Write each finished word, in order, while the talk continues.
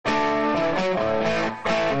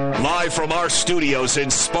Live from our studios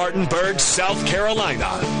in Spartanburg, South Carolina,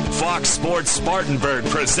 Fox Sports Spartanburg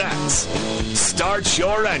presents Start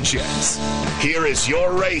Your Engines. Here is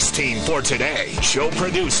your race team for today. Show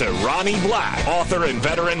producer Ronnie Black, author and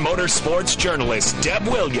veteran motorsports journalist Deb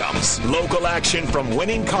Williams, local action from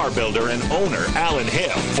winning car builder and owner Alan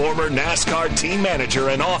Hill, former NASCAR team manager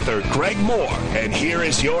and author Greg Moore. And here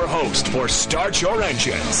is your host for Start Your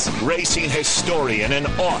Engines, racing historian and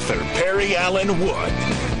author Perry Allen Wood.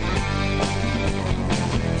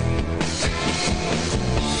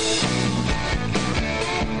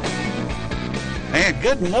 And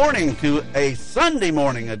good morning to a Sunday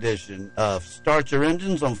morning edition of Start Your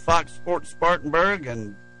Engines on Fox Sports Spartanburg.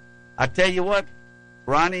 And I tell you what,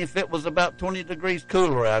 Ronnie, if it was about 20 degrees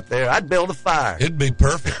cooler out there, I'd build a fire. It'd be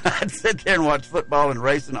perfect. I'd sit there and watch football and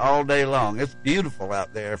racing all day long. It's beautiful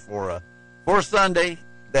out there for Sunday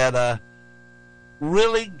that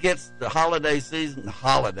really gets the holiday season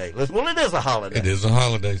holiday. Well, it is a holiday. It is a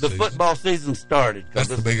holiday season. The football season started. That's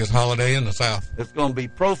the biggest holiday in the South. It's going to be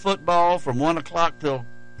pro football from 1 o'clock till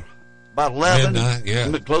about 11. Midnight,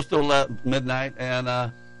 yeah. Close to 11, midnight, and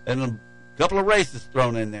a couple of races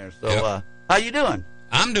thrown in there. So, yep. How you doing?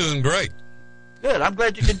 I'm doing great. Good. I'm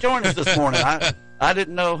glad you could join us this morning. I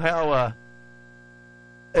didn't know how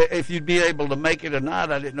if you'd be able to make it or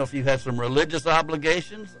not. I didn't know if you had some religious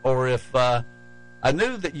obligations or if I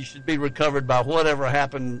knew that you should be recovered by whatever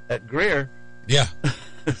happened at Greer. Yeah.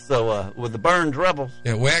 So with the Burns Rebels.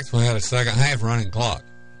 Yeah, we actually had a second half running clock.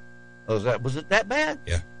 Oh, was it that bad?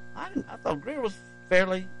 Yeah. I thought Greer was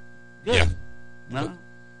fairly good. Yeah. No, that's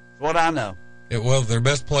what I know. Yeah, well, their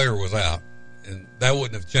best player was out, and that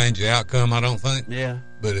wouldn't have changed the outcome, I don't think. Yeah.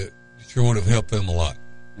 But it sure would have helped them a lot.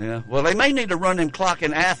 Yeah. Well, they may need to run him clock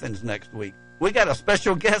in Athens next week. We got a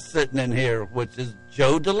special guest sitting in here, which is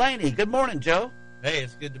Joe Delaney. Good morning, Joe. Hey,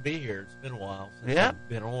 it's good to be here. It's been a while since I've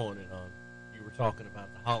been on, and you were talking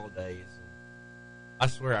about the holidays. And I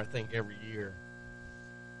swear, I think every year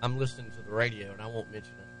I'm listening to the radio, and I won't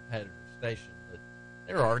mention a competitor station, but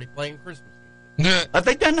they're already playing Christmas music. Have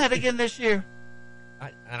they done that again this year?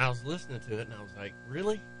 I was listening to it, and I was like,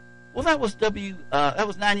 really? Well, that was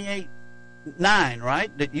 98.9,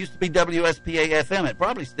 right? That used to be WSPA FM. It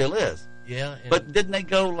probably still is. Yeah. But didn't they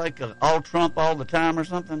go like all Trump all the time or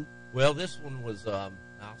something? Well, this one was, I'll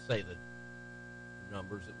say the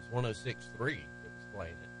numbers. It was 106.3 that was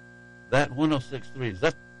playing it. That 106.3,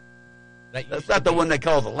 that's not the one they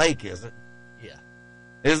call the lake, is it? Yeah.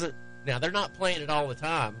 Is it? Now, they're not playing it all the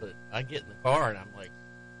time, but I get in the car and I'm like,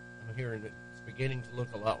 I'm hearing it's beginning to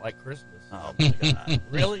look a lot like Christmas. Oh, my God.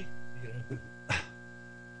 Really?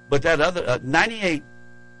 But that other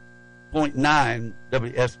 98.9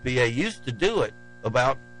 WSPA used to do it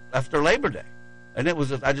about after Labor Day. And it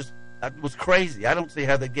was was crazy. I don't see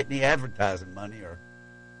how they get any advertising money or,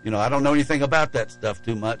 I don't know anything about that stuff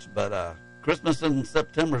too much, but Christmas in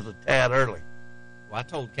September is a tad early. Well, I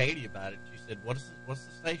told Katie about it. She said, what's the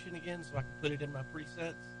station again so I can put it in my presets?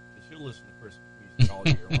 Because she'll listen to Christmas music all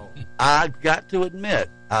year long. I've got to admit,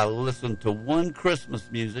 I listened to one Christmas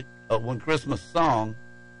song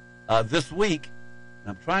this week, and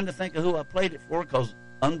I'm trying to think of who I played it for because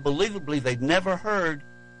unbelievably they'd never heard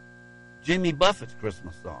Jimmy Buffett's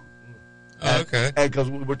Christmas song. Okay. Because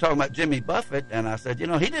we were talking about Jimmy Buffett, and I said, he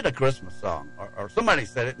did a Christmas song. Or somebody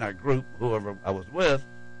said it in our group, whoever I was with,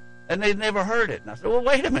 and they'd never heard it. And I said, well,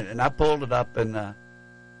 wait a minute. And I pulled it up, and I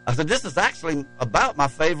said, this is actually about my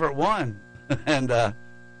favorite one. And, of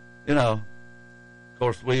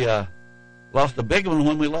course, we lost a big one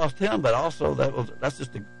when we lost him, but also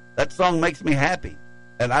that song makes me happy.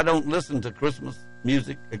 And I don't listen to Christmas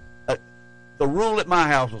music. The rule at my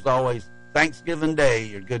house was always Thanksgiving Day,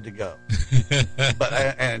 you're good to go. But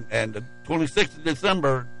and the 26th of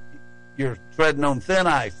December, you're treading on thin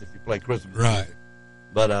ice if you play Christmas right. music.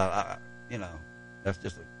 But that's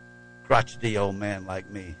just a crotchety old man like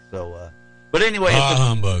me. So, but anyway,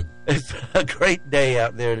 it's a great day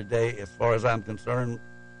out there today, as far as I'm concerned.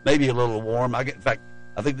 Maybe a little warm. In fact,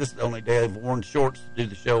 I think this is the only day I've worn shorts to do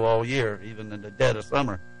the show all year, even in the dead of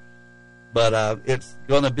summer. But it's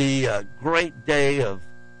going to be a great day of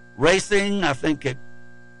racing. I think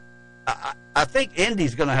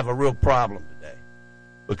Indy's going to have a real problem today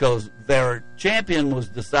because their champion was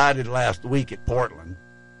decided last week at Portland,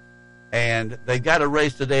 and they got a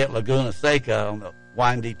race today at Laguna Seca on the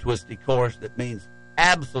windy, twisty course that means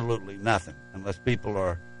absolutely nothing unless people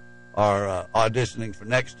are auditioning for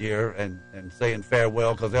next year and saying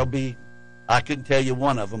farewell, because there'll be, I couldn't tell you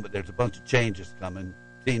one of them, but there's a bunch of changes coming,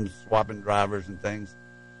 teams swapping drivers and things.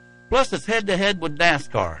 Plus, it's head-to-head with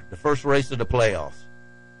NASCAR, the first race of the playoffs,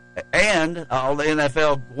 and all the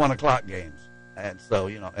NFL 1 o'clock games. And so,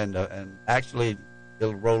 and actually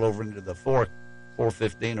it'll roll over into the 4:15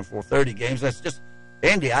 or 4:30 games. That's just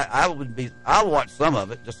Indy. I'll watch some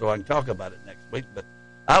of it just so I can talk about it next week. But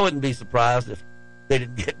I wouldn't be surprised if they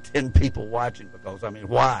didn't get 10 people watching, because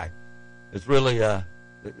why? It's really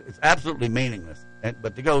it's absolutely meaningless.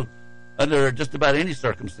 But to go under just about any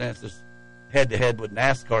circumstances head to head with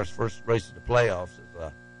NASCAR's first race of the playoffs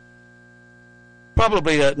is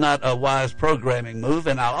probably not a wise programming move.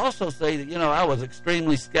 And I'll also say that I was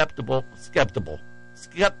extremely skeptical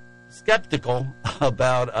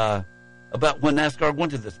about when NASCAR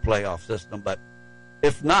went to this playoff system. But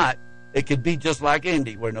if not, it could be just like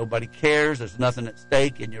Indy, where nobody cares, there's nothing at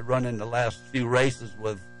stake, and you're running the last few races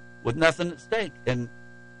with nothing at stake. And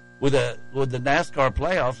with the NASCAR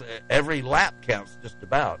playoffs, every lap counts just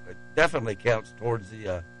about. It definitely counts towards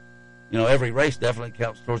the every race definitely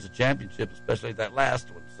counts towards the championship, especially that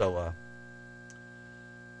last one. So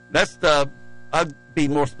that's I'll be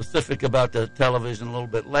more specific about the television a little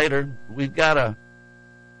bit later. We've got a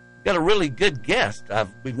really good guest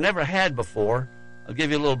we've never had before. I'll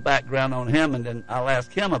give you a little background on him, and then I'll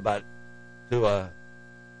ask him to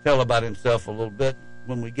tell about himself a little bit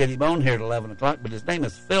when we get him on here at 11 o'clock. But his name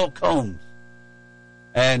is Phil Combs.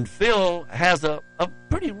 And Phil has a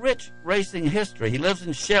pretty rich racing history. He lives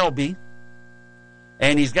in Shelby,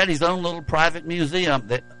 and he's got his own little private museum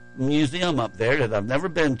up there that I've never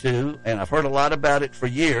been to, and I've heard a lot about it for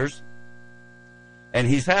years. And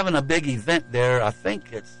he's having a big event there. I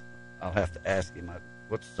think I'll have to ask him,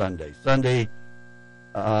 what's Sunday? Sunday,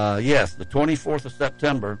 yes, the 24th of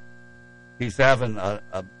September. He's having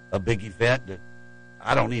a big event that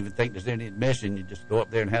I don't even think there's any admission. You just go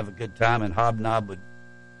up there and have a good time and hobnob with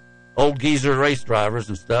old geezer race drivers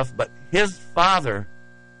and stuff. But his father,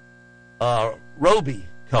 Roby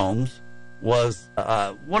Combs, was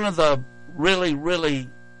one of the really, really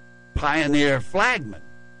pioneer flagmen.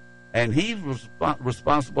 And he was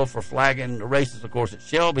responsible for flagging the races, of course, at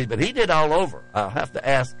Shelby, but he did all over. I'll have to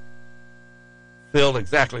ask Phil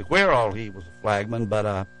exactly where all he was a flagman,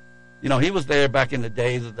 but he was there back in the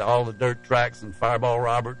days of all the dirt tracks and Fireball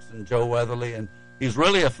Roberts and Joe Weatherly, and he's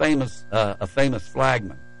really a famous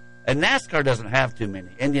flagman. And NASCAR doesn't have too many.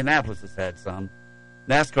 Indianapolis has had some.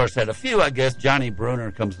 NASCAR's had a few, I guess. Johnny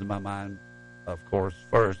Bruner comes to my mind, of course,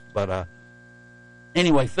 first. But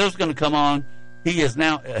anyway, Phil's going to come on. He is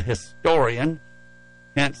now a historian,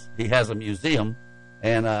 hence he has a museum.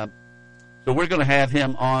 And so we're going to have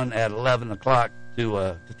him on at 11 o'clock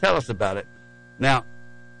to tell us about it. Now,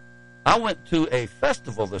 I went to a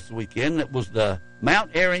festival this weekend. It was the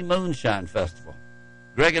Mount Airy Moonshine Festival.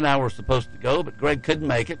 Greg and I were supposed to go, but Greg couldn't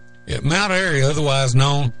make it. Yeah, Mount Airy, otherwise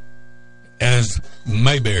known as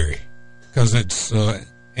Mayberry, because it's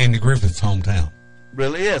Andy Griffith's hometown.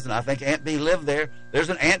 Really is, and I think Aunt Bee lived there. There's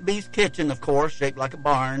an Aunt Bee's kitchen, of course, shaped like a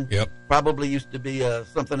barn. Yep. Probably used to be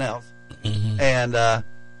something else. Mm-hmm.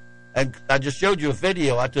 And I just showed you a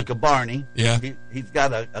video. I took of Barney. Yeah. He's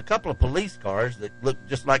got a couple of police cars that look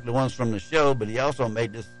just like the ones from the show, but he also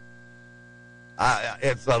made this.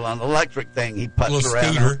 It's an electric thing he puts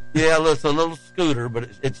around. Scooter. Yeah, it's a little scooter, but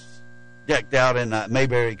it's decked out in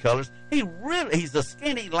Mayberry colors. He's a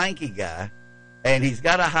skinny, lanky guy, and he's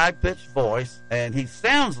got a high-pitched voice, and he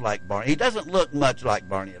sounds like Barney. He doesn't look much like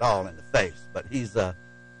Barney at all in the face, but he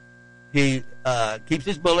keeps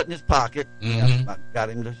his bullet in his pocket. Mm-hmm. I got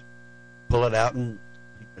him to pull it out, and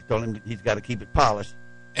I told him he's got to keep it polished.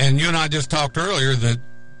 And you and I just talked earlier that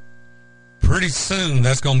pretty soon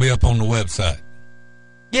that's going to be up on the website.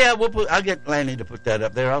 Yeah, I'll get Lanny to put that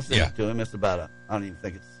up there. I'll send it to him. It's about I don't even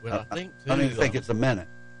think it's. Well, I don't even think it's a minute.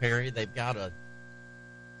 Perry, they've got a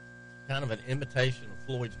kind of an imitation of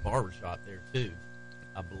Floyd's Barbershop there too,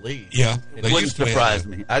 I believe. Yeah, it wouldn't surprise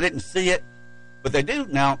me. I didn't see it, but they do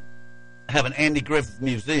now have an Andy Griffith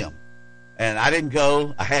museum, and I didn't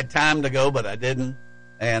go. I had time to go, but I didn't.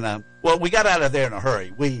 And we got out of there in a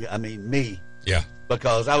hurry. Me. Yeah.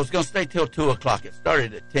 Because I was going to stay till 2:00. It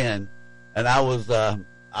started at 10, and I was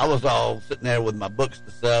all sitting there with my books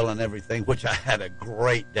to sell and everything, which I had a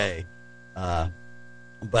great day.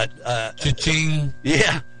 But cha-ching.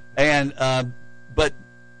 Yeah, and but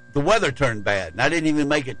the weather turned bad, and I didn't even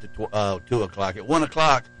make it to 2:00. At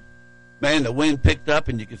 1:00, man, the wind picked up,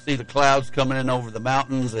 and you could see the clouds coming in over the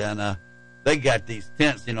mountains, and they got these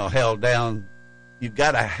tents, held down. You've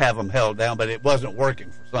got to have them held down, but it wasn't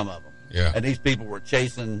working for some of them. Yeah. And these people were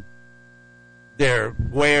chasing their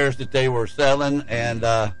wares that they were selling, and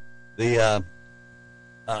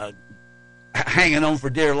hanging on for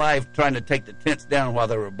dear life, trying to take the tents down while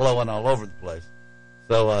they were blowing all over the place.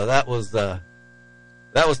 So that was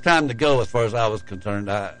time to go as far as I was concerned.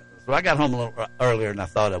 so I got home a little earlier than I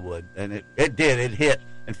thought I would, and it did. It hit.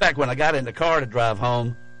 In fact, when I got in the car to drive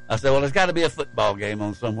home, I said, well, there's got to be a football game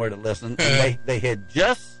on somewhere to listen. And they had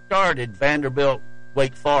just started Vanderbilt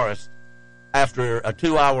Wake Forest after a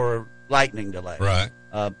 2-hour lightning delay. Right.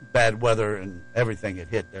 Bad weather and everything had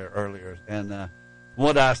hit there earlier. And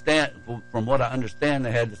from what I understand,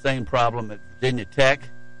 they had the same problem at Virginia Tech.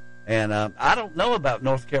 And I don't know about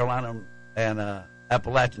North Carolina and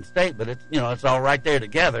Appalachian State, but it's all right there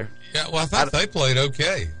together. Yeah, well, I thought they played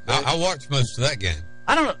okay. I watched most of that game.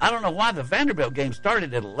 I don't know why the Vanderbilt game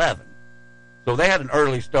started at 11, so they had an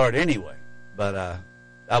early start anyway. But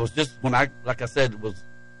I was just like I said, was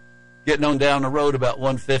getting on down the road about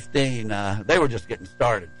 1:15. They were just getting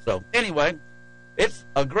started. So anyway, it's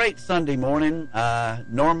a great Sunday morning.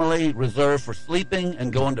 Normally reserved for sleeping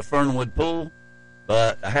and going to Fernwood Pool.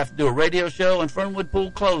 But I have to do a radio show, and Fernwood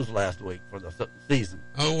Pool closed last week for the season.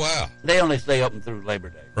 Oh, wow. They only stay open through Labor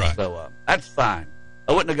Day. Right. So that's fine.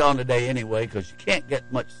 I wouldn't have gone today anyway because you can't get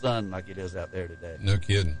much sun like it is out there today. No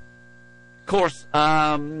kidding. Of course,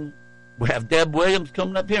 we have Deb Williams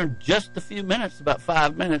coming up here in just a few minutes, about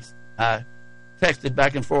 5 minutes. I texted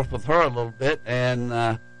back and forth with her a little bit,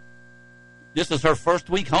 and this is her first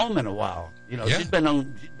week home in a while. Yeah. She's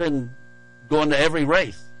been going to every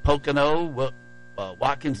race, Pocono,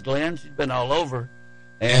 Watkins Glen. She's been all over.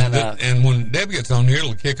 And when Deb gets on here,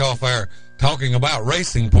 it'll kick off our talking about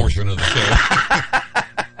racing portion of the show.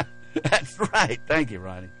 That's right. Thank you,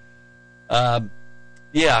 Ronnie.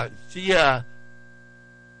 She.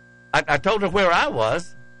 I told her where I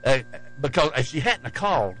was because if she hadn't have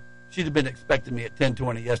called, she'd have been expecting me at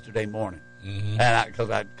 10:20 yesterday morning, and because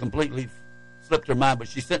I completely slipped her mind. But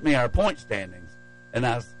she sent me our point standings, and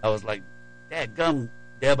I was like, "Dadgum,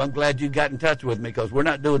 Deb, I'm glad you got in touch with me because we're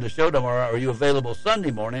not doing the show tomorrow. Are you available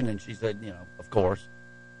Sunday morning?" And she said, of course.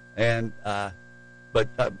 And but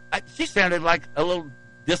she sounded like a little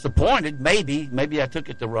disappointed. Maybe I took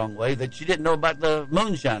it the wrong way that she didn't know about the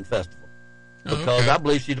Moonshine Festival because I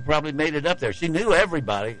believe she'd have probably made it up there. She knew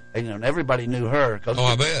everybody, and everybody knew her. Cause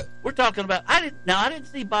I bet. We're talking about. I didn't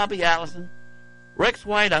see Bobby Allison. Rex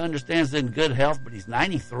White, I understand, is in good health, but he's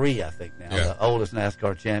 93, I think now, the oldest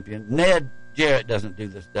NASCAR champion. Ned Jarrett doesn't do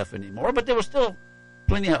this stuff anymore, but there were still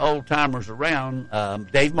plenty of old timers around.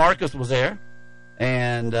 Dave Marcus was there,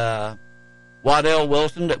 and Waddell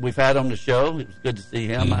Wilson that we've had on the show. It was good to see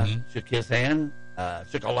him. I shook his hand,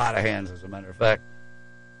 shook a lot of hands, as a matter of fact.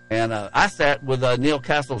 And I sat with Neil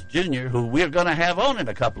Castles Jr., who we're going to have on in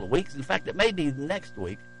a couple of weeks. In fact, it may be next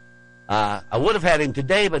week. I would have had him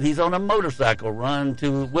today, but he's on a motorcycle run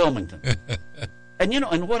to Wilmington.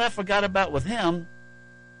 And what I forgot about with him,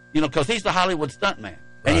 because he's the Hollywood stuntman,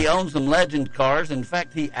 and he owns some Legend cars. In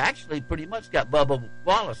fact, he actually pretty much got Bubba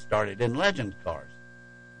Wallace started in Legend cars.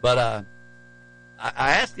 But I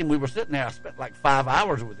asked him, we were sitting there, I spent like 5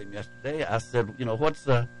 hours with him yesterday. I said, what's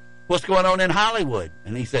going on in Hollywood?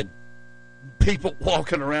 And he said, people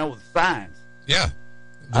walking around with signs. Yeah.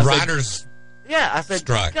 The riders. I said,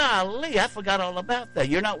 strike. Golly, I forgot all about that.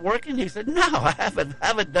 You're not working? He said, no, I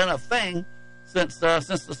haven't done a thing since the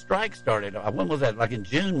strike started. When was that? Like in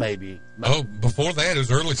June, maybe. Oh, before that, it was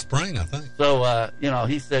early spring, I think. So,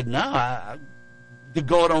 he said, no, I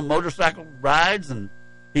going on motorcycle rides, and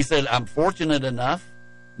he said, I'm fortunate enough,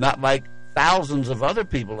 not like thousands of other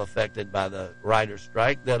people affected by the riders'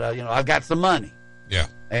 strike, that, I've got some money. Yeah.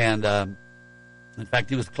 And, in fact,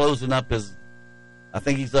 he was closing up his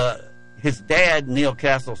dad, Neil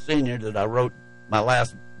Castle Sr., that I wrote my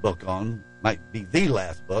last book on, might be the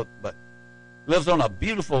last book, but lives on a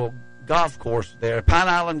beautiful golf course there, Pine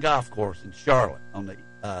Island Golf Course in Charlotte, on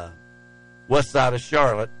the west side of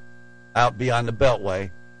Charlotte, out beyond the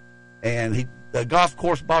Beltway. And the golf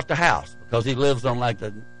course bought the house because he lives on like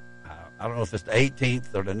I don't know if it's the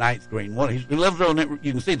 18th or the 9th green. He lives on it.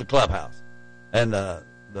 You can see the clubhouse and the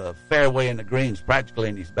fairway and the greens practically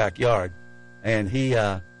in his backyard. And he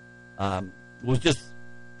was just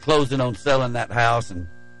closing on selling that house, and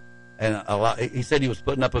a lot. He said he was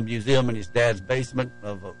putting up a museum in his dad's basement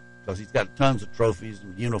because he's got tons of trophies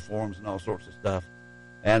and uniforms and all sorts of stuff.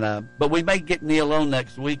 And but we may get Neil on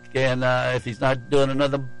next week, and if he's not doing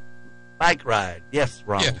another bike ride, yes,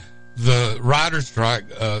 Ron. Yeah, the Riders Strike,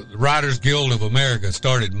 the Riders Guild of America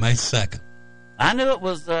started May 2nd. I knew it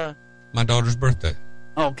was my daughter's birthday.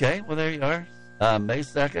 Okay, well there you are, May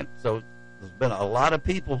 2nd. So there's been a lot of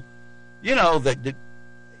people. One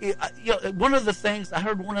of the things I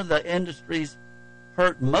heard, one of the industries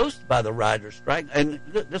hurt most by the riders' strike, and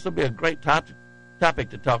this will be a great topic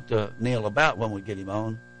to talk to Neil about when we get him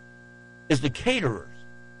on, is the caterers,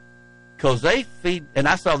 because they feed. And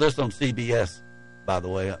I saw this on CBS, by the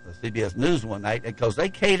way, CBS News one night, because they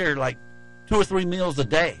cater like 2 or 3 meals a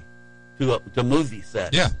day to movie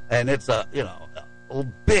sets. Yeah. And it's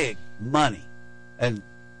big money. And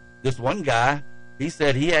this one guy, he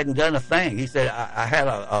said he hadn't done a thing. He said, I had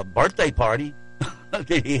a birthday party that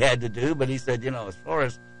he had to do, but he said, as far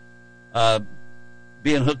as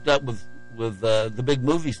being hooked up with the big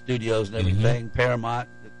movie studios and everything, Paramount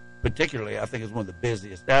particularly, I think is one of the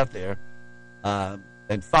busiest out there,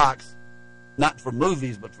 and Fox, not for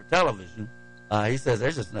movies but for television, he says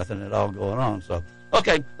there's just nothing at all going on. So,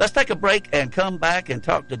 okay, let's take a break and come back and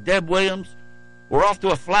talk to Deb Williams. We're off to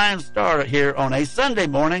a flying start here on a Sunday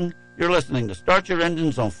morning. You're listening to Start Your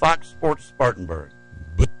Engines on Fox Sports Spartanburg.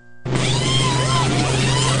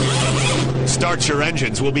 Start Your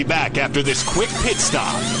Engines will be back after this quick pit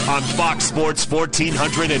stop on Fox Sports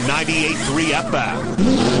 1498.3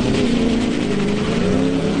 FM.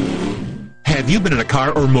 Have you been in a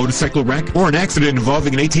car or motorcycle wreck or an accident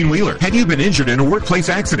involving an 18-wheeler? Have you been injured in a workplace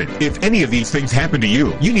accident? If any of these things happen to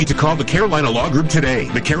you, you need to call the Carolina Law Group today.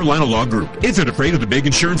 The Carolina Law Group isn't afraid of the big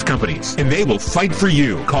insurance companies, and they will fight for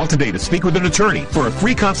you. Call today to speak with an attorney for a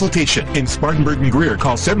free consultation. In Spartanburg and Greer,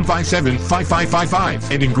 call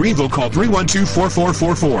 757-5555. And in Greenville, call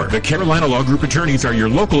 312-4444. The Carolina Law Group attorneys are your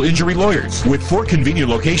local injury lawyers with 4 convenient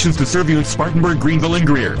locations to serve you in Spartanburg, Greenville, and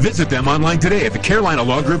Greer. Visit them online today at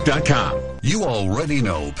thecarolinalawgroup.com. You already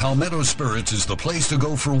know Palmetto Spirits is the place to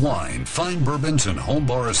go for wine, fine bourbons, and home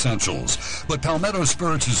bar essentials. But Palmetto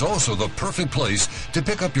Spirits is also the perfect place to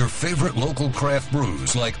pick up your favorite local craft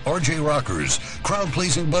brews like RJ Rockers,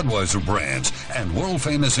 crowd-pleasing Budweiser brands, and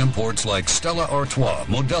world-famous imports like Stella Artois,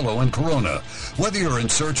 Modelo, and Corona. Whether you're in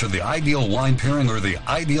search of the ideal wine pairing or the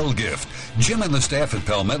ideal gift, Jim and the staff at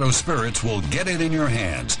Palmetto Spirits will get it in your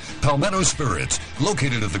hands. Palmetto Spirits,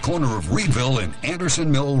 located at the corner of Reedville and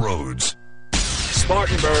Anderson Mill Roads.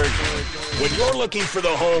 Spartanburg, when you're looking for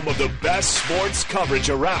the home of the best sports coverage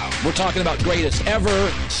around. We're talking about greatest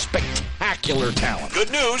ever, spectacular talent.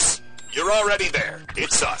 Good news, you're already there.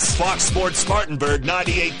 It's us, Fox Sports Spartanburg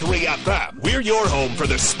 98.3 FM. We're your home for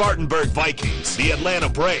the Spartanburg Vikings, the Atlanta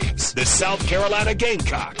Braves, the South Carolina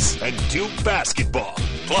Gamecocks, and Duke basketball.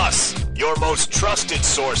 Plus, your most trusted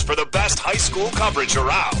source for the best high school coverage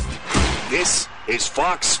around. This is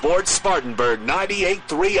Fox Sports Spartanburg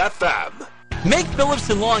 98.3 FM. Make Phillips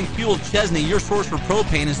 & Long Fuel Chesney your source for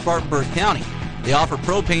propane in Spartanburg County. They offer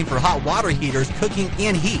propane for hot water heaters, cooking,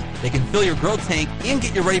 and heat. They can fill your grill tank and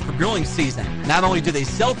get you ready for grilling season. Not only do they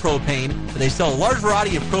sell propane, but they sell a large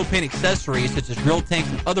variety of propane accessories such as grill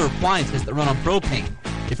tanks and other appliances that run on propane.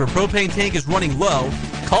 If your propane tank is running low,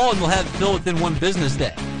 call and we'll have it filled within 1 business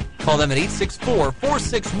day. Call them at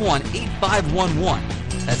 864-461-8511.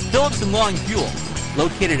 That's Phillips & Long Fuel,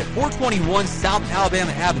 located at 421 South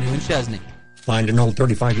Alabama Avenue in Chesney. Find an old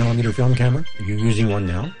 35mm film camera? Are you using one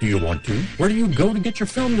now? Do you want to? Where do you go to get your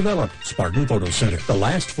film developed? Spartan Photo Center, the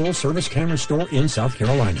last full-service camera store in South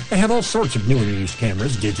Carolina. They have all sorts of new and used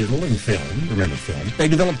cameras, digital and film. Remember film? They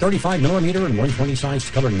develop 35mm and 120 size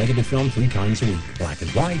to color negative film 3 times a week. Black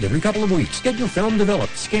and white every couple of weeks. Get your film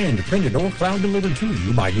developed, scanned, printed, or cloud delivered to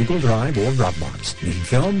you by Google Drive or Dropbox. Need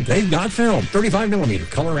film? They've got film. 35mm,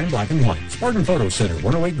 color and black and white. Spartan Photo Center,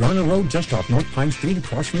 108 Garner Road, just off North Pine Street,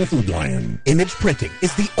 across from the Food Lion. Image Printing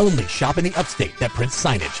is the only shop in the upstate that prints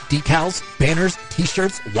signage, decals, banners,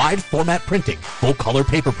 t-shirts, wide format printing, full color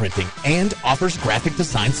paper printing, and offers graphic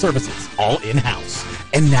design services, all in-house.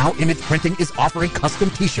 And now Image Printing is offering custom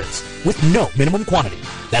t-shirts with no minimum quantity.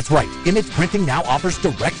 That's right, Image Printing now offers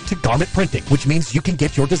direct-to-garment printing, which means you can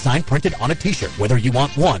get your design printed on a t-shirt, whether you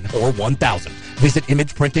want 1 or 1,000. Visit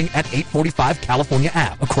Image Printing at 845 California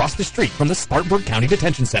Ave, across the street from the Spartanburg County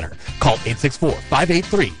Detention Center. Call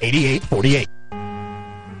 864-583-8848.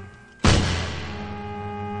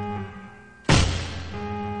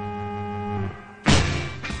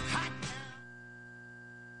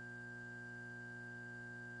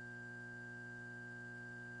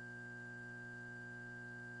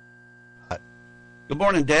 Good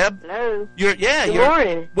morning, Deb. Hello. Good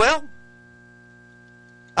morning. Well,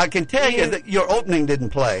 I can tell you that your opening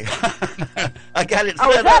didn't play. I got it set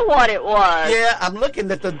is that up. what it was? Yeah, I'm looking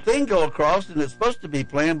at the thing go across, and it's supposed to be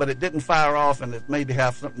playing, but it didn't fire off, and it maybe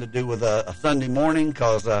have something to do with a Sunday morning,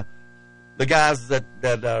 because the guys that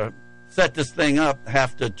set this thing up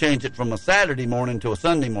have to change it from a Saturday morning to a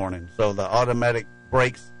Sunday morning, so the automatic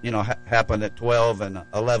breaks, happen at 12 and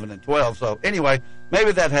 11 and 12. So anyway,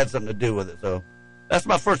 maybe that had something to do with it. So that's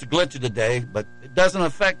my first glitch of the day, but it doesn't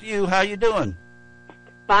affect you. How you doing?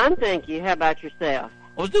 Fine, thank you. How about yourself?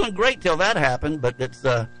 I was doing great till that happened, but it's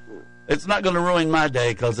not going to ruin my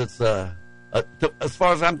day, because it's As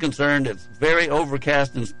far as I'm concerned, it's very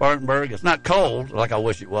overcast in Spartanburg. It's not cold like I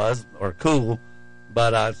wish it was, or cool,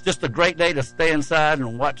 but it's just a great day to stay inside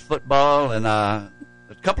and watch football, and a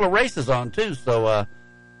couple of races on, too. So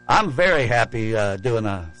I'm very happy doing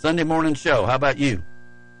a Sunday morning show. How about you?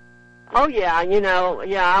 Oh, yeah.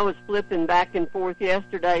 I was flipping back and forth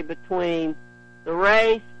yesterday between the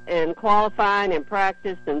race and qualifying and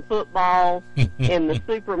practice and football and the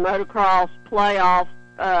Super Motocross playoff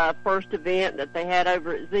first event that they had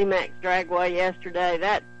over at ZMAX Dragway yesterday.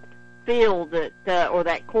 That field or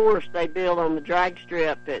that course they built on the drag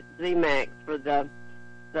strip at ZMAX for the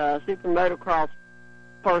Super Motocross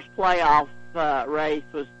first playoff race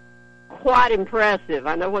was quite impressive.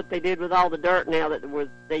 I know what they did with all the dirt now that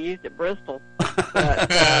they used at Bristol.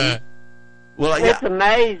 But, well, it's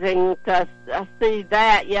amazing to see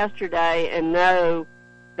that yesterday and know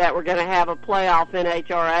that we're going to have a playoff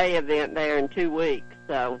NHRA event there in 2 weeks.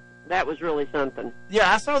 So that was really something.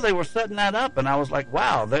 Yeah, I saw they were setting that up, and I was like,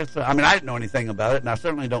 wow. I didn't know anything about it, and I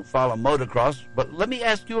certainly don't follow motocross, but let me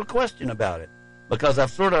ask you a question about it, because I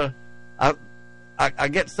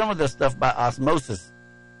get some of this stuff by osmosis.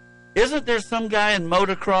 Isn't there some guy in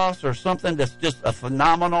motocross or something that's just a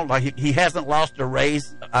phenomenal, like he hasn't lost a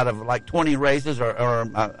race out of like 20 races, or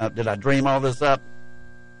did I dream all this up?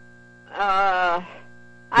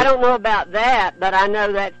 I don't know about that, but I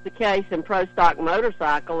know that's the case in Pro Stock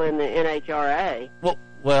Motorcycle in the NHRA.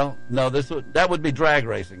 Well, no, that would be drag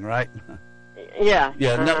racing, right? Yeah.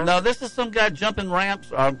 Yeah. Uh-huh. No, this is some guy jumping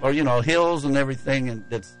ramps or hills and everything, and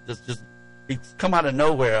it's just he's come out of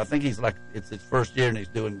nowhere. I think it's his first year, and he's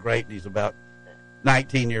doing great, and he's about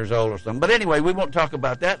 19 years old or something. But anyway, we won't talk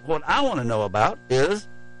about that. What I want to know about is,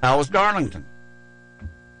 how was Darlington?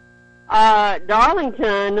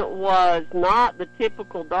 Darlington was not the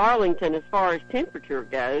typical Darlington as far as temperature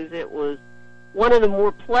goes. It was one of the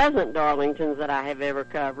more pleasant Darlingtons that I have ever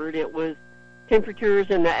covered. It was temperatures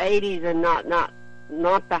in the 80s and not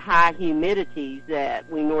the high humidities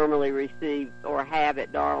that we normally receive or have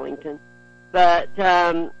at Darlington. But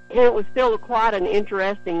it was still quite an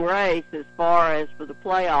interesting race as far as for the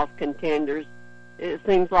playoff contenders. It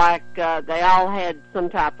seems like they all had some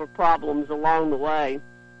type of problems along the way.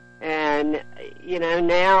 And,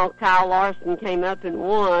 now Kyle Larson came up and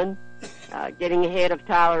won, getting ahead of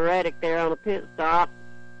Tyler Reddick there on a pit stop.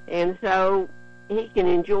 And so he can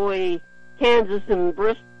enjoy Kansas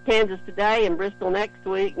today and Bristol next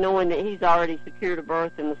week, knowing that he's already secured a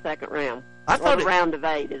berth in the second round. Round of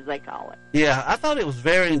 8, as they call it. Yeah, I thought it was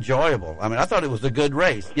very enjoyable. I mean, I thought it was a good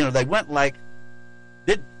race. They went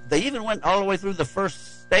they even went all the way through the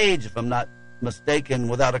first stage, if I'm not mistaken,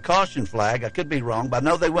 without a caution flag. I could be wrong, but I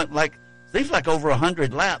know they went seems like over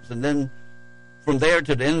 100 laps, and then from there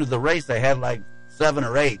to the end of the race, they had like 7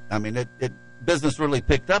 or 8. I mean, business really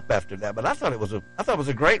picked up after that. But I thought it was a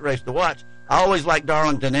great race to watch. I always like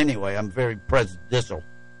Darlington anyway. I'm very prejudicial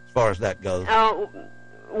as far as that goes.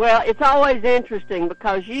 Well, it's always interesting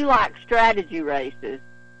because you like strategy races.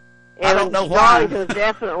 And I don't know why. Darlington's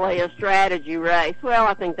definitely a strategy race. Well,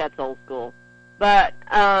 I think that's old school. But,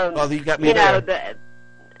 you got me there. The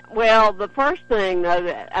first thing,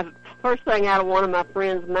 out of one of my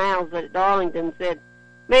friends' mouths at Darlington said,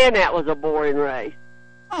 man, that was a boring race.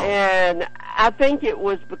 Oh. And I think it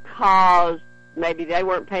was because maybe they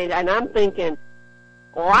weren't paying, and I'm thinking,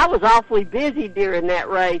 well, I was awfully busy during that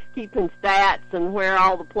race, keeping stats and where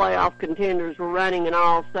all the playoff contenders were running and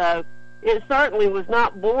all, so it certainly was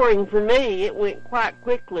not boring for me. It went quite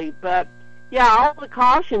quickly, but yeah, all the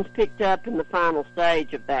cautions picked up in the final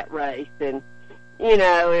stage of that race, and,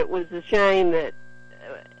 it was a shame that,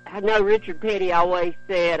 I know Richard Petty always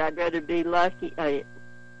said, I'd rather be lucky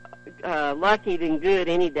than good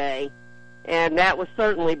any day, and that was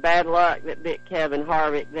certainly bad luck that bit Kevin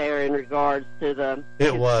Harvick there in regards to the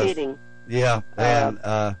pitting. Yeah, and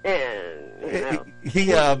it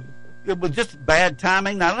was just bad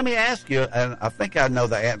timing. Now, let me ask you, and I think I know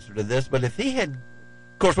the answer to this, but if he had,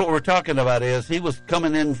 of course, what we're talking about is he was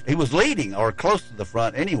coming in, he was leading or close to the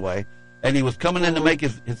front anyway, and he was coming in to make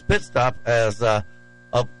his pit stop, as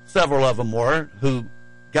several of them were, who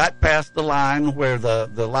got past the line where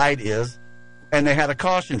the light is, and they had a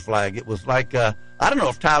caution flag. It was like, I don't know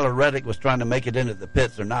if Tyler Reddick was trying to make it into the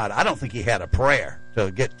pits or not. I don't think he had a prayer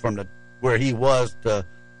to get from where he was to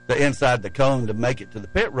the inside the cone to make it to the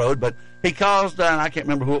pit road, but he caused, and I can't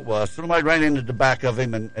remember who it was, somebody ran into the back of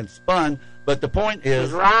him and spun. But the point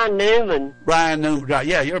is, it was Ryan Newman.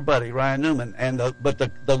 Yeah, your buddy, Ryan Newman. But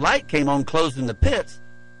the light came on closing the pits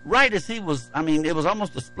right as he was, it was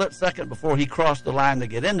almost a split second before he crossed the line to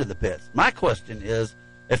get into the pits. My question is,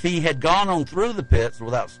 if he had gone on through the pits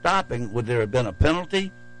without stopping, would there have been a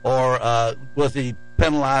penalty, or was he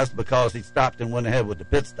penalized because he stopped and went ahead with the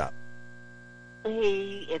pit stop?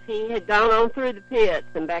 If he had gone on through the pits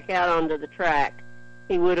and back out onto the track,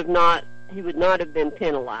 he would not have been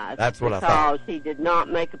penalized. That's what I thought. Because he did not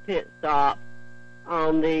make a pit stop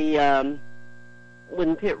on the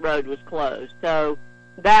when pit road was closed. So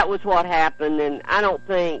that was what happened, and I don't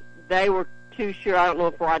think they were too sure. I don't know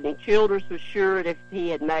if Rodney Childers was sure if he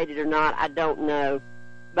had made it or not. I don't know.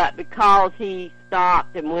 But because he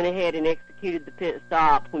stopped and went ahead and executed the pit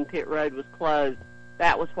stop when pit road was closed,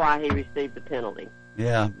 that was why he received the penalty.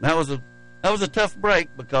 Yeah, that was a tough break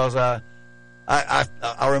because I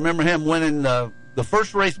remember him winning the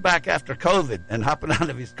first race back after COVID and hopping out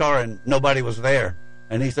of his car and nobody was there.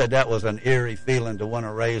 And he said that was an eerie feeling to win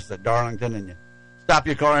a race at Darlington, and you stop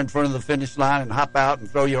your car in front of the finish line and hop out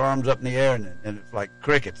and throw your arms up in the air, and it's like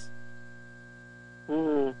crickets.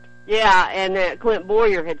 Mm-hmm. Yeah, and Clint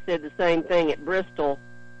Boyer had said the same thing at Bristol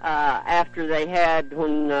after they had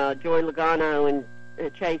when Joey Logano and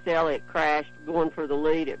Chase Elliott crashed going for the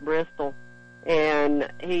lead at Bristol,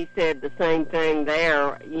 and he said the same thing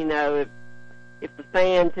there. You know, if the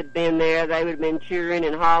fans had been there, they would have been cheering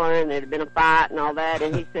and hollering. There'd have been a fight and all that.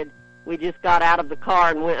 And he said, we just got out of the car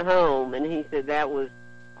and went home. And he said that was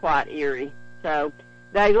quite eerie. So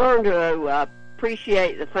they learned to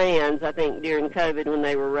appreciate the fans, I think, during COVID when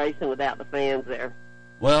they were racing without the fans there.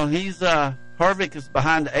 Well, Harvick is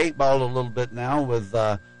behind the 8 ball a little bit now with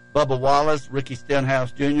Bubba Wallace, Ricky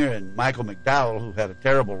Stenhouse Jr., and Michael McDowell, who had a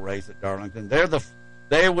terrible race at Darlington.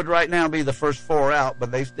 They would right now be the first 4 out,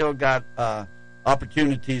 but they still got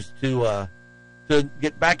opportunities to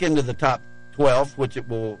get back into the top 12, which it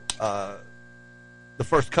will. The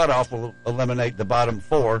first cutoff will eliminate the bottom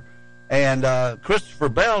 4, and Christopher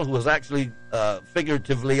Bell, who was actually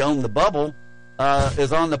figuratively on the bubble,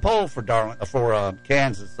 is on the pole for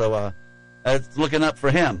Kansas. So it's looking up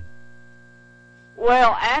for him.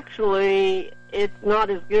 Well, actually, it's not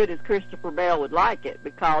as good as Christopher Bell would like it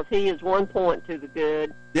because he is 1 point to the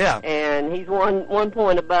good. Yeah. And he's one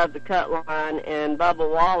point above the cut line, and Bubba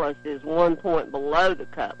Wallace is 1 point below the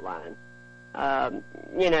cut line.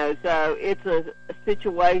 You know, so it's a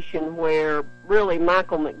situation where really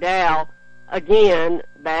Michael McDowell, again,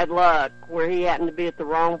 bad luck, where he happened to be at the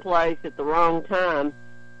wrong place at the wrong time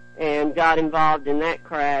and got involved in that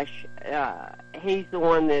crash. He's the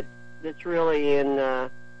one that's really in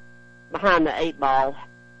behind the 8 ball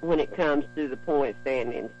when it comes to the point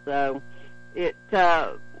standings. So it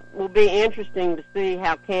will be interesting to see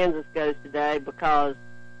how Kansas goes today because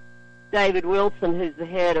David Wilson, who's the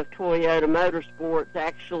head of Toyota Motorsports,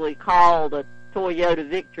 actually called a Toyota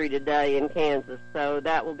victory today in Kansas. So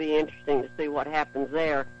that will be interesting to see what happens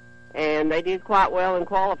there. And they did quite well in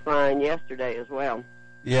qualifying yesterday as well.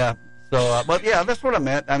 Yeah. So, but yeah, that's what I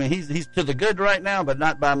meant. I mean, he's to the good right now, but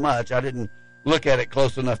not by much. I didn't look at it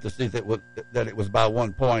close enough to see that it was by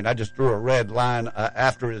 1 point. I just drew a red line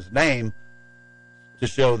after his name to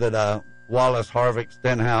show that Wallace, Harvick,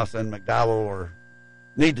 Stenhouse, and McDowell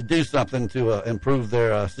need to do something to improve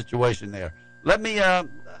their situation there. Let me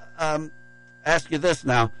ask you this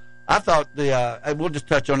now. I thought we'll just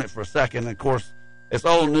touch on it for a second. Of course, it's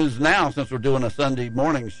old news now since we're doing a Sunday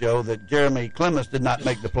morning show that Jeremy Clements did not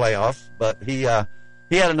make the playoffs, but he had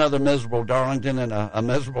another miserable Darlington and a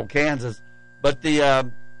miserable Kansas. But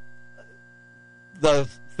the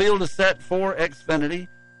field is set for Xfinity,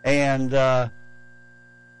 and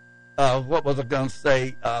what was I going to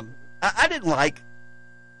say? I didn't like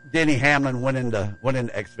Denny Hamlin went into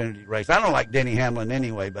Xfinity race. I don't like Denny Hamlin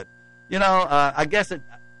anyway, but you know, I guess it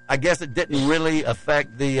didn't really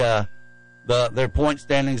affect their point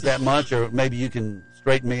standings that much, or maybe you can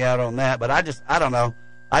straighten me out on that. But I don't know.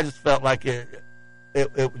 I just felt like it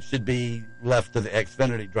should be left to the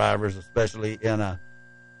Xfinity drivers, especially in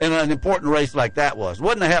an important race like that was.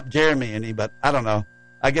 Wouldn't have helped Jeremy any, but I don't know.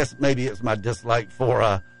 I guess maybe it's my dislike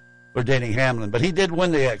for Denny Hamlin, but he did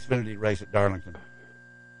win the Xfinity race at Darlington.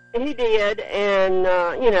 He did, and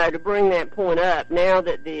to bring that point up, now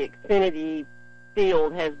that the Xfinity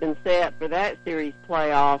field has been set for that series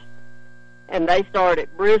playoffs, and they start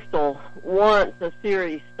at Bristol, once a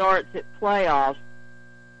series starts at playoffs,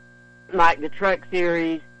 like the Truck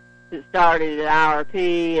Series that started at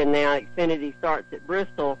IRP and now Xfinity starts at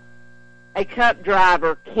Bristol, a Cup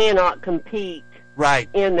driver cannot compete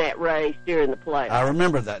in that race during the playoffs. I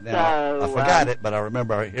remember that now. So, I forgot it, but I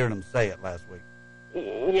remember hearing him say it last week.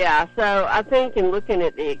 Yeah, so I think in looking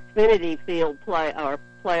at the Xfinity field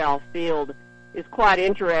playoff field is quite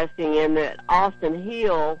interesting in that Austin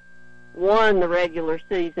Hill won the regular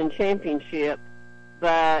season championship,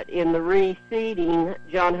 but in the reseeding,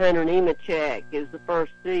 John Hunter Nemechek is the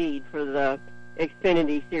first seed for the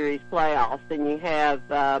Xfinity Series playoffs. And you have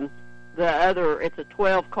it's a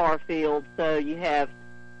 12-car field, so you have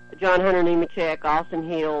John Hunter Nemechek, Austin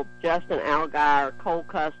Hill, Justin Allgaier, Cole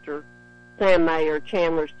Custer, Sam Mayer,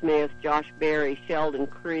 Chandler Smith, Josh Berry, Sheldon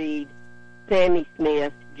Creed, Sammy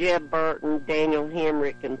Smith, Jeb Burton, Daniel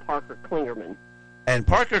Hemrick, and Parker Klingerman. And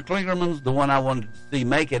Parker Klingerman's the one I wanted to see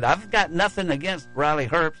make it. I've got nothing against Riley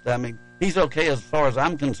Herbst. I mean, he's okay as far as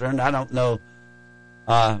I'm concerned. I don't know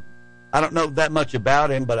that much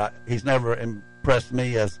about him, but he's never impressed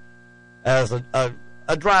me as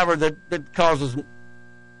a driver that causes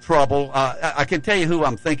trouble. I can tell you who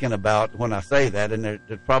I'm thinking about when I say that, and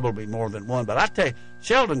there's probably more than one. But I tell you,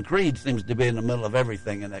 Sheldon Creed seems to be in the middle of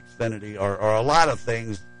everything in Xfinity, or a lot of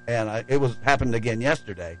things, and it happened again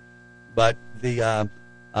yesterday. But I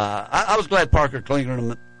was glad Parker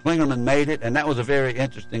Klingerman made it, and that was a very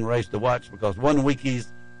interesting race to watch because one week he's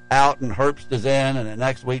out and Herbst is in, and the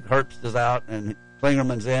next week Herbst is out and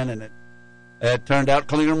Klingerman's in, and it turned out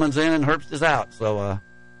Klingerman's in and Herbst is out. So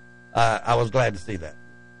I was glad to see that.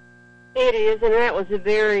 It is, and that was is a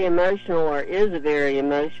very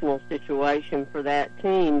emotional situation for that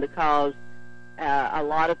team because a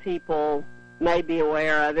lot of people may be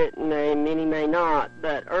aware of it, and many may not.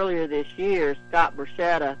 But earlier this year, Scott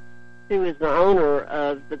Borchetta, who is the owner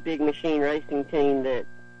of the big machine racing team that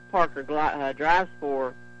Parker drives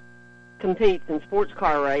for, competes in sports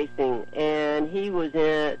car racing, and he was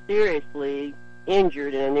seriously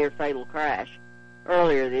injured in a near-fatal crash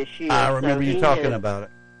earlier this year. I remember you talking about it.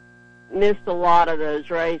 Missed a lot of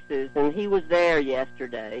those races, and he was there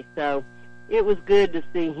yesterday, so it was good to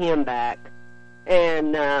see him back.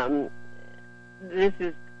 And this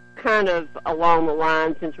is kind of along the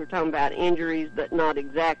line since we're talking about injuries, but not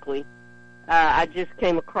exactly. I just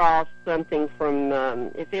came across something from,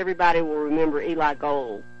 if everybody will remember, Eli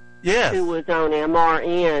Gold, yes, who was on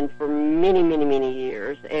MRN for many, many, many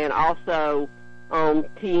years, and also on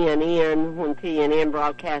TNN when TNN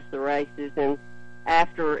broadcast the races. And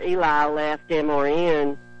after Eli left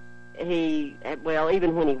MRN,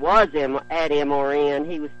 even when he was at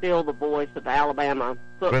MRN, he was still the voice of Alabama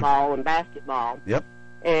football and basketball. Yep.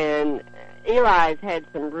 And Eli's had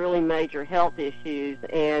some really major health issues,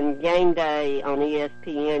 and Game Day on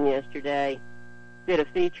ESPN yesterday did a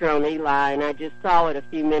feature on Eli, and I just saw it a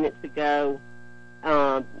few minutes ago.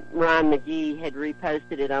 Ryan McGee had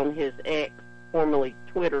reposted it on his X, formerly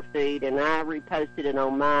Twitter feed, and I reposted it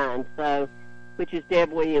on mine, which is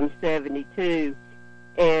Deb Williams 72.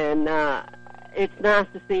 And it's nice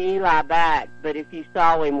to see Eli back, but if you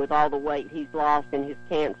saw him with all the weight he's lost in his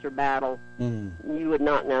cancer battle, you would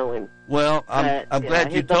not know him. Well, I'm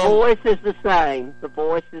glad you told me. The voice is the same. The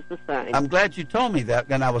voice is the same. I'm glad you told me that,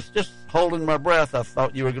 and I was just holding my breath. I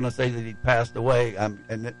thought you were going to say that he'd passed away.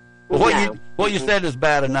 What you said is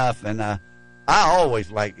bad enough, and I always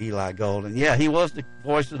liked Eli Gold. And, yeah, he was the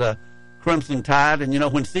voice of the Crimson Tide. And,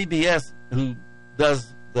 when CBS, who does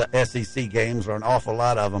the SEC games, or an awful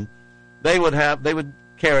lot of them, they would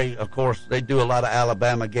carry, of course, they do a lot of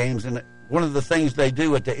Alabama games, and one of the things they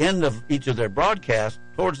do at the end of each of their broadcasts,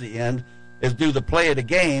 towards the end, is do the play of the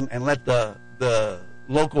game and let the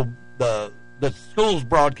local the school's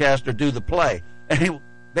broadcaster do the play. And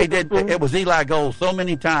they did. It was Eli Gold so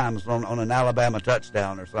many times on an Alabama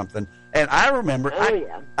touchdown or something. And I remember,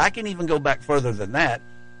 I can even go back further than that.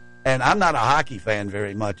 And I'm not a hockey fan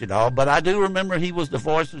very much at all, but I do remember he was the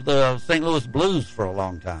voice of the St. Louis Blues for a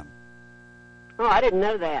long time. Oh, I didn't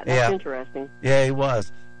know that. That's interesting. Yeah, he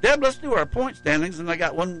was. Deb, let's do our point standings, and I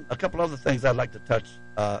got a couple other things I'd like to touch,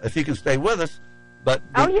 if you can stay with us. But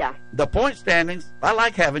the point standings, I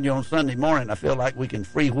like having you on Sunday morning. I feel like we can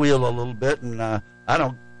freewheel a little bit, and I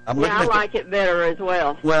like it better as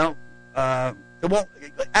well. Well, it won't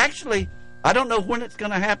actually. I don't know when it's going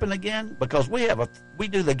to happen again, because we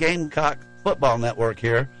do the Gamecock Football Network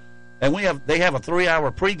here, and they have a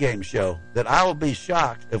 3-hour pregame show that I will be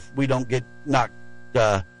shocked if we don't get knocked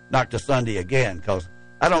to Sunday again, because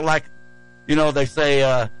I don't like, they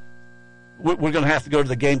say we're going to have to go to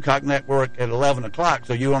the Gamecock Network at 11 o'clock,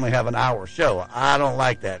 so you only have an hour show. I don't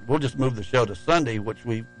like that. We'll just move the show to Sunday, which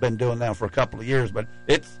we've been doing now for a couple of years, but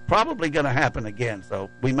it's probably going to happen again, so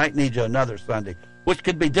we might need you another Sunday, which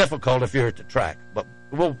could be difficult if you're at the track, but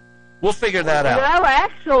we'll figure that out. No,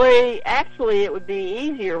 actually, it would be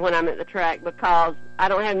easier when I'm at the track because I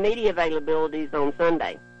don't have media availabilities on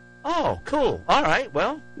Sunday. Oh, cool. All right,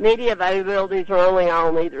 well. Media availabilities are only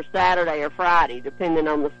on either Saturday or Friday, depending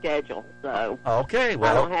on the schedule. So okay,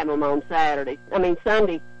 well. I don't have them on Sunday.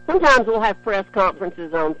 Sometimes we'll have press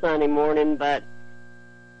conferences on Sunday morning, but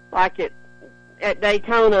like at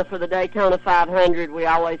Daytona for the Daytona 500, we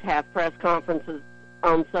always have press conferences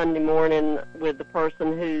on Sunday morning with the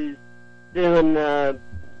person who's doing the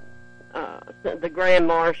Grand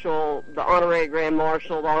Marshal, the Honorary Grand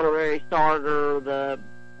Marshal, the Honorary Starter, the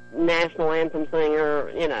National Anthem Singer.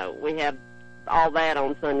 You know, we have all that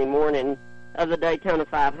on Sunday morning of the Daytona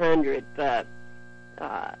 500. But,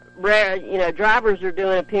 you know, drivers are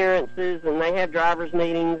doing appearances, and they have drivers'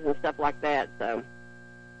 meetings and stuff like that. So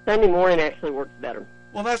Sunday morning actually works better.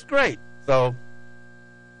 Well, that's great. So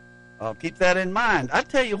I'll keep that in mind. I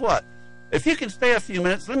tell you what, if you can stay a few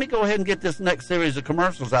minutes, let me go ahead and get this next series of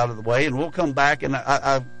commercials out of the way, and we'll come back, and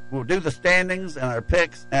we'll do the standings and our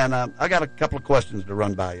picks, and I got a couple of questions to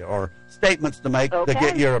run by you, or statements to make to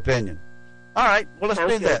get your opinion. All right, well, let's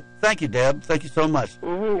do that. Thank you, Deb. Thank you so much.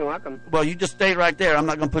 You're welcome. Well, you just stay right there. I'm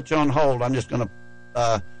not going to put you on hold. I'm just going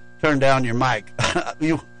to turn down your mic.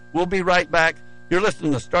 We'll be right back. You're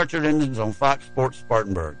listening to Start Your Engines on Fox Sports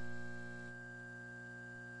Spartanburg.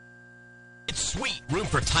 It's sweet, room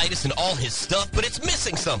for Titus and all his stuff, but it's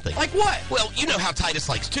missing something. Like what? Well, you know how Titus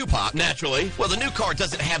likes Tupac. Naturally. Well, the new car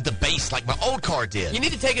doesn't have the bass like my old car did. You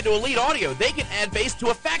need to take it to Elite Audio. They can add bass to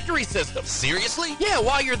a factory system. Seriously? Yeah,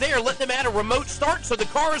 while you're there, let them add a remote start so the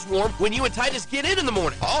car is warm when you and Titus get in the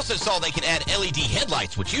morning. I also saw they can add LED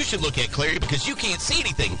headlights, which you should look at, Clary, because you can't see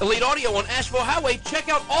anything. Elite Audio on Asheville Highway. Check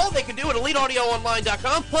out all they can do at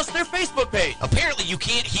EliteAudioOnline.com, plus their Facebook page. Apparently you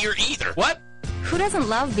can't hear either. What? Who doesn't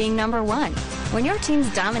love being number one? When your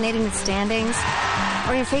team's dominating the standings,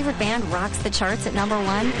 or your favorite band rocks the charts at number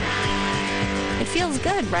one, it feels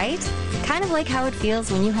good, right? Kind of like how it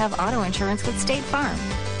feels when you have auto insurance with State Farm.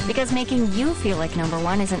 Because making you feel like number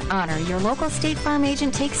one is an honor your local State Farm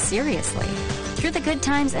agent takes seriously. Through the good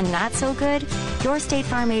times and not so good, your State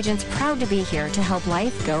Farm agent's proud to be here to help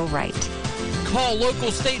life go right. Call local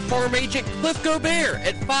State Farm agent Cliff Gobert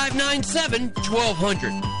at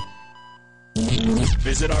 597-1200.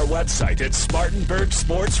 Visit our website at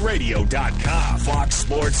SpartanburgSportsRadio.com. Fox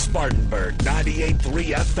Sports Spartanburg,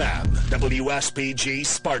 98.3 FM, WSPG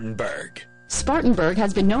Spartanburg. Spartanburg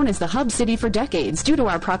has been known as the hub city for decades due to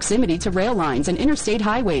our proximity to rail lines and interstate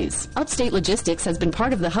highways. Upstate Logistics has been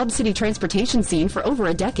part of the hub city transportation scene for over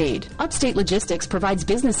a decade. Upstate Logistics provides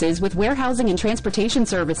businesses with warehousing and transportation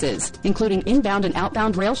services, including inbound and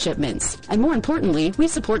outbound rail shipments. And more importantly, we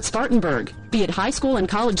support Spartanburg. Be it high school and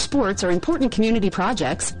college sports or important community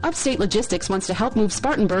projects, Upstate Logistics wants to help move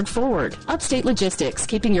Spartanburg forward. Upstate Logistics,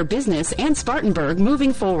 keeping your business and Spartanburg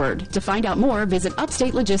moving forward. To find out more, visit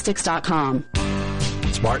upstatelogistics.com.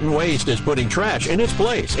 Spartan Waste is putting trash in its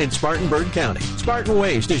place in Spartanburg County. Spartan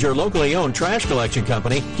Waste is your locally owned trash collection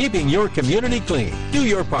company, keeping your community clean. Do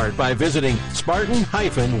your part by visiting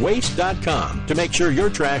Spartan-waste.com to make sure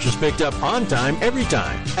your trash is picked up on time every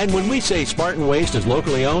time. And when we say Spartan Waste is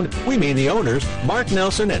locally owned, we mean the owners, Mark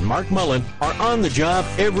Nelson and Mark Mullen, are on the job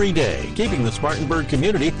every day, keeping the Spartanburg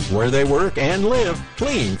community where they work and live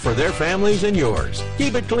clean for their families and yours.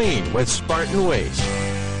 Keep it clean with Spartan Waste.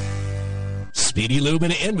 Speedy Lube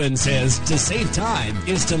in Inman says to save time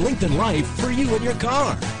is to lengthen life for you and your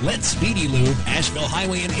car. Let Speedy Lube, Asheville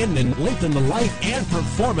Highway in Inman, lengthen the life and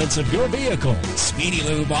performance of your vehicle. Speedy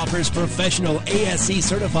Lube offers professional ASC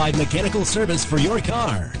certified mechanical service for your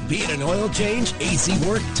car. Be it an oil change, AC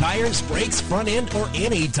work, tires, brakes, front end, or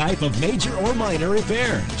any type of major or minor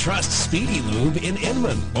repair. Trust Speedy Lube in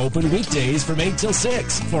Inman. Open weekdays from 8 till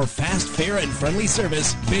 6. For fast, fair, and friendly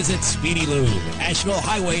service, visit Speedy Lube, Asheville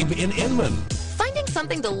Highway in Inman. Finding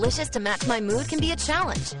something delicious to match my mood can be a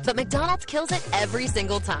challenge, but McDonald's kills it every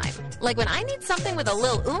single time. Like when I need something with a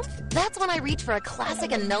little oomph, that's when I reach for a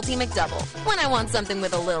classic and melty McDouble. When I want something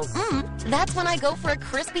with a little that's when I go for a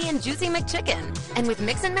crispy and juicy McChicken. And with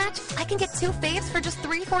Mix and Match, I can get 2 faves for just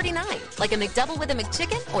 $3.49, like a McDouble with a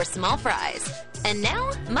McChicken or small fries. And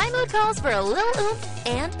now, my mood calls for a little oomph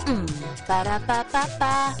and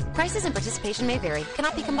Ba-da-ba-ba-ba. Prices and participation may vary.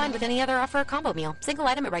 Cannot be combined with any other offer or combo meal. Single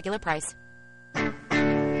item at regular price.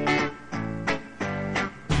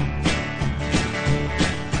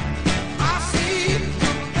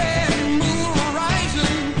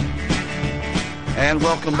 And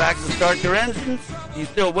welcome back to Start Your Engines. You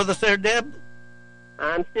still with us there, Deb?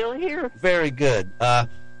 I'm still here. Very good. So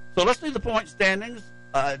let's do the point standings.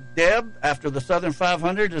 Deb, after the Southern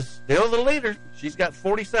 500, is still the leader. She's got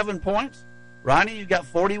 47 points. Ronnie, you got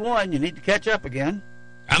 41. You need to catch up again.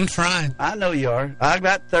 I'm trying. I know you are. I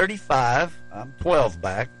got 35. I'm 12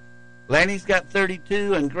 back. Lanny's got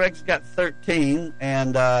 32, and Greg's got 13.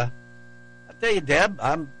 And I tell you, Deb,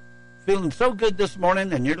 I'm feeling so good this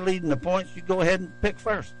morning, and you're leading the points. You go ahead and pick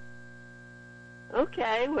first.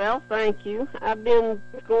 Okay, well, thank you. I've been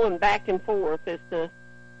going back and forth as to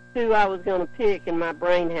who I was going to pick in my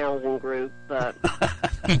brain housing group, but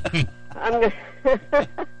I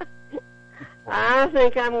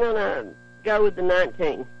think I'm going to go with the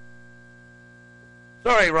 19.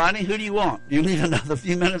 Sorry, Ronnie, who do you want? Do you need another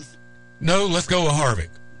few minutes? No, let's go with Harvick.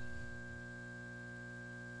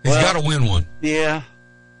 He's got to win one. Yeah.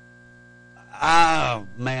 Oh,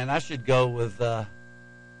 man, I should go with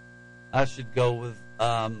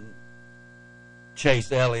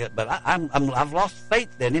Chase Elliott, but I've lost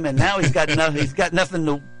faith in him, and now he's got nothing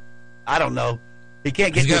to. I don't know. He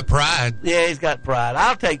can't get. He's got pride. Yeah, he's got pride.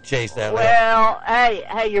 I'll take Chase Elliott. Well,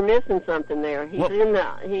 hey, you're missing something there.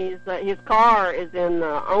 His car is in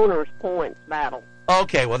the owner's points battle.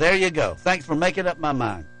 Okay, well there you go. Thanks for making up my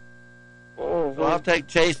mind. Mm-hmm. So I'll take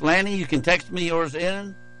Chase. Lanny, you can text me yours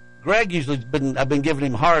in. Greg I've been giving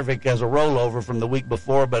him Harvick as a rollover from the week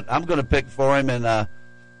before, but I'm going to pick for him, and I'm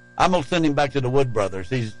going to send him back to the Wood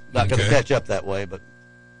Brothers. He's not going to catch up that way. But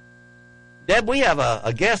Deb, we have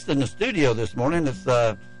a guest in the studio this morning. It's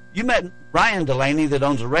you met Ryan Delaney that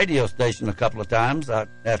owns a radio station a couple of times, I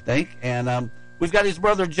think, and we've got his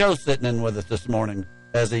brother Joe sitting in with us this morning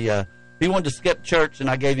as he wanted to skip church,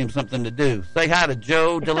 and I gave him something to do. Say hi to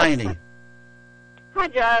Joe Delaney. Hi,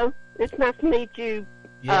 Joe. It's nice to meet you.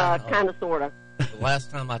 Yeah, kind of, sort of. The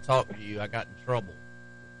last time I talked to you, I got in trouble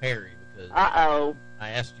with Perry because I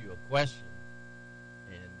asked you a question,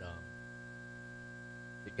 and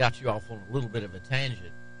it got you off on a little bit of a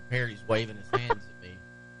tangent. Perry's waving his hands at me.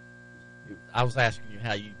 I was asking you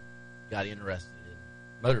how you got interested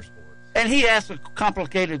in motorsports. And he asked a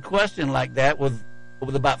complicated question like that with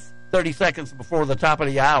about 30 seconds before the top of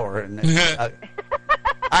the hour, and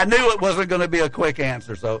I knew it wasn't going to be a quick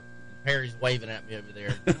answer, so... Perry's waving at me over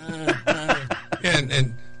there.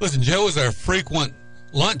 And listen, Joe is our frequent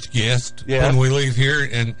lunch guest when we leave here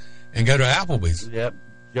and go to Applebee's. Yep,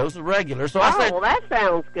 Joe's a regular. So I said, well, that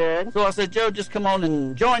sounds good. So I said, Joe, just come on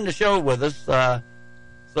and join the show with us.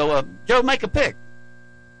 So Joe, make a pick.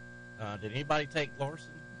 Did anybody take Larson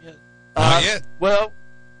yet? Not yet. Well,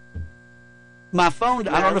 my phone,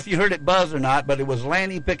 I don't know if you heard it buzz or not, but it was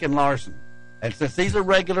Lanny picking Larson. And since he's a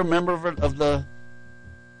regular member of the...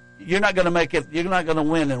 You're not going to make it. You're not going to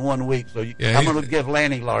win in 1 week. So I'm going to give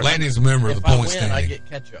Lanny Larson. Lanny's a member of the point standing. I get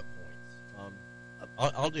catch-up points.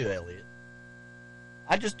 I'll do Elliott.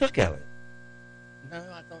 I just took Elliott. No,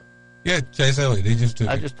 I thought. Yeah, Chase Elliott. He just took.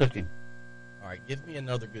 I just took him. All right, give me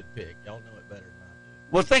another good pick. Y'all know it better than I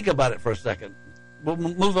do. Well, think about it for a second. We'll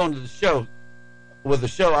move on to the show. With the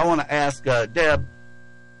show, I want to ask Deb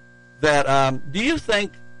that do you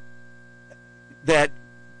think that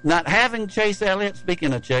not having Chase Elliott,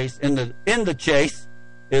 speaking of Chase, in the chase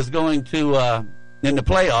is going to in the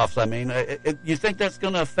playoffs. I mean, you think that's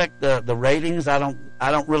going to affect the ratings? I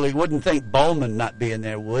wouldn't think Bowman not being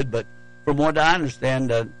there would, but from what I understand,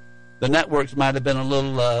 the networks might have been a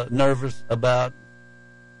little nervous about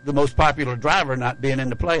the most popular driver not being in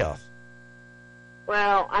the playoffs.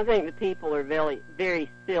 Well, I think the people are very, very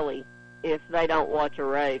silly if they don't watch a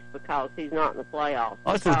race because he's not in the playoffs.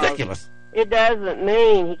 Oh, it's ridiculous. It doesn't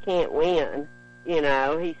mean he can't win. You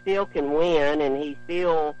know, he still can win, and he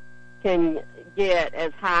still can get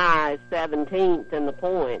as high as 17th in the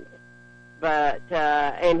points. But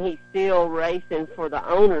and he's still racing for the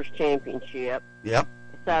Owners' Championship. Yep.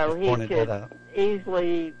 So he could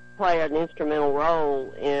easily play an instrumental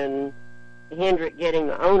role in Hendrick getting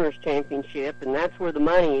the Owners' Championship, and that's where the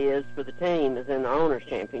money is for the team, is in the Owners'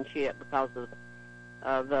 Championship because of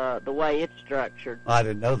the way it's structured. I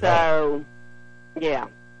didn't know that. So, yeah.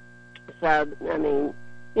 So, I mean,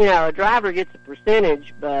 you know, a driver gets a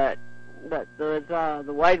percentage, but the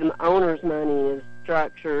way the owner's money is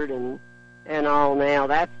structured and all now,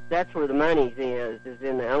 that's where the money is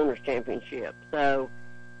in the Owners' Championship. So,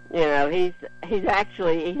 you know, he's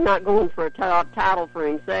not going for a top title for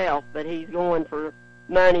himself, but he's going for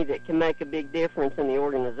money that can make a big difference in the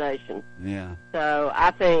organization. Yeah. So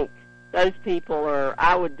I think those people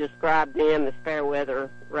I would describe them as fair weather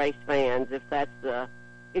race fans, if that's the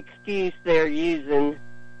excuse they're using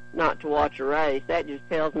not to watch a race. That just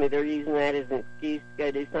tells me they're using that as an excuse to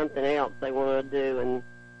go do something else they want to do,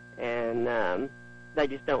 and they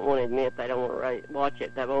just don't want to admit they don't want to watch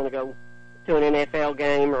it. They want to go to an NFL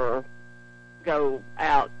game or go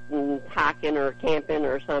out and hiking or camping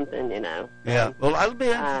or something, you know. Yeah. Well, I'll be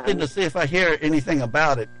interested to see if I hear anything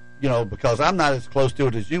about it, you know, because I'm not as close to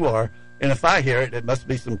it as you are. And if I hear it, it must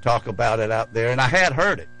be some talk about it out there. And I had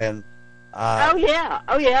heard it. And oh yeah,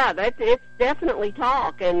 it's definitely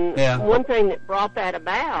talk. And one thing that brought that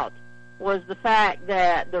about was the fact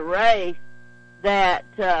that the race that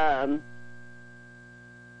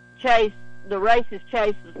Chase the races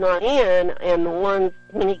Chase was not in, and the ones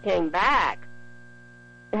when he came back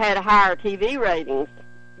had higher TV ratings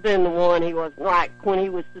than the one he was, like when he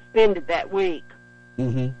was suspended that week.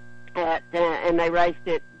 Mm-hmm. And they raced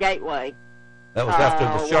at Gateway. That was after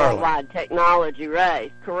the Charlotte Worldwide Technology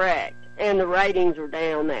race, correct. And the ratings were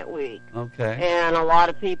down that week. Okay. And a lot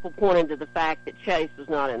of people pointed to the fact that Chase was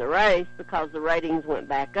not in the race because the ratings went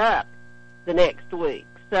back up the next week.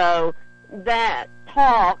 So that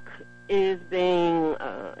talk is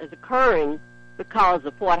occurring because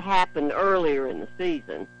of what happened earlier in the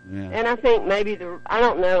season. Yeah. And I think maybe I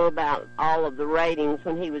don't know about all of the ratings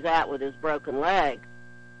when he was out with his broken leg,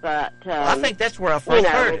 but I think that's where I first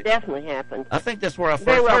heard it definitely happened. I think that's where I first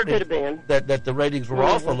Very well heard could have been. That the ratings were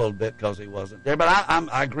off a little bit because he wasn't there. But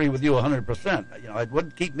I agree with you 100%. You know, it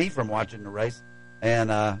wouldn't keep me from watching the race. And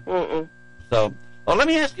so, well, let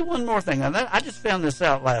me ask you one more thing. I just found this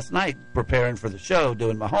out last night preparing for the show,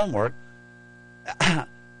 doing my homework.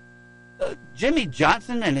 Jimmy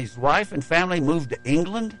Johnson and his wife and family moved to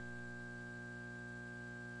England?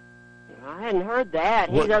 I hadn't heard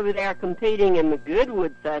that. He's over there competing in the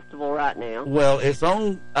Goodwood Festival right now. Well, it's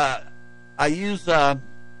on, I use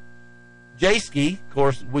J-Ski. Of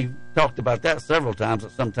course, we've talked about that several times,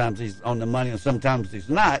 that sometimes he's on the money and sometimes he's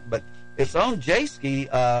not. But it's on J-Ski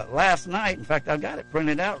last night. In fact, I've got it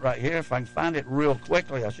printed out right here. If I can find it real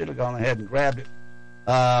quickly, I should have gone ahead and grabbed it.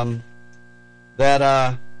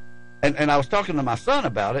 And I was talking to my son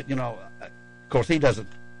about it. You know, of course, he doesn't.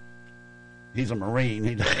 He's a Marine.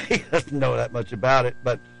 He doesn't know that much about it.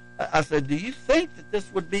 But I said, do you think that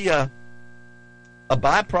this would be a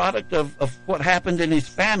byproduct of what happened in his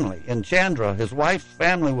family, in Chandra, his wife's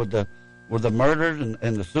family, with the murders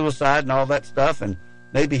and the suicide and all that stuff? And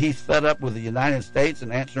maybe he's fed up with the United States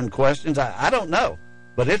and answering questions. I don't know.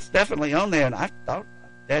 But it's definitely on there. And I thought,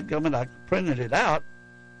 dadgummit, I printed it out.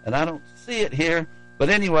 And I don't see it here. But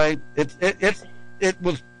anyway, it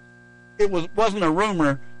wasn't a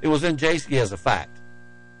rumor. It was in J-Ski as a fact.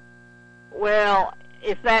 Well,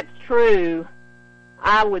 if that's true,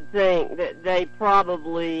 I would think that they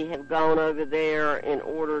probably have gone over there in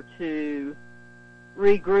order to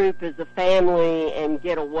regroup as a family and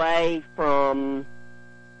get away from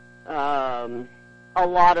a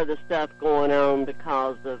lot of the stuff going on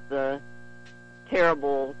because of the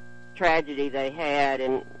terrible tragedy they had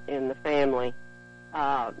in the family.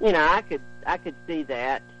 I could see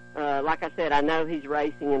that. Like I said, I know he's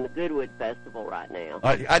racing in the Goodwood Festival right now.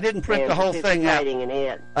 I didn't print the whole thing out. In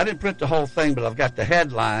it. I didn't print the whole thing, but I've got the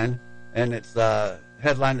headline, and it's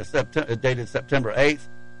headline is dated September 8th.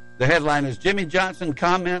 The headline is Jimmy Johnson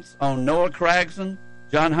comments on Noah Gragson,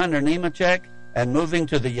 John Hunter Nemechek, and moving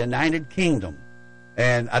to the United Kingdom.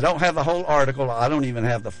 And I don't have the whole article. I don't even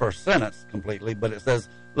have the first sentence completely, but it says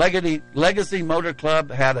Legacy Motor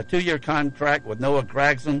Club had a 2-year contract with Noah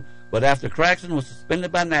Gragson, but after Gragson was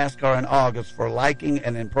suspended by NASCAR in August for liking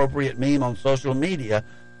an inappropriate meme on social media,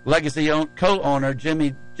 Legacy co-owner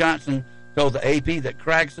Jimmy Johnson told the AP that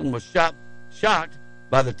Gragson was shocked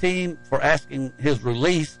by the team for asking his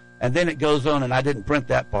release, and then it goes on, and I didn't print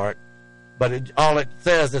that part, but all it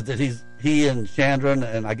says is that he and Chandra,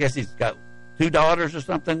 and I guess he's got 2 daughters or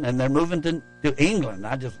something, and they're moving to England.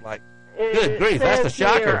 I just like, good grief, that's a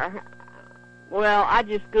shocker. Here, well, I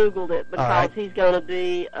just Googled it because he's going to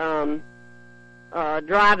be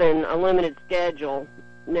driving a limited schedule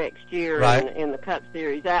next year in the Cup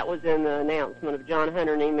Series. That was in the announcement of John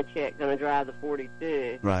Hunter Nemechek going to drive the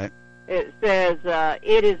 42. Right. It says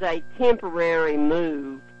it is a temporary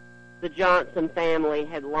move the Johnson family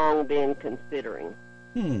had long been considering.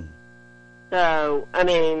 So, I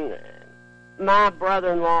mean, my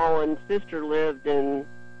brother-in-law and sister lived in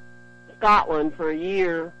Scotland for a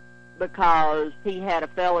year because he had a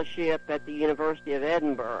fellowship at the University of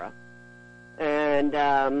Edinburgh. And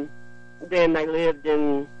then they lived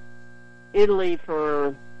in Italy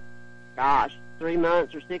for, 3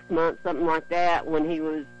 months or 6 months, something like that, when he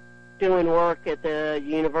was doing work at the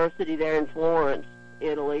university there in Florence,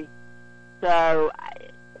 Italy. So, I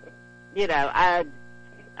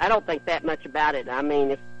don't think that much about it. I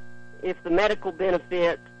mean, if the medical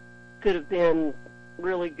benefits could have been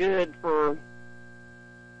really good for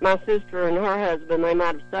my sister and her husband, they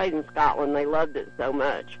might have stayed in Scotland. They loved it so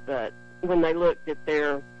much. But when they looked at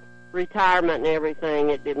their retirement and everything,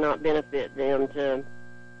 it did not benefit them to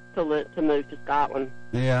move to Scotland.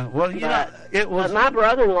 Yeah, well, it was. But my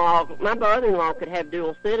brother-in-law could have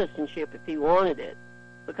dual citizenship if he wanted it,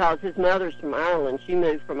 because his mother's from Ireland. She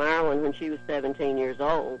moved from Ireland when she was 17 years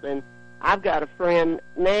old, and I've got a friend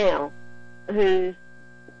now whose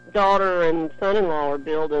daughter and son-in-law are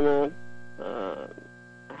building a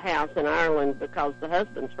house in Ireland because the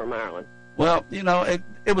husband's from Ireland. Well,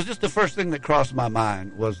 it was just the first thing that crossed my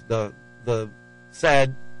mind was the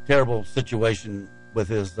sad, terrible situation with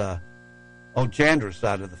his on Chandra's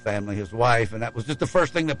side of the family, his wife, and that was just the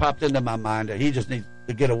first thing that popped into my mind, that he just needs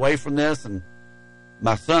to get away from this. And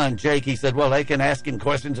my son, Jake, he said, well, they can ask him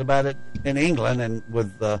questions about it in England, and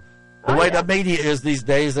with the way the media is these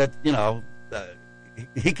days, that,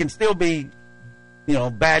 he can still be,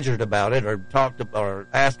 badgered about it or talked or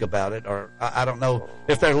asked about it, or I don't know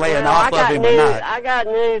if they're laying off of him or not. I got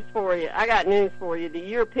news for you. The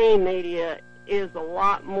European media is a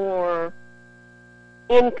lot more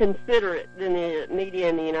inconsiderate than the media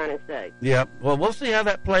in the United States. Yeah, well, we'll see how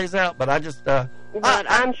that plays out, but I just...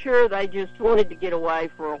 I'm sure they just wanted to get away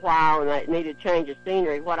for a while and they needed a change of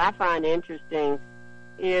scenery. What I find interesting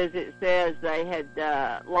is it says they had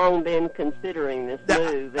long been considering this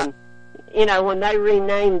move. And, when they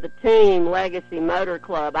renamed the team Legacy Motor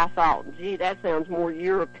Club, I thought, gee, that sounds more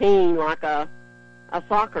European, like a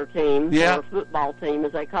soccer team or a football team,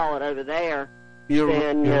 as they call it over there, you're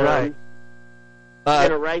right.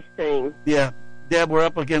 Than a race team. Yeah. Deb, we're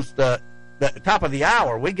up against the top of the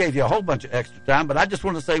hour. We gave you a whole bunch of extra time, but I just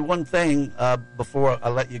want to say one thing before I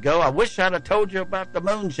let you go. I wish I'd have told you about the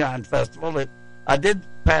Moonshine Festival. I did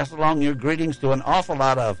pass along your greetings to an awful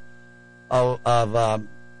lot of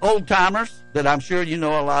old-timers that I'm sure you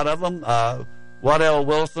know a lot of them. Waddell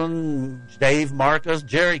Wilson, Dave Marcus,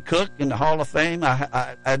 Jerry Cook in the Hall of Fame.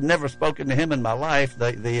 I'd never spoken to him in my life,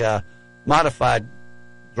 the modified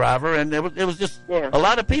driver, and it was just a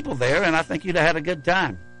lot of people there, and I think you'd have had a good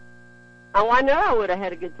time. Oh, I know I would have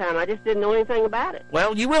had a good time. I just didn't know anything about it.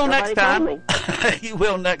 Well, you will next time. You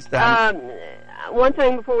will next time. One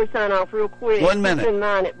thing before we sign off real quick. 1 minute. Keep in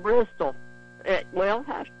mind at Bristol.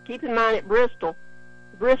 Keep in mind at Bristol.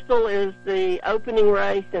 Bristol is the opening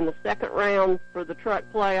race in the second round for the truck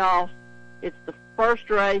playoffs. It's the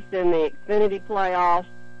first race in the Xfinity playoffs,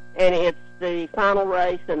 and it's the final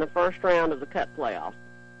race in the first round of the Cup playoffs.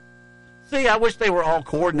 See, I wish they were all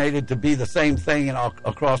coordinated to be the same thing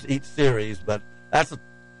across each series, but that's a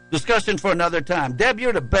discussion for another time. Deb,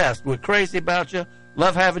 you're the best. We're crazy about you.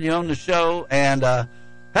 Love having you on the show, and have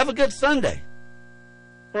a good Sunday.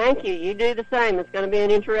 Thank you. You do the same. It's going to be an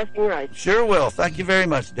interesting race. Sure will. Thank you very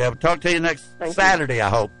much, Deb. Talk to you next Saturday, I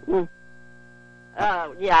hope.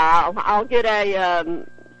 I'll get a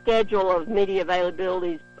schedule of media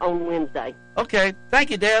availabilities on Wednesday. Okay. Thank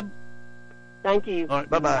you, Deb. Thank you. All right,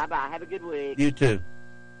 bye-bye. Bye-bye. Have a good week. You too.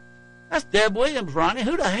 That's Deb Williams, Ronnie.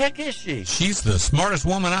 Who the heck is she? She's the smartest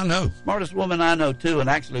woman I know. Smartest woman I know, too. And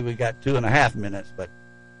actually, we got 2.5 minutes. But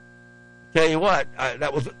tell you what,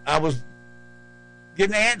 I was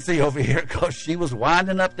getting antsy over here because she was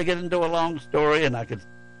winding up to get into a long story, and I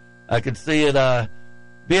could see it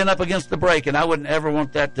being up against the break, and I wouldn't ever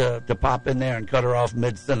want that to pop in there and cut her off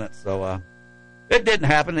mid-sentence. So it didn't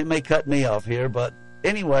happen. It may cut me off here, but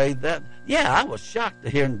anyway, I was shocked to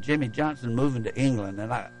hear Jimmy Johnson moving to England,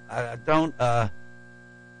 and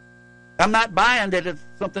I'm not buying that it's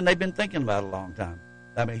something they've been thinking about a long time.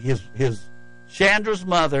 I mean, his Chandra's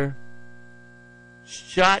mother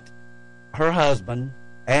shot her husband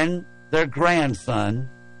and their grandson,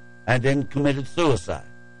 and then committed suicide.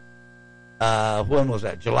 When was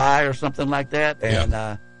that? July or something like that,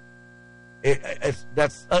 and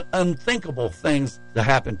that's unthinkable things to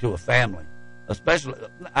happen to a family.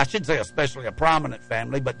 Especially a prominent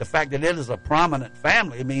family, but the fact that it is a prominent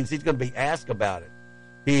family means he's going to be asked about it.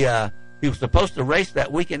 He was supposed to race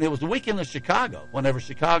that weekend. It was the weekend of Chicago, whenever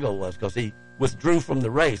Chicago was, because he withdrew from the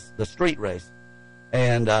race, the street race,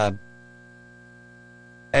 and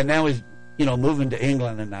now he's moving to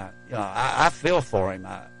England, and I feel for him.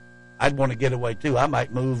 I'd want to get away too. I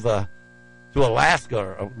might move to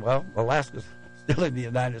Alaska, Alaska's still in the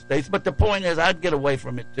United States, but the point is, I'd get away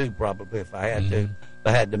from it too, probably, if I had to, if I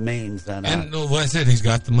had the means. And like I said, he's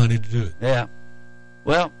got the money to do it. Yeah.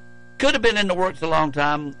 Well, could have been in the works a long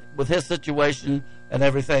time with his situation and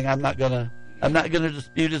everything. I'm not gonna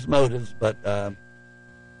dispute his motives, but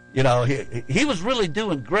he was really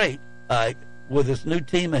doing great with this new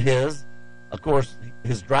team of his. Of course,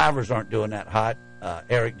 his drivers aren't doing that hot.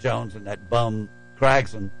 Eric Jones and that bum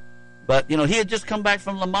Cragson, but he had just come back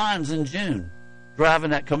from Le Mans in June,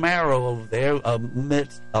 driving that Camaro over there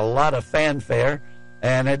amidst a lot of fanfare,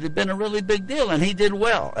 and it had been a really big deal, and he did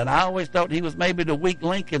well. And I always thought he was maybe the weak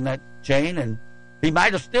link in that chain, and he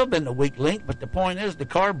might have still been the weak link, but the point is the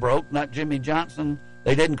car broke, not Jimmy Johnson.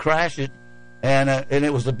 They didn't crash it, and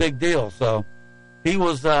it was a big deal. So he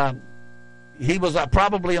was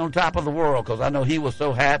probably on top of the world, because I know he was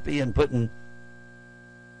so happy and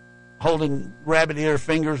holding rabbit ear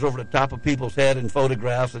fingers over the top of people's head in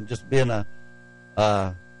photographs and just being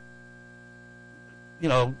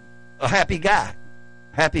a happy guy,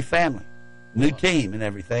 happy family, new team and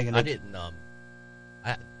everything. And I didn't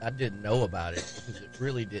know about it because it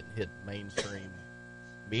really didn't hit mainstream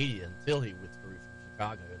media until he withdrew from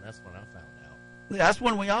Chicago, and that's when I found out. Yeah, that's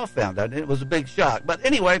when we all found out. It was a big shock. But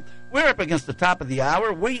anyway, we're up against the top of the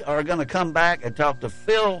hour. We are going to come back and talk to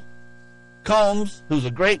Phil Combs, who's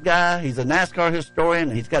a great guy. He's a NASCAR historian,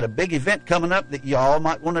 and he's got a big event coming up that y'all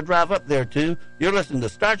might want to drive up there to. You're listening to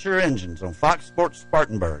Start Your Engines on Fox Sports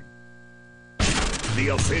Spartanburg. The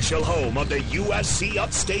official home of the USC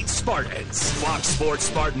Upstate Spartans. Fox Sports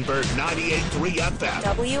Spartanburg 98.3 FM.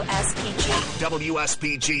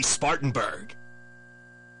 WSPG Spartanburg.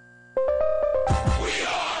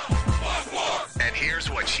 And here's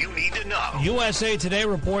what you need to know. USA Today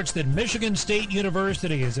reports that Michigan State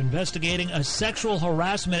University is investigating a sexual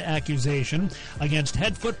harassment accusation against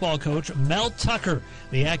head football coach Mel Tucker.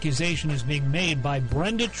 The accusation is being made by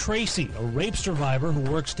Brenda Tracy, a rape survivor who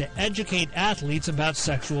works to educate athletes about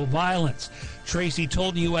sexual violence. Tracy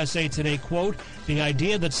told USA Today, quote, "The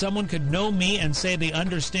idea that someone could know me and say they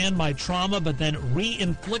understand my trauma but then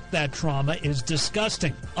re-inflict that trauma is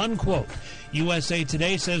disgusting," unquote. USA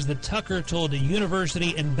Today says that Tucker told a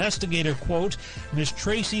university investigator, quote, "Ms.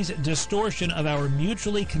 Tracy's distortion of our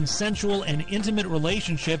mutually consensual and intimate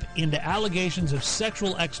relationship into allegations of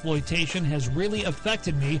sexual exploitation has really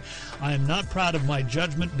affected me. I am not proud of my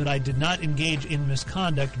judgment, but I did not engage in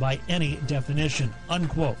misconduct by any definition,"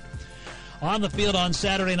 unquote. On the field on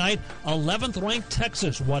Saturday night, 11th-ranked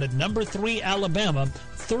Texas won at number 3 Alabama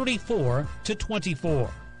 34-24.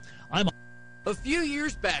 A few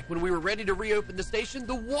years back, when we were ready to reopen the station,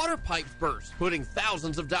 the water pipes burst, putting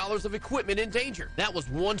thousands of dollars of equipment in danger. That was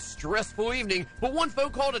one stressful evening, but one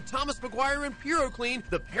phone call to Thomas McGuire and PuroClean,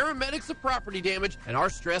 the paramedics of property damage, and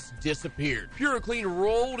our stress disappeared. PuroClean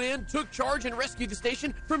rolled in, took charge, and rescued the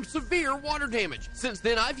station from severe water damage. Since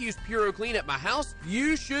then, I've used PuroClean at my house.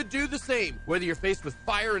 You should do the same. Whether you're faced with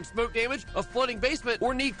fire and smoke damage, a flooding basement,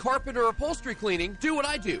 or need carpet or upholstery cleaning, do what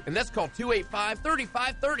I do, and that's called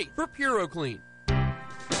 285-3530 for PuroClean.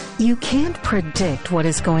 You can't predict what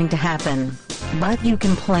is going to happen, but you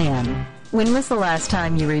can plan. When was the last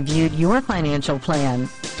time you reviewed your financial plan?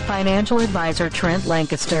 Financial advisor Trent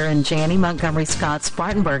Lancaster and Janie Montgomery Scott's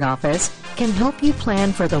Spartanburg office can help you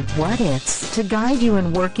plan for the what-ifs to guide you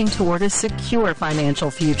in working toward a secure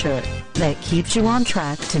financial future that keeps you on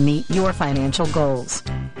track to meet your financial goals.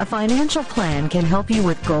 A financial plan can help you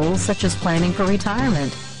with goals such as planning for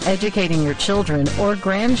retirement, educating your children or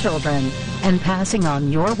grandchildren, and passing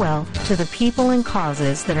on your wealth to the people and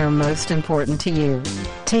causes that are most important to you.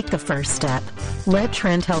 Take the first step. Let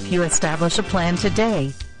Trent help you establish a plan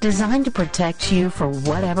today designed to protect you for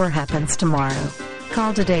whatever happens tomorrow.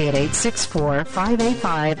 Call today at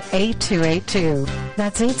 864-585-8282.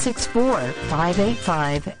 That's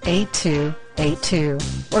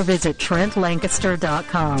 864-585-8282. Or visit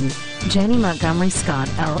TrentLancaster.com. Jenny Montgomery Scott,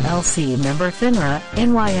 LLC, member FINRA,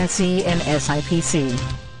 NYSE, and SIPC.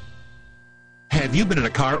 Have you been in a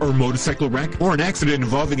car or motorcycle wreck or an accident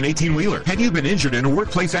involving an 18-wheeler? Have you been injured in a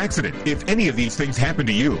workplace accident? If any of these things happen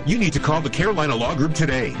to you, you need to call the Carolina Law Group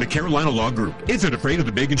today. The Carolina Law Group isn't afraid of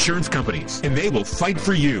the big insurance companies, and they will fight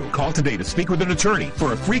for you. Call today to speak with an attorney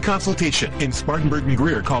for a free consultation. In Spartanburg and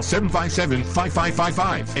Greer, call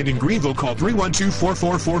 757-5555. And in Greenville, call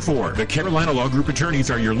 312-4444. The Carolina Law Group attorneys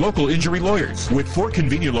are your local injury lawyers with 4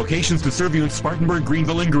 convenient locations to serve you in Spartanburg,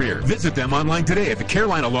 Greenville, and Greer. Visit them online today at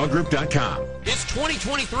thecarolinalawgroup.com. It's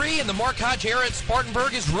 2023, and the Mark Hodge era at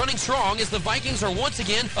Spartanburg is running strong as the Vikings are once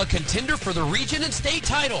again a contender for the region and state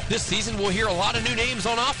title. This season, we'll hear a lot of new names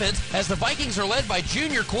on offense as the Vikings are led by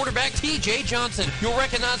junior quarterback T.J. Johnson. You'll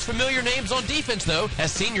recognize familiar names on defense, though,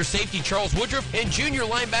 as senior safety Charles Woodruff and junior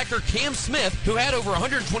linebacker Cam Smith, who had over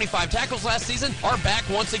 125 tackles last season, are back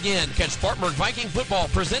once again. Catch Spartanburg Viking football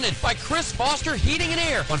presented by Chris Foster Heating and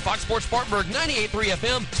Air on Fox Sports Spartanburg 98.3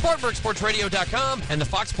 FM, SpartanburgSportsRadio.com, and the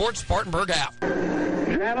Fox Sports Spartanburg app.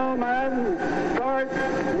 Gentlemen, start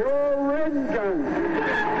your engines.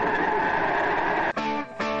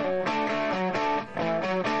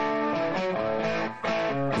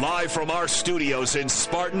 Live from our studios in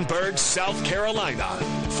Spartanburg, South Carolina,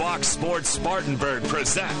 Fox Sports Spartanburg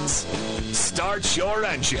presents Start Your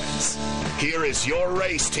Engines. Here is your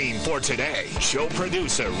race team for today. Show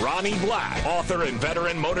producer Ronnie Black, author and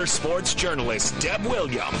veteran motorsports journalist Deb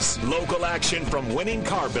Williams, local action from winning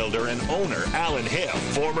car builder and owner Alan Hill,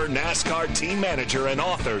 former NASCAR team manager and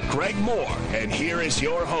author Greg Moore. And here is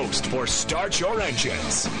your host for Start Your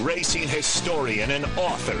Engines, racing historian and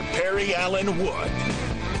author Perry Allen Wood.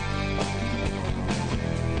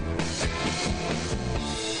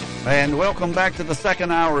 And welcome back to the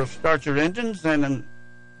second hour of Start Your Engines. And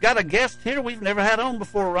got a guest here we've never had on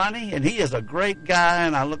before, Ronnie, and he is a great guy,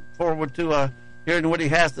 and I look forward to hearing what he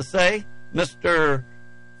has to say. Mr.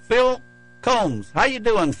 Phil Combs. How you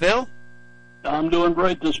doing, Phil? I'm doing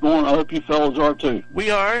great this morning. I hope you fellas are too.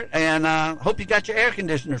 We are, and hope you got your air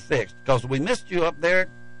conditioner fixed, because we missed you up there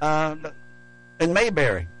in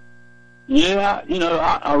Mayberry. Yeah, you know,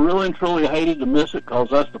 I really and truly hated to miss it, because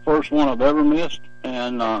that's the first one I've ever missed.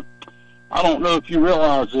 And I don't know if you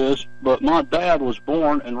realize this, but my dad was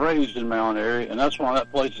born and raised in Mount Airy, and that's why that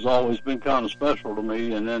place has always been kind of special to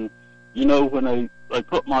me. And then, you know, when they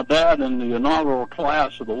put my dad in the inaugural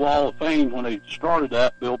class of the Wall of Fame when they started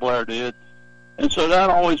that, Bill Blair did. And so that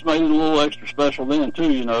always made it a little extra special then,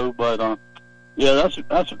 too, you know. But, yeah,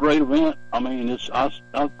 that's a great event. I mean,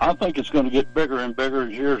 I think it's going to get bigger and bigger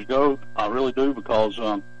as years go. I really do, because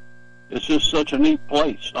it's just such a neat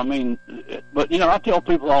place. I mean, but, you know, I tell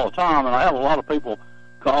people all the time, and I have a lot of people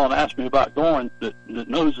call and ask me about going that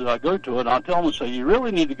knows that I go to it. And I tell them, say, you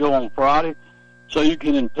really need to go on Friday so you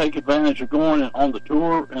can take advantage of going on the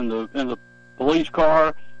tour in the police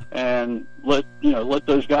car and let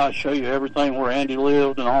those guys show you everything where Andy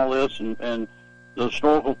lived and all this and the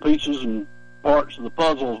historical pieces and parts of the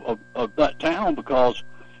puzzle of that town, because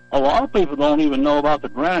a lot of people don't even know about the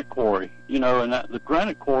granite quarry, you know, and the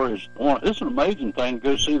granite quarry it's an amazing thing to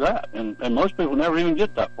go see that, and most people never even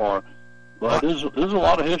get that far. But there's a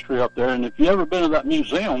lot of history up there, and if you ever been to that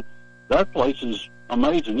museum, that place is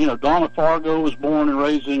amazing. You know, Donna Fargo was born and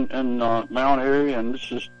raised in Mount Airy, and it's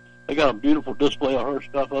just, they got a beautiful display of her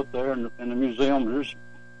stuff up there in the museum. There's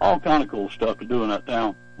all kind of cool stuff to do in that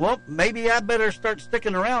town. Well, maybe I better start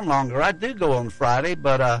sticking around longer. I do go on Friday,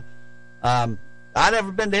 but I've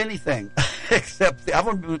never been to anything except I've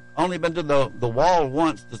only been to the wall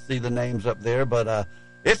once to see the names up there. But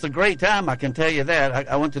it's a great time, I can tell you that.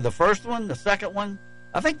 I went to the first one, the second one.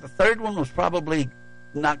 I think the third one was probably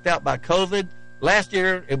knocked out by COVID. Last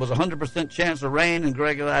year, it was 100% chance of rain, and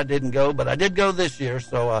Greg and I didn't go, but I did go this year.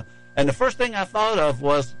 So, and the first thing I thought of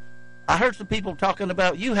was I heard some people talking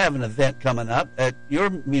about you have an event coming up at your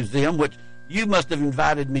museum, which you must have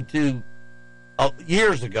invited me to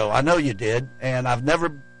years ago. I know you did, and I've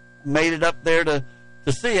never made it up there to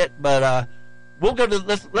see it. But we'll go to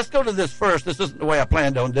let's go to this first. This isn't the way I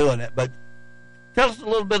planned on doing it, but tell us a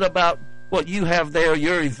little bit about what you have there,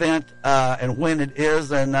 your event, and when it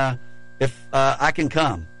is, and if I can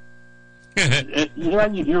come. Yeah,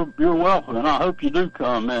 you're welcome, and I hope you do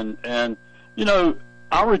come. And you know,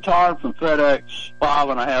 I retired from FedEx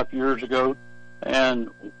 5.5 years ago, and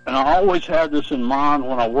I always had this in mind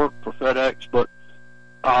when I worked for FedEx, but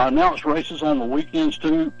I announced races on the weekends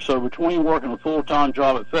too. So between working a full-time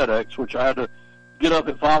job at FedEx, which I had to get up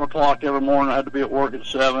at 5 o'clock every morning, I had to be at work at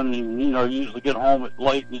 7, and you know, usually get home at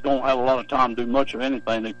late, and you don't have a lot of time to do much of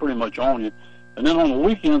anything. They pretty much own you. And then on the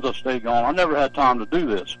weekends I stayed gone. I never had time to do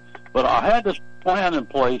this, but I had this plan in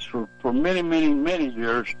place for many, many, many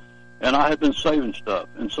years. And I had been saving stuff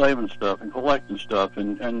and collecting stuff.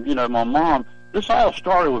 And you know, my mom, this all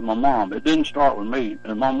started with my mom. It didn't start with me.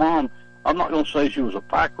 And my mom, I'm not going to say she was a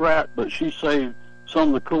pack rat, but she saved some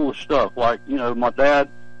of the coolest stuff. Like, you know, my dad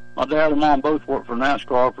and mom both worked for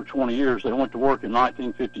NASCAR for 20 years. They went to work in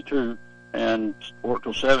 1952 and worked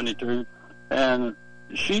till 72. And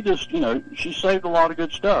she just, you know, she saved a lot of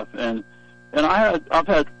good stuff. And I've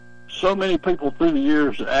had so many people through the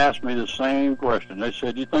years that asked me the same question. They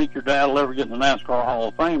said, "You think your dad will ever get in the NASCAR Hall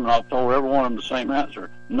of Fame?" And I've told every one of them the same answer: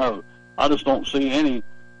 no. I just don't see any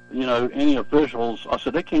officials. I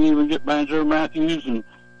said, they can't even get Banjo Matthews and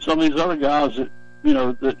some of these other guys that, you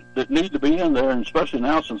know, that need to be in there, and especially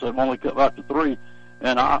now since they've only cut back to 3.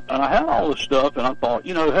 And I had all this stuff, and I thought,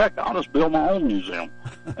 you know, heck, I'll just build my own museum.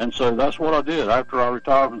 And so that's what I did after I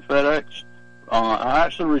retired from FedEx. I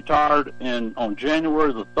actually retired on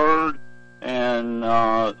January the 3rd, and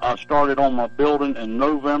I started on my building in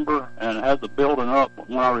November and had the building up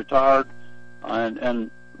when I retired. And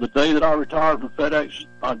the day that I retired from FedEx,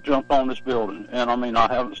 I jumped on this building. And, I mean,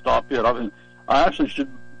 I haven't stopped yet. I actually should,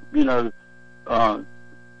 you know,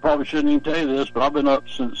 probably shouldn't even tell you this, but I've been up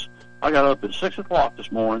since I got up at 6 o'clock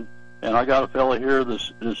this morning, and I got a fella here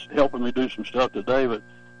that's helping me do some stuff today, but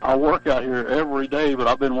I work out here every day, but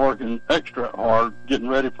I've been working extra hard getting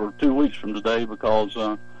ready for 2 weeks from today, because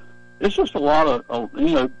it's just a lot of,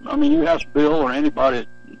 you know, I mean, you ask Bill or anybody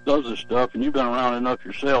that does this stuff, and you've been around enough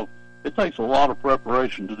yourself, it takes a lot of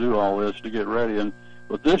preparation to do all this, to get ready.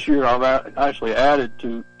 But this year I've actually added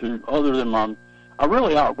to other than I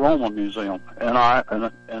really outgrown my museum, and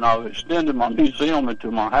I've extended my museum into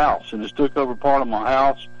my house, and it's took over part of my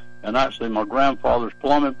house, And actually, my grandfather's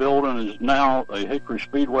plumbing building is now a Hickory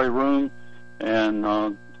Speedway room,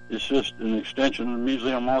 and it's just an extension of the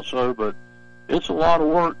museum also. But it's a lot of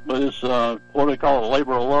work, but it's what they call a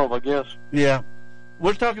labor of love, I guess. Yeah.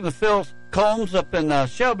 We're talking to Phil Combs up in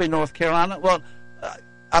Shelby, North Carolina. Well,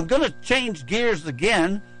 I'm going to change gears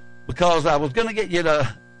again because I was going to get you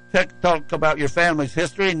to talk about your family's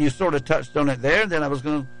history, and you sort of touched on it there. Then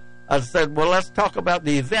I said, well, let's talk about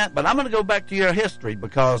the event, but I'm going to go back to your history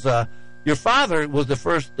because your father was the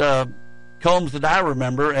first Combs that I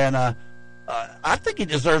remember, and I think he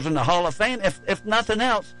deserves in the Hall of Fame, if nothing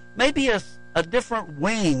else. Maybe a different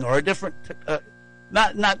wing or a different,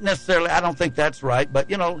 not necessarily, I don't think that's right, but,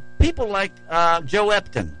 people like Joe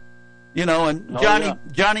Epton, and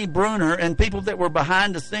Johnny Bruner and people that were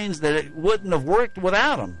behind the scenes that it wouldn't have worked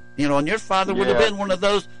without them. And your father would have been one of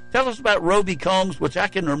those. Tell us about Roby Combs, which I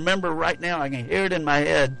can remember right now. I can hear it in my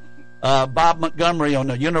head. Bob Montgomery on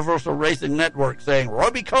the Universal Racing Network saying,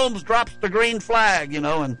 Roby Combs drops the green flag, and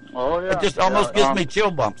it just almost gives me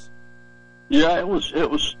chill bumps. Yeah, it was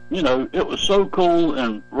so cool.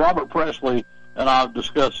 And Robert Presley, and I've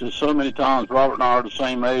discussed this so many times, Robert and I are the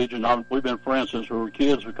same age, and we've been friends since we were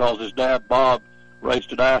kids because his dad, Bob,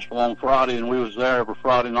 raced at Asheville on Friday, and we was there every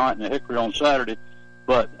Friday night in the Hickory on Saturday.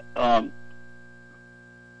 But to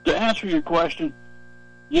answer your question,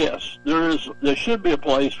 yes, there should be a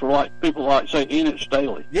place for people like say Enoch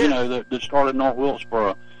Staley, that started North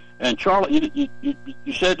Wilkesboro. And Charlie,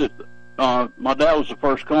 you said that my dad was the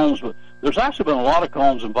first Combs, but there's actually been a lot of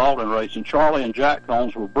Combs involved in racing. Charlie and Jack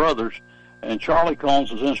Combs were brothers, and Charlie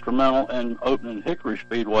Combs was instrumental in opening Hickory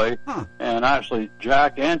Speedway, and actually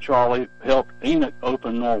Jack and Charlie helped Enoch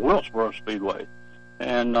open North Wilkesboro Speedway.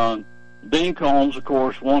 And Dean Combs, of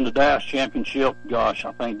course, won the Dash Championship. Gosh,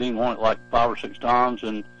 I think Dean won it like 5 or 6 times,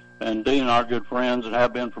 and Dean and I are good friends and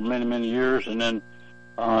have been for many, many years. And then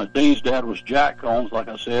Dean's dad was Jack Combs, like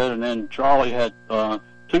I said, and then Charlie had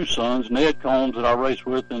 2 sons, Ned Combs, that I raced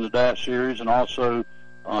with in the Dash Series, and also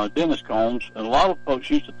Dennis Combs. And a lot of folks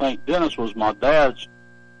used to think Dennis was my dad's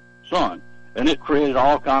son, and it created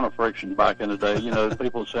all kind of friction back in the day.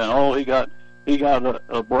 People saying, oh, he got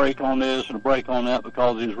a break on this and a break on that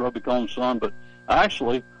because he was Roby Combs' son. But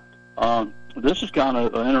actually, this is kind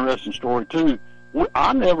of an interesting story, too.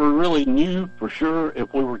 I never really knew for sure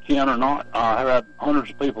if we were kin or not. I have had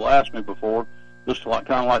hundreds of people ask me before, just kind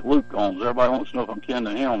of like Luke Combs. Everybody wants to know if I'm kin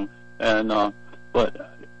to him. And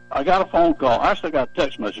but I got a phone call. Actually, I got a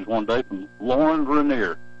text message one day from Lauren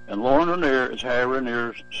Renier. And Lauren Renier is Harry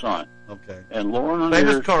Renier's son. Okay. And Lauren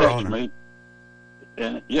Renier texted me.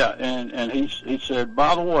 And and he said,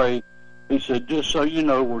 by the way, he said, just so you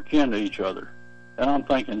know, we're kin to each other. And I'm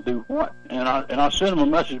thinking, do what? And I sent him a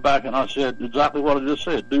message back, and I said exactly what I just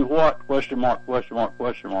said. Do what? Question mark, question mark,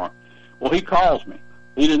 question mark. Well, he calls me.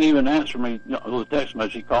 He didn't even answer me the text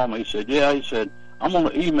message. He called me. He said, yeah. He said, I'm going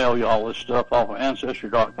to email you all this stuff off of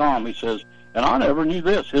Ancestry.com. He says, and I never knew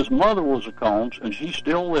this. His mother was a Combs, and she's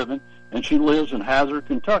still living, and she lives in Hazard,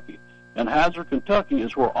 Kentucky. And Hazard, Kentucky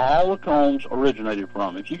is where all the Combs originated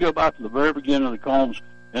from. If you go back to the very beginning of the Combs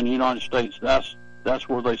in the United States, that's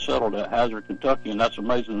where they settled at, Hazard, Kentucky, and that's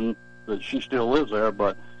amazing that she still lives there.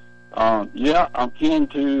 But yeah, I'm kin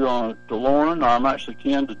to Lauren. I'm actually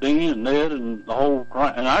kin to Dean and Ned and the whole,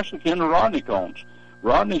 and actually kin to Rodney Combs.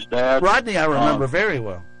 Rodney's dad. Rodney, I remember very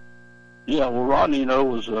well. Yeah, well, Rodney,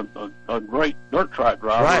 was a great dirt track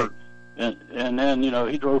driver. Right. And then,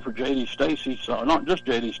 he drove for J.D. Stacy. So not just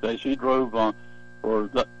J.D. Stacy. He drove for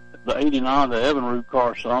the 89, the Evinrude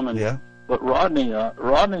car some. And, yeah. But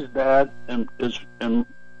Rodney's dad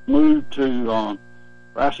moved to,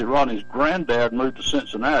 actually Rodney's granddad moved to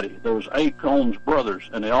Cincinnati. There was 8 Combs brothers,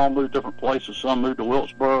 and they all moved different places. Some moved to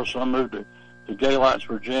Wilkesboro, some moved to Gaylords,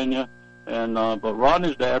 Virginia. And but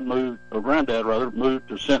Rodney's granddad moved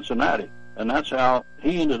to Cincinnati. And that's how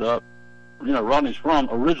he ended up, Rodney's from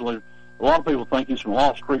originally. A lot of people think he's from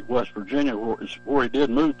Lost Creek, West Virginia, where he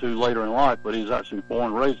did move to later in life, but he's actually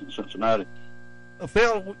born and raised in Cincinnati.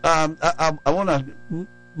 Phil, I want to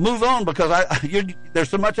move on because there's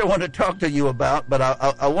so much I want to talk to you about, but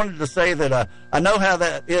I wanted to say that I know how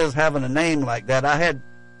that is having a name like that. I had,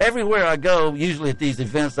 everywhere I go, usually at these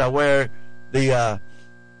events, I wear the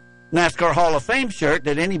NASCAR Hall of Fame shirt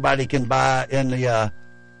that anybody can buy in the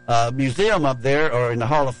museum up there or in the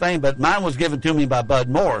Hall of Fame, but mine was given to me by Bud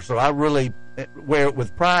Moore, so I really wear it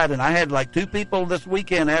with pride. And I had like 2 people this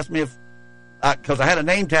weekend ask me if, because I had a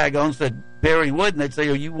name tag on, said Barry Wood, and they'd say,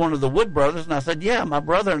 "Are you one of the Wood brothers?" And I said, "Yeah, my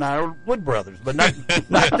brother and I are Wood brothers, but not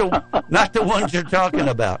the ones you're talking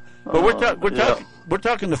about." But we're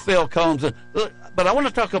talking to Phil Combs, but I want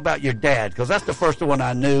to talk about your dad because that's the first one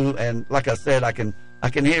I knew, and like I said, I can I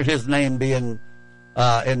can hear his name being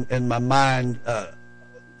in my mind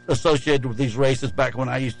associated with these races back when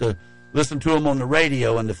I used to listen to him on the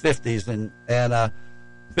radio in the 50s and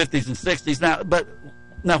 50s and 60s.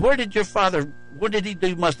 Now, where did your father? What did he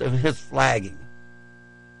do most of his flagging?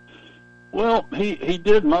 Well, he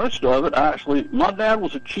did most of it, actually. My dad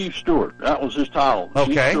was a chief steward. That was his title,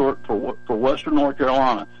 okay. Chief steward for Western North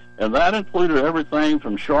Carolina. And that included everything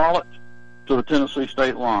from Charlotte to the Tennessee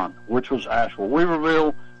state line, which was Asheville,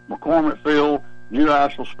 Weaverville, McCormick Field, New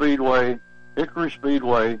Asheville Speedway, Hickory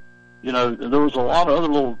Speedway. You know, there was a lot of other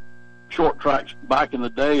little short tracks back in the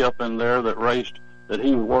day up in there that raced that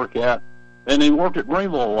he would work at. And he worked at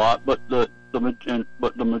Greenville a lot, but the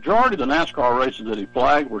majority of the NASCAR races that he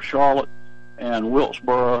flagged were Charlotte and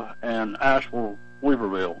Wilkesboro and Asheville,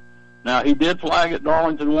 Weaverville. Now, he did flag at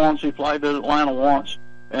Darlington once, he flagged at Atlanta once,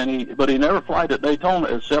 but he never flagged at Daytona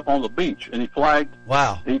except on the beach. And he flagged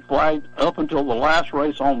up until the last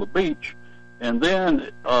race on the beach. And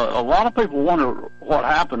then a lot of people wonder what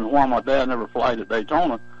happened and why my dad never flagged at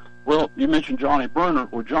Daytona. Well, you mentioned Johnny Bruner.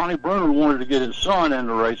 Well, Johnny Bruner wanted to get his son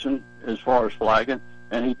into racing as far as flagging,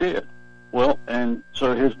 and he did. Well, and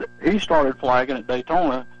so he started flagging at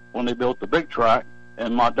Daytona when they built the big track,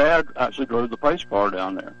 and my dad actually drove the pace car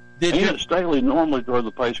down there. Enid Staley normally drove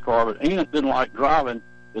the pace car, but Enid didn't like driving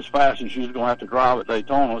as fast as she was going to have to drive at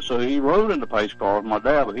Daytona, so he rode in the pace car with my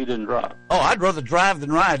dad, but he didn't drive. Oh, I'd rather drive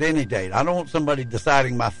than ride any day. I don't want somebody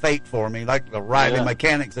deciding my fate for me, like the riding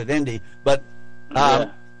mechanics at Indy. But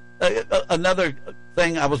another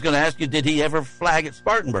thing I was going to ask you, did he ever flag at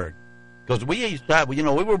Spartanburg? Because we used to have, we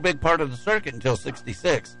were a big part of the circuit until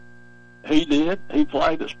 '66. He did. He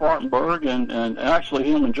flagged at Spartanburg, and actually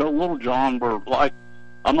him and Joe Littlejohn were like,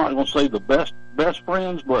 I'm not going to say the best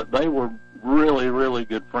friends, but they were really, really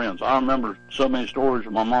good friends. I remember so many stories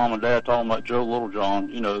of my mom and dad talking about Joe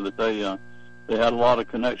Littlejohn, that they had a lot of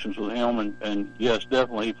connections with him, and yes,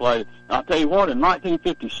 definitely he flagged. And I'll tell you what, in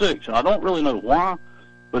 1956, and I don't really know why,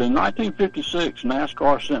 but in 1956,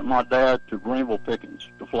 NASCAR sent my dad to Greenville Pickens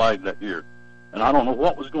to flag that year. And I don't know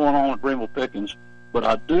what was going on at Greenville Pickens, but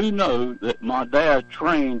I do know that my dad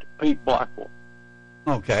trained Pete Blackwell.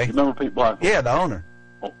 Okay. You remember Pete Blackwell? Yeah, the owner.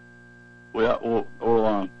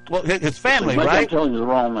 Well, his family, maybe right? I'm telling you the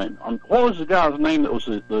wrong name. What was the guy's name that was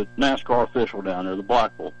the NASCAR official down there, the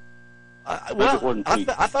Blackwell?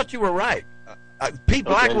 I thought you were right. Pete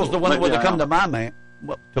Blackwell's the one that would have come to my mind.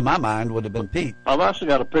 Well, to my mind, would have been Pete. I've actually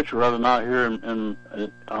got a picture of him out here, and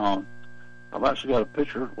I've actually got a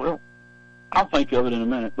picture. Well, I'll think of it in a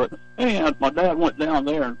minute. But anyhow, my dad went down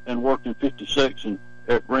there and worked in '56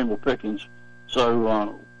 at Greenville Pickens.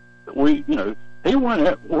 So he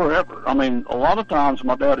went wherever. I mean, a lot of times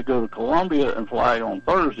my dad would go to Columbia and flag on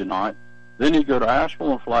Thursday night. Then he'd go to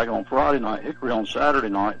Asheville and flag on Friday night, Hickory on Saturday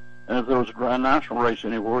night. And if there was a Grand National race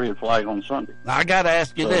anywhere, he'd flag on Sunday. Now, I got to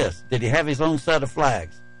ask you this. Did he have his own set of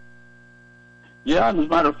flags? Yeah, and as a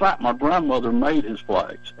matter of fact, my grandmother made his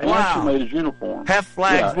flags. And she made his uniform. Have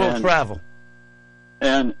flags will travel.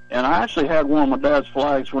 And I actually had one of my dad's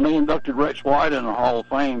flags. When they inducted Rex White in the Hall of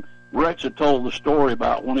Fame, Rex had told the story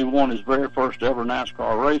about when he won his very first ever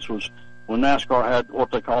NASCAR race was when NASCAR had what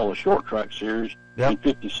they call a short track series in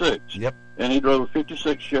 '56. Yep. And he drove a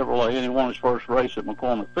 '56 Chevrolet, and he won his first race at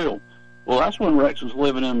McCormick Field. Well, that's when Rex was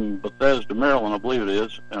living in Bethesda, Maryland, I believe it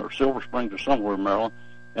is, or Silver Springs or somewhere in Maryland.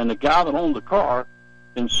 And the guy that owned the car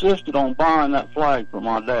insisted on buying that flag for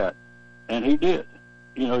my dad. And he did.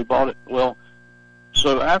 He bought it. Well,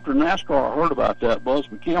 so after NASCAR heard about that, Buzz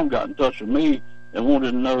McKim got in touch with me and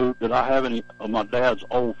wanted to know did I have any of my dad's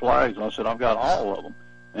old flags. And I said, I've got all of them.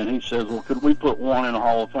 And he says, well, could we put one in the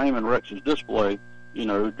Hall of Fame in Rex's display,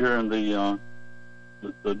 during the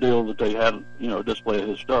deal that they had, display of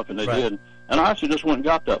his stuff, and they did. And I actually just went and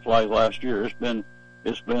got that flag last year. It's been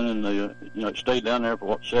in the, it stayed down there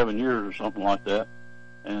for 7 years or something like that.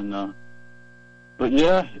 And, but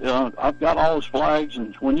yeah, I've got all his flags,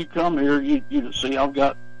 and when you come here, you see I've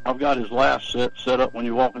got his last set up when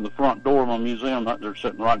you walk in the front door of my museum. They're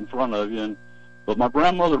sitting right in front of you. But my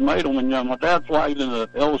grandmother made them, and my dad flagged in the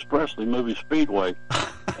Elvis Presley movie Speedway,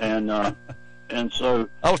 and so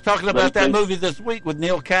I was talking about that movie this week with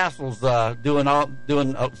Neil Castles doing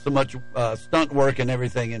so much stunt work and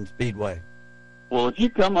everything in Speedway. Well, if you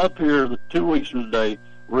come up here 2 weeks from today,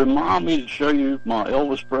 remind me to show you my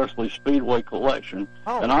Elvis Presley Speedway collection,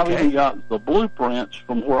 and I've even got the blueprints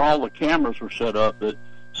from where all the cameras were set up.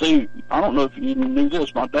 See, I don't know if you knew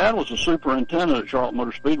this. My dad was a superintendent at Charlotte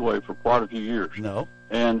Motor Speedway for quite a few years. No.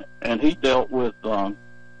 And he dealt with the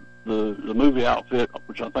movie outfit,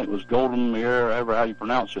 which I think was Golden Mirror, however how you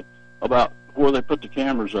pronounce it, about where they put the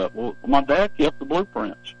cameras up. Well, my dad kept the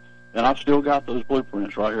blueprints. and I've still got those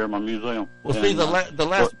blueprints right here in my museum. Well, and, see, the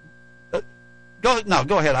last. Go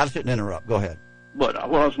ahead. I shouldn't interrupt. Go ahead. But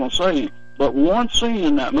what I was going to say, but one scene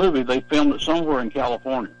in that movie, they filmed it somewhere in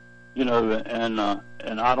California, you know, and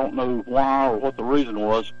I don't know why or what the reason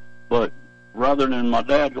was, but rather than my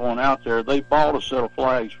dad going out there, they bought a set of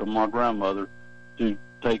flags from my grandmother to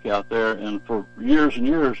take out there, and for years and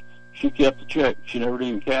years, she kept the check. She never did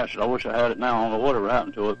even cash it. I wish I had it now. I don't know whatever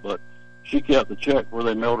happened to it, but she kept the check where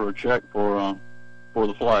they mailed her a check for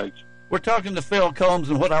the flags. We're talking to Phil Combs,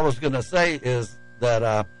 and what I was going to say is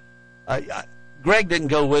that Greg didn't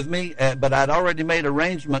go with me, but I'd already made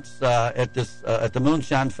arrangements at the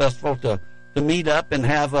Moonshine Festival to meet up and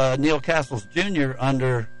have Neil Castles Jr.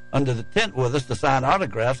 under the tent with us to sign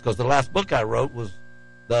autographs, because the last book I wrote was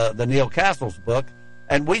the Neil Castles book.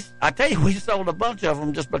 And I tell you, we sold a bunch of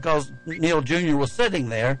them just because Neil Jr. was sitting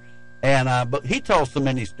there. And but he told so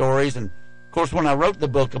many stories. And, of course, when I wrote the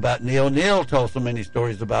book about Neil told so many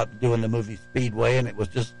stories about doing the movie Speedway, and it was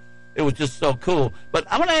just so cool. But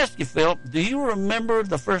I'm going to ask you, Phil, do you remember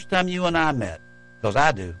the first time you and I met? Because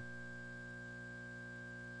I do.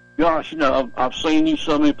 Gosh, you know, I've seen you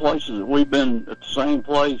so many places. We've been at the same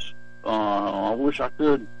place. I wish I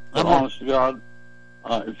could, but honest to God.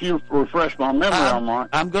 If you refresh my memory on that.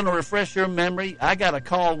 I'm going to refresh your memory. I got a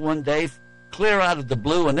call one day, clear out of the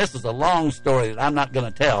blue, and this is a long story that I'm not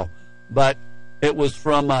going to tell, but it was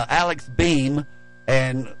from Alex Beam,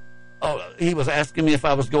 and he was asking me if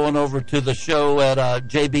I was going over to the show at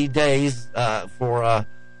JB Days for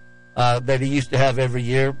that he used to have every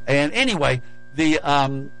year. And anyway,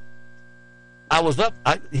 I was up.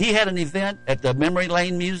 He had an event at the Memory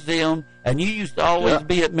Lane Museum, and you used to always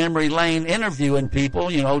be at Memory Lane interviewing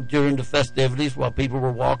people, you know, during the festivities while people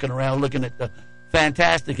were walking around looking at the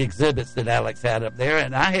fantastic exhibits that Alex had up there.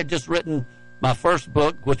 And I had just written my first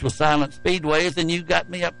book, which was Silent Speedways, and you got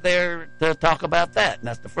me up there to talk about that. And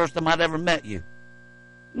that's the first time I'd ever met you.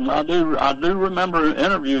 I do remember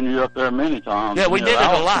interviewing you up there many times. Yeah, we did it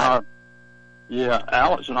a lot.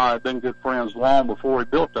 Alex and I had been good friends long before we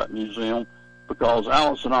built that museum, because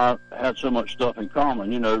Alex and I had so much stuff in common,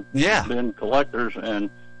 you know, being collectors, and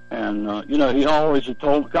you know, he always had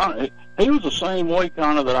told me, he was the same way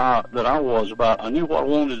kind of that I was about. I knew what I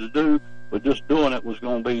wanted to do, but just doing it was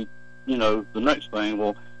going to be, you know, the next thing.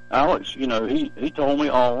 Well, Alex, you know, he told me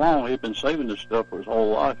all along he'd been saving this stuff for his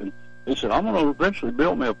whole life, and he said, I'm going to eventually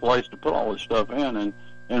build me a place to put all this stuff in,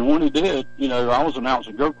 and when he did, you know, I was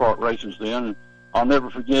announcing go-kart races then, and I'll never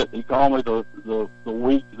forget, he called me the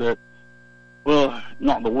week that, well,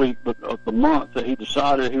 not the week, but the month that he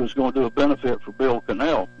decided he was going to do a benefit for Bill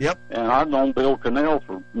Cannell. Yep. And I'd known Bill Cannell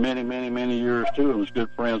for many, many, many years, too, and was good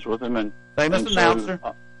friends with him. And famous announcer.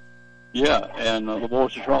 And the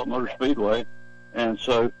voice of Charlotte Motor Speedway. And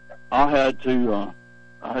so I had to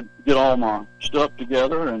get all my stuff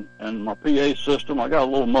together and my PA system. I got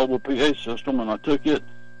a little mobile PA system, and I took it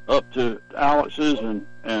up to Alex's,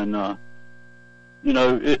 and you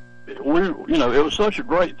know, it was such a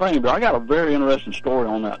great thing, but I got a very interesting story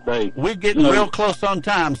on that day. We're getting real close on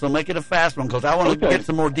time, so make it a fast one, because I want to get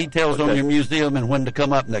some more details on your museum and when to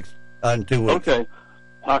come up next in 2 weeks. Okay.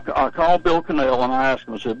 I called Bill Cannell, and I asked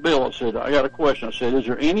him, I said, Bill, I said, I got a question. I said, is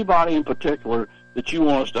there anybody in particular that you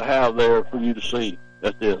want us to have there for you to see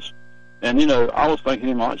at this? And, you know, I was thinking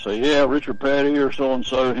he might say, yeah, Richard Petty or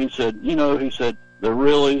so-and-so. And he said, you know, there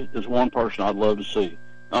really is one person I'd love to see.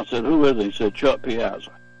 And I said, who is it? He said, Chuck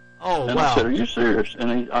Piazza. Oh, and wow. I said, are you serious?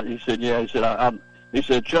 And he said, yeah. He said, he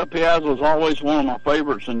said, Chuck Piazza was always one of my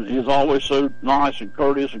favorites, and he was always so nice and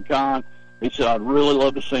courteous and kind. He said, I'd really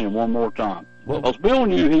love to see him one more time. Because Bill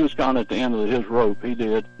knew he was kind of at the end of his rope. He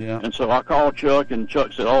did. Yeah. And so I called Chuck, and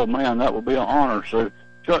Chuck said, oh, man, that would be an honor. So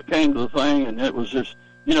Chuck came to the thing, and it was just,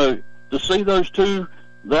 you know, to see those two,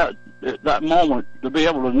 that moment, to be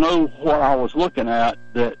able to know what I was looking at,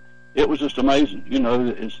 that it was just amazing. You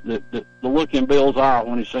know, the look in Bill's eye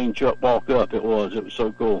when he seen Chuck walk up, it was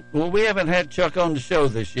so cool. Well, we haven't had Chuck on the show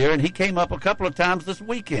this year, and he came up a couple of times this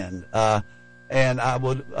weekend. And I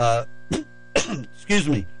would, excuse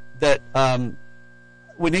me, that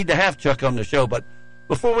we need to have Chuck on the show. But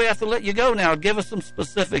before we have to let you go now, give us some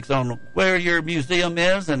specifics on where your museum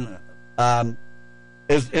is, and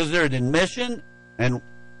is there an admission, and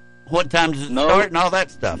what time does it start, and all that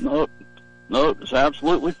stuff? No, it's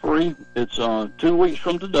absolutely free. It's 2 weeks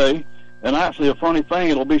from today, and actually a funny thing,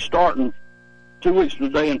 it'll be starting 2 weeks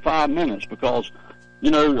from today in 5 minutes, because,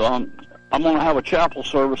 you know, I'm going to have a chapel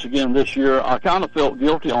service again this year. I kind of felt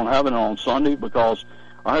guilty on having it on Sunday, because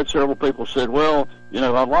I had several people said, well, you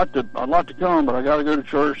know, I'd like to come, but I got to go to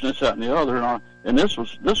church and this, that, and the other. And this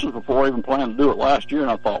was before I even planned to do it last year.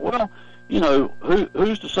 And I thought, well,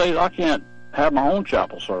 who's to say that I can't have my own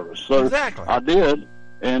chapel service? So exactly. I did.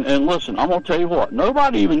 And listen, I'm going to tell you what.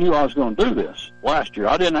 Nobody even knew I was going to do this last year.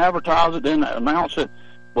 I didn't advertise it, didn't announce it.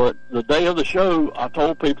 But the day of the show, I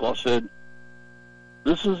told people, I said,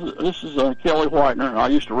 this is Kelly Whitener, and I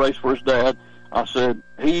used to race for his dad. I said,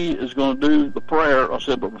 he is going to do the prayer. I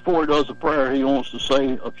said, but before he does the prayer, he wants to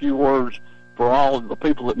say a few words for all of the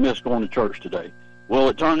people that missed going to church today. Well,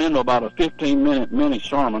 it turned into about a 15-minute mini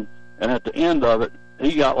sermon, and at the end of it,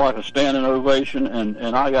 he got like a standing ovation,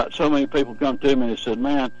 and I got so many people come to me and said,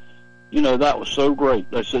 man, that was so great.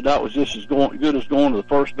 They said that was just as good as going to the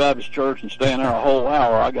First Baptist Church and staying there a whole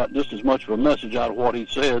hour. I got just as much of a message out of what he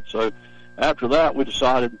said. So after that, we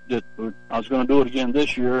decided that I was going to do it again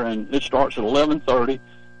this year, and it starts at 11:30,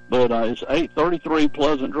 but it's 833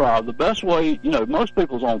 Pleasant Drive. The best way, most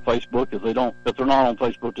people's on Facebook. If they're not on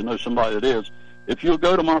Facebook, they know somebody that is. If you'll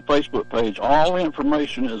go to my Facebook page, all the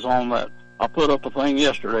information is on that. I put up a thing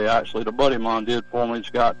yesterday, actually, the buddy of mine did for me. It's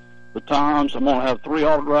got the times. I'm going to have 3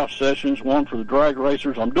 autograph sessions, one for the drag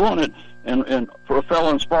racers. I'm doing it and for a fellow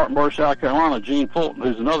in Spartanburg, South Carolina, Gene Fulton,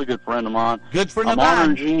 who's another good friend of mine. Good friend of mine.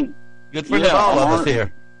 Honoring Gene. Good friend of all of us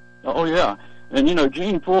here. Oh, yeah. And,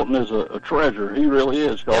 Gene Fulton is a treasure. He really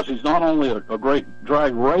is, because he's not only a great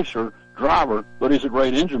drag racer, driver, but he's a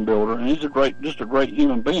great engine builder, and he's just a great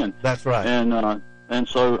human being. That's right. And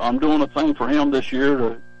so I'm doing a thing for him this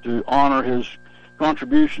year to honor his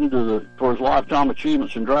contribution for his lifetime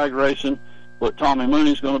achievements in drag racing. But Tommy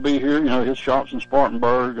Mooney's going to be here. His shop's in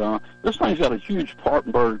Spartanburg. This thing's got a huge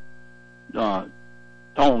Spartanburg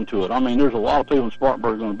tone to it. I mean, there's a lot of people in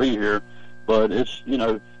Spartanburg going to be here, but it's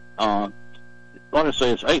like I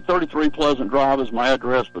say, it's 833 Pleasant Drive is my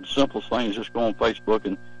address. But the simplest thing is just go on Facebook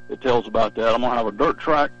and it tells about that. I'm going to have a dirt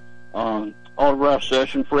track autograph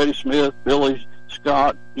session. Freddie Smith, Billy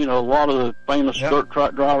Scott, a lot of the famous dirt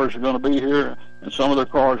track drivers are going to be here, and some of their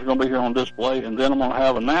cars are going to be here on display. And then I'm going to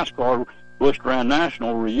have a NASCAR Busch Grand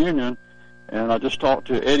National reunion, and I just talked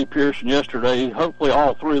to Eddie Pearson yesterday. Hopefully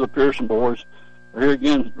all 3 of the Pearson boys are here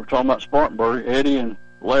again. We're talking about Spartanburg. Eddie and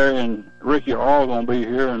Larry and Ricky are all going to be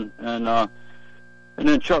here, and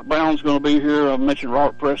then Chuck Bound's going to be here. I mentioned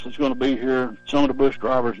Robert Presley's going to be here, some of the Busch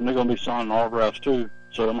drivers, and they're going to be signing autographs too.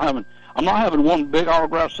 So I'm not having one big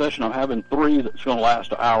autograph session. I'm having 3 that's going to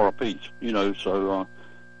last an hour apiece. So,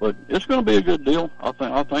 but it's going to be a good deal.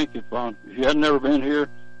 I think if you hadn't never been here,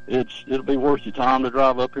 it'll be worth your time to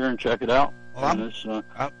drive up here and check it out. Well,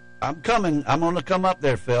 I'm coming. I'm going to come up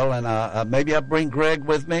there, Phil, and maybe I'll bring Greg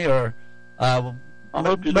with me, or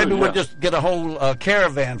maybe we'll just get a whole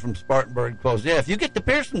caravan from Spartanburg. Because if you get the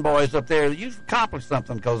Pearson boys up there, you've accomplished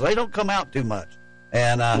something, because they don't come out too much.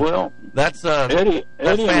 And that's Eddie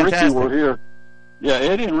that's and Ricky were here. Yeah,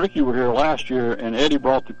 Eddie and Ricky were here last year, and Eddie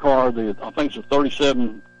brought the car. I think it's a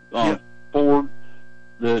 37 Ford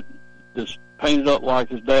that's painted up like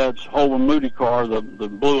his dad's Holden Moody car, the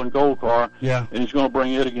blue and gold car. Yeah. And he's going to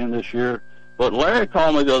bring it again this year. But Larry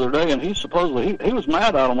called me the other day, and he supposedly he was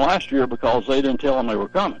mad at them last year because they didn't tell him they were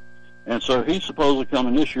coming, and so he's supposedly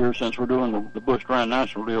coming this year since we're doing the Busch Grand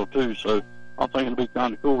National deal too. So I think it'd be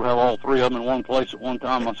kind of cool to have all 3 of them in one place at one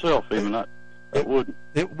time myself. Even that would.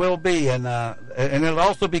 It will be, and it'll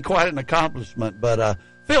also be quite an accomplishment. But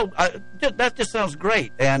Phil, that just sounds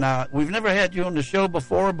great, and we've never had you on the show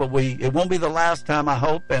before, but it won't be the last time, I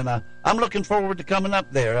hope. And I'm looking forward to coming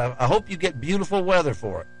up there. I hope you get beautiful weather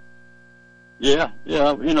for it. Yeah.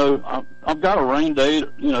 I've got a rain date,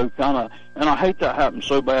 kind of, and I hate that happened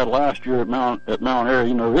so bad last year at Mount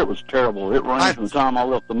Airy. It was terrible. It rained from the time I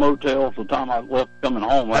left the motel to the time I left coming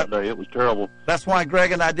home that day. It was terrible. That's why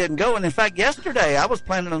Greg and I didn't go. And in fact, yesterday I was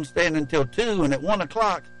planning on staying until 2, and at 1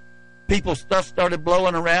 o'clock, people's stuff started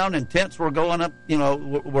blowing around, and tents were going up.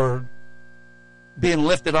 Were being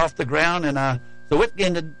lifted off the ground, and so it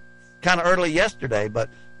ended kind of early yesterday,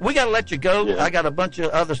 but. We got to let you go. Yeah. I got a bunch of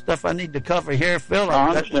other stuff I need to cover here, Phil. I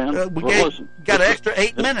understand. Got an extra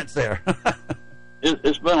 8 minutes there.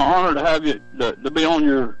 It's been an honor to have you to be on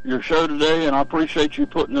your show today, and I appreciate you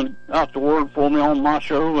putting out the word for me on my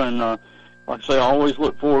show. And like I say, I always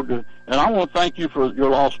look forward to. And I want to thank you for your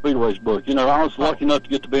Lost Speedways book. I was lucky enough to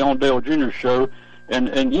get to be on Dale Jr.'s show, and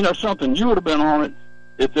something, you would have been on it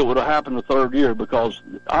if it would have happened the 3rd year, because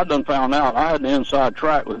I done found out I had the inside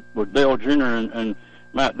track with Dale Jr. and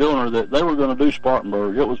Matt Dillner that they were going to do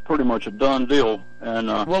Spartanburg. It was pretty much a done deal. And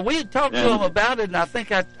well, we had talked to them about it, and I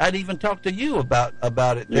think I'd even talked to you about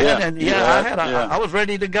it. Then. I was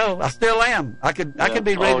ready to go. I still am. I could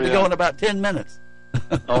be ready to go in about 10 minutes.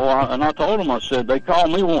 And I told them, I said, they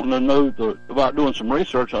called me wanting to know about doing some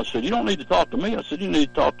research. I said, you don't need to talk to me. I said, you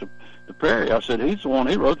need to talk to to Perry. I said, he's the one,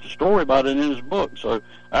 he wrote the story about it in his book. So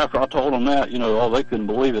after I told them that, they couldn't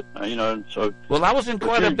believe it, and so. Well, I was in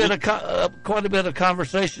quite a bit of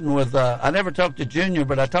conversation with, I never talked to Junior,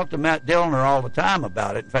 but I talked to Matt Dillner all the time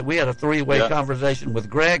about it. In fact, we had a three-way conversation with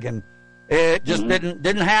Greg, and it just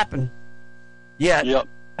didn't happen yet. Yep.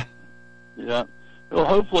 Yeah. Well,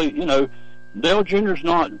 hopefully, Dale Jr.'s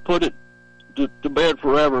not put it to bed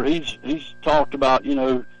forever. He's talked about,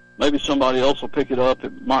 maybe somebody else will pick it up.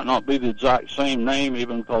 It might not be the exact same name,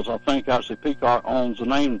 even because I think actually Peacock owns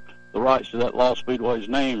the rights to that Law Speedway's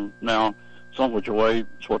name now, some which way.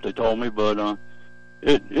 It's what they told me, but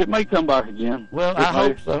it may come back again. Well, I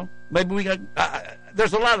hope so. Maybe we got.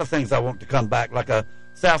 There's a lot of things I want to come back, like a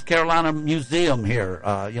South Carolina museum here.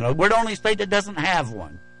 We're the only state that doesn't have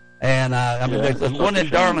one. And, there's one in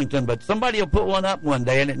Darlington, but somebody will put one up one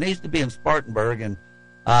day, and it needs to be in Spartanburg. And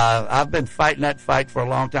I've been fighting that fight for a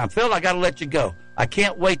long time. Phil, I got to let you go. I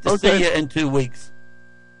can't wait to see you in 2 weeks.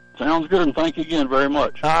 Sounds good, and thank you again very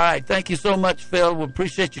much. All right. Thank you so much, Phil. We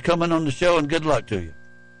appreciate you coming on the show, and good luck to you.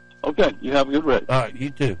 Okay. You have a good race. All right.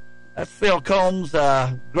 You too. That's Phil Combs.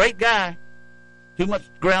 Great guy. Too much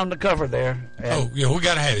ground to cover there. And, we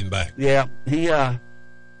got to have him back. Yeah. He,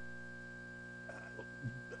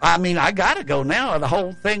 I got to go now. The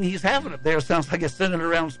whole thing he's having up there sounds like it's centered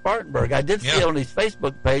around Spartanburg. I did see on his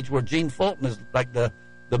Facebook page where Gene Fulton is like the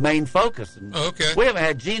main focus. And we haven't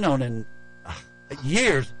had Gene on in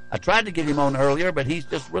years. I tried to get him on earlier, but he's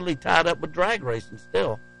just really tied up with drag racing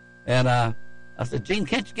still. And I said, Gene,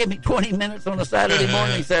 can't you give me 20 minutes on a Saturday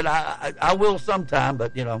morning? He said, I will sometime,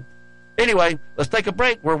 but, Anyway, let's take a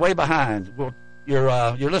break. We're way behind.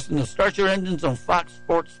 You're listening to Start Your Engines on Fox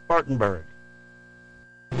Sports Spartanburg.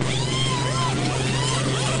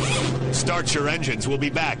 Start Your Engines will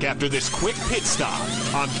be back after this quick pit stop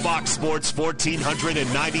on Fox Sports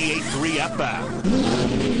 1498.3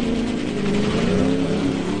 FM.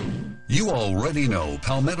 You already know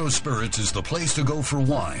Palmetto Spirits is the place to go for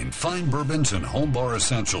wine, fine bourbons, and home bar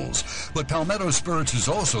essentials. But Palmetto Spirits is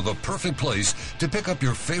also the perfect place to pick up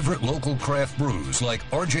your favorite local craft brews like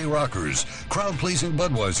RJ Rockers, crowd-pleasing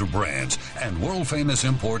Budweiser brands, and world-famous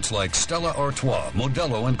imports like Stella Artois,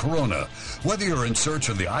 Modelo, and Corona. Whether you're in search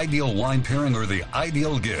of the ideal wine pairing or the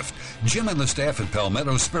ideal gift, Jim and the staff at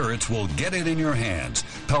Palmetto Spirits will get it in your hands.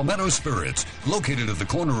 Palmetto Spirits, located at the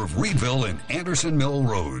corner of Reedville and Anderson Mill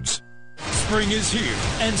Roads. Spring is here,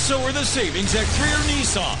 and so are the savings at Greer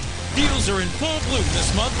Nissan. Deals are in full bloom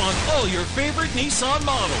this month on all your favorite Nissan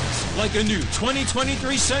models, like a new 2023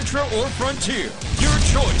 Sentra or Frontier. Your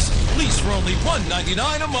choice. Lease for only $199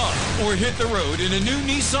 a month, or hit the road in a new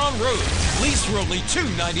Nissan Rogue. Lease for only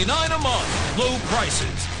 $299 a month. Low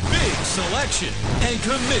prices, big selection, and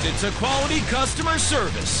committed to quality customer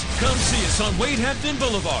service. Come see us on Wade Hampton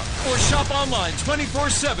Boulevard, or shop online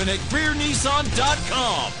 24/7 at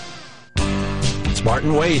GreerNissan.com.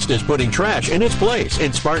 Spartan Waste is putting trash in its place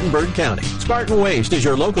in Spartanburg County. Spartan Waste is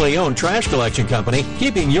your locally owned trash collection company,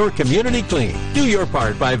 keeping your community clean. Do your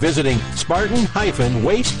part by visiting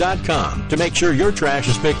Spartan-waste.com to make sure your trash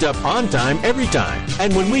is picked up on time every time.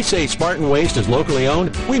 And when we say Spartan Waste is locally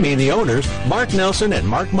owned, we mean the owners, Mark Nelson and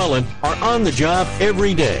Mark Mullen, are on the job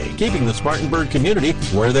every day, keeping the Spartanburg community,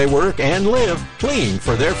 where they work and live, clean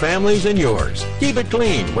for their families and yours. Keep it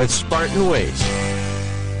clean with Spartan Waste.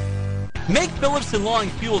 Make Phillips and Long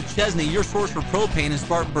Fuel Chesney your source for propane in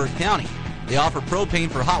Spartanburg County. They offer propane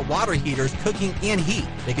for hot water heaters, cooking, and heat.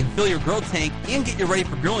 They can fill your grill tank and get you ready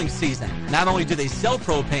for grilling season. Not only do they sell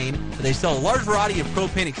propane, but they sell a large variety of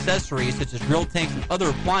propane accessories such as grill tanks and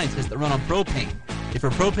other appliances that run on propane. If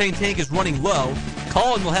your propane tank is running low,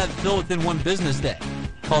 call and we'll have it filled within one business day.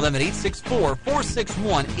 Call them at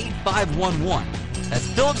 864-461-8511. That's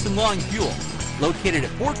Phillips and Long Fuel, located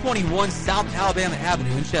at 421 South Alabama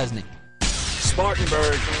Avenue in Chesney.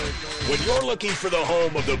 Spartanburg, when you're looking for the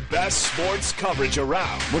home of the best sports coverage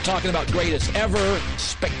around. We're talking about greatest ever,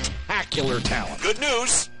 spectacular talent. Good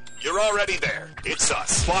news, you're already there. It's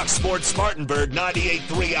us, Fox Sports Spartanburg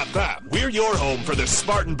 98.3 FM. We're your home for the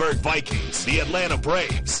Spartanburg Vikings, the Atlanta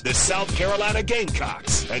Braves, the South Carolina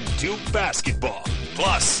Gamecocks, and Duke basketball.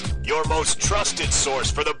 Plus, your most trusted source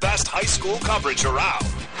for the best high school coverage around.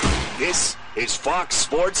 This is Fox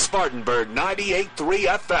Sports Spartanburg 98.3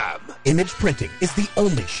 FM. Image Printing is the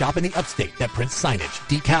only shop in the upstate that prints signage,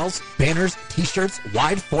 decals, banners, t-shirts,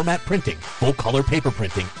 wide format printing, full color paper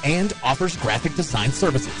printing, and offers graphic design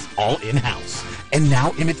services, all in-house. And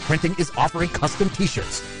now Image Printing is offering custom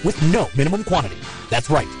t-shirts with no minimum quantity. That's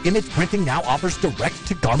right, Image Printing now offers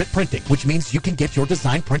direct-to-garment printing, which means you can get your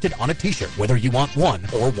design printed on a t-shirt, whether you want 1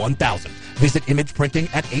 or 1,000. Visit Image Printing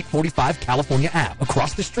at 845 California Ave,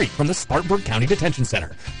 across the street from the Spartanburg County Detention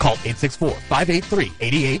Center. Call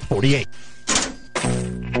 864-583-8848.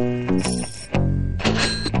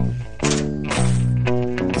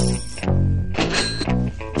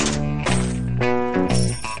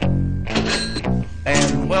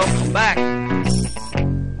 And welcome back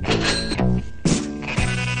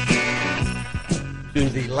to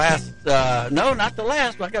the last, no, not the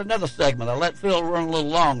last, but I got another segment. I let Phil run a little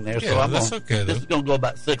long there, so that's okay. This is going to go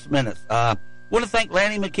about 6 minutes. Want to thank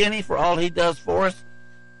Lanny McKinney for all he does for us.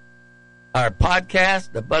 Our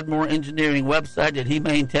podcast, the Budmore Engineering website that he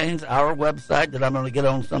maintains, our website that I'm going to get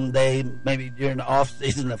on someday, maybe during the off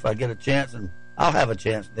season if I get a chance, and I'll have a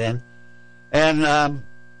chance then. And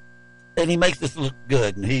he makes this look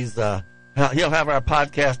good, and he'll have our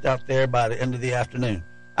podcast out there by the end of the afternoon.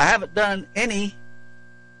 I haven't done any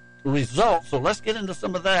results, so let's get into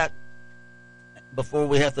some of that before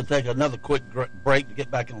we have to take another quick break to get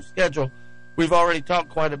back on schedule. We've already talked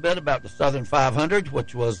quite a bit about the Southern 500,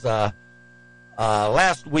 which was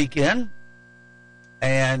last weekend,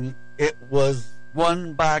 and it was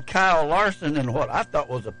won by Kyle Larson in what I thought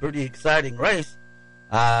was a pretty exciting race.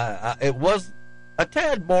 It was a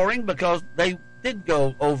tad boring because they did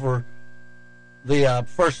go over the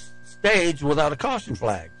first stage without a caution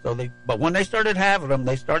flag. But when they started having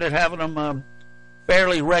them,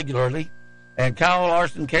 fairly regularly, and Kyle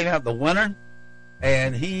Larson came out the winner.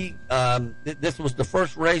 And this was the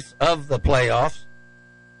first race of the playoffs.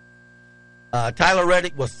 Tyler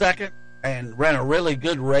Reddick was second and ran a really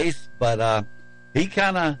good race, but he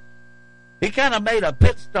kind of made a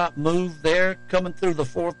pit stop move there coming through the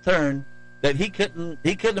fourth turn that he couldn't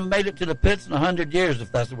have made it to the pits in 100 years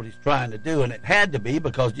if that's what he's trying to do, and it had to be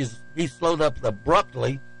because he slowed up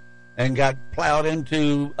abruptly and got plowed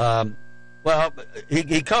into.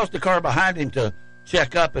 He caused the car behind him to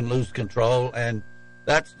check up and lose control, and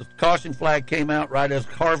that's the caution flag came out right as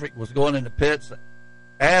Harvick was going into pits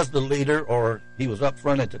as the leader, or he was up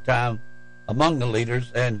front at the time among the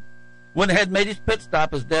leaders, and went ahead and made his pit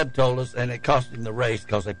stop, as Deb told us, and it cost him the race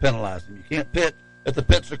because they penalized him. You can't pit if the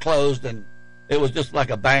pits are closed, and it was just like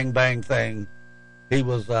a bang-bang thing. He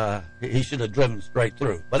should have driven straight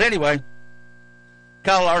through. But anyway,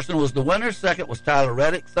 Kyle Larson was the winner. Second was Tyler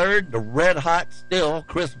Reddick. Third, the red-hot still,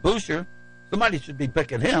 Chris Buescher. Somebody should be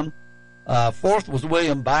picking him. Fourth was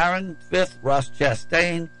William Byron. Fifth, Ross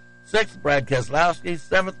Chastain. Sixth, Brad Keselowski.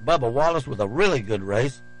 Seventh, Bubba Wallace with a really good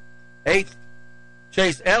race. Eighth,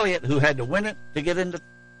 Chase Elliott, who had to win it to get in the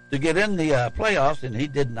playoffs, and he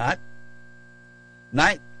did not.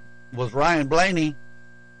 Ninth was Ryan Blaney.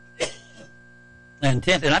 And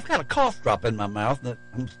 10th, and I've got a cough drop in my mouth that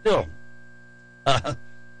I'm still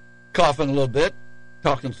coughing a little bit,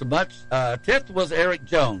 talking so much. 10th was Eric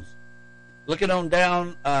Jones. Looking on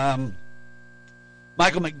down,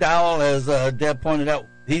 Michael McDowell, as Deb pointed out,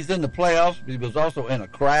 he's in the playoffs, but he was also in a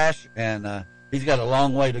crash, and he's got a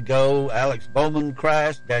long way to go. Alex Bowman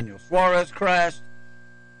crashed, Daniel Suarez crashed,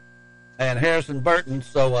 and Harrison Burton.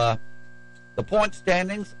 So the point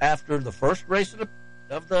standings after the first race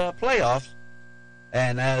of the playoffs,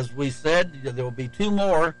 and as we said, there will be two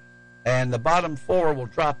more, and the bottom four will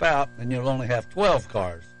drop out, and you'll only have 12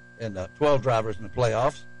 cars and 12 drivers in the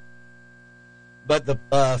playoffs. But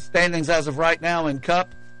the standings as of right now in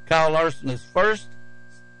Cup, Kyle Larson is first.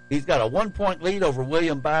 He's got a 1-point lead over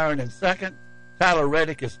William Byron in second. Tyler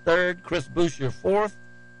Reddick is third. Chris Buescher fourth,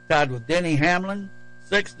 tied with Denny Hamlin.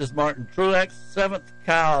 Sixth is Martin Truex. Seventh,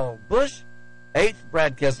 Kyle Busch. Eighth,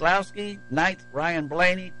 Brad Keselowski. Ninth, Ryan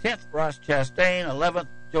Blaney. 10th, Ross Chastain. 11th,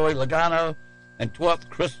 Joey Logano. And 12th,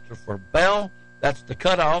 Christopher Bell. That's the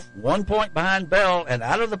cutoff. 1 point behind Bell. And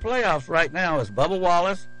out of the playoffs right now is Bubba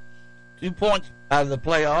Wallace. 2 points out of the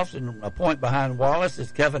playoffs, and a point behind Wallace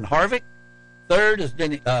is Kevin Harvick. Third is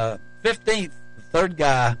 15th. The third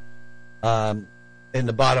guy in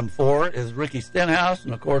the bottom four is Ricky Stenhouse,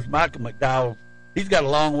 and of course Michael McDowell. He's got a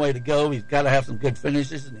long way to go. He's got to have some good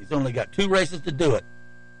finishes, and he's only got 2 races to do it.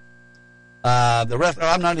 The rest,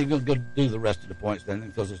 I'm not even going to do the rest of the points then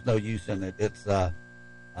because there's no use in it. It's doesn't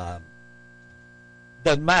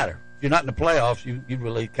matter if you're not in the playoffs. You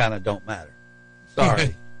really kind of don't matter.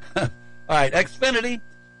 Sorry. All right, Xfinity.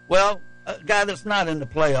 Well, a guy that's not in the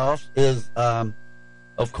playoffs is, of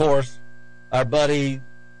course, our buddy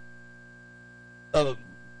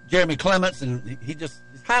Jeremy Clements, and he's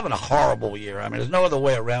having a horrible year. I mean, there's no other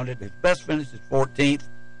way around it. His best finish is 14th.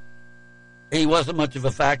 He wasn't much of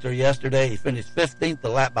a factor yesterday. He finished 15th, a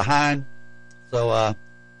lap behind. So,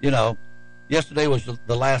 yesterday was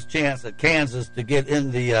the last chance at Kansas to get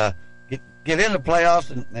in the get in the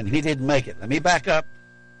playoffs, and he didn't make it. Let me back up.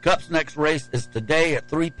 Cup's next race is today at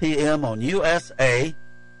 3 p.m. on USA.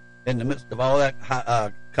 In the midst of all that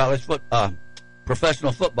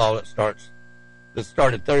professional football that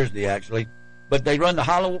started Thursday, actually. But they run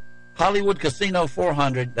the Hollywood Casino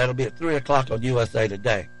 400. That'll be at 3 o'clock on USA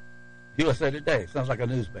Today. USA Today. Sounds like a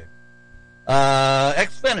newspaper.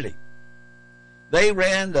 Xfinity. They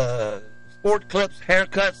ran the Sport Clips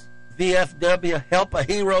Haircuts VFW Help a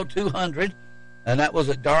Hero 200, and that was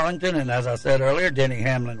at Darlington. And as I said earlier, Denny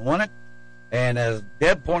Hamlin won it. And as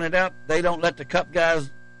Deb pointed out, they don't let the Cup guys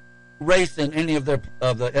race in any of the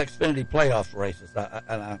Xfinity playoff races.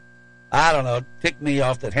 I don't know. It ticked me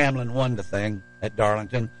off that Hamlin won the thing at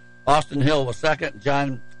Darlington. Austin Hill was second.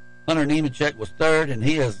 John Hunter Nemechek was third, and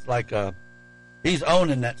he is he's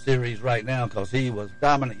owning that series right now because he was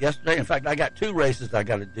dominant yesterday. In fact, I got 2 races I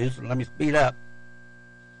got to do, so let me speed up.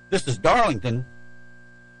 This is Darlington.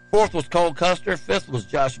 4th was Cole Custer. 5th was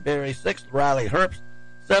Josh Berry. 6th, Riley Herbst.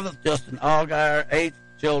 7th, Justin Allgaier. 8th,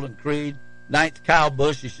 Sheldon Creed. 9th, Kyle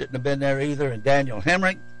Busch. He shouldn't have been there either. And Daniel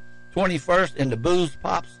Hemrick. 21st in the Booze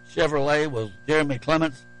Pops Chevrolet was Jeremy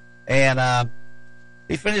Clements. And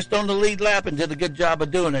he finished on the lead lap and did a good job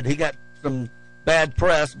of doing it. He got some bad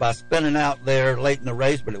press by spinning out there late in the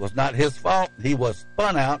race, but it was not his fault. He was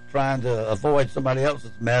spun out trying to avoid somebody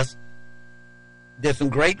else's mess. Did some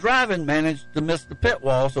great driving, managed to miss the pit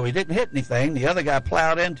wall, so he didn't hit anything. The other guy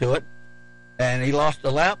plowed into it, and he lost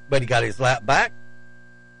a lap, but he got his lap back.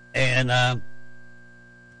 And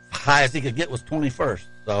high as he could get was 21st.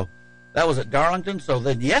 So that was at Darlington. So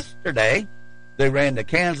then yesterday, they ran the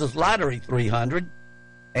Kansas Lottery 300,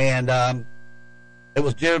 and it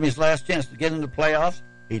was Jeremy's last chance to get into the playoffs.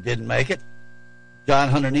 He didn't make it. John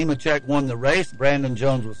Hunter Nemechek won the race. Brandon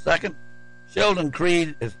Jones was second. Sheldon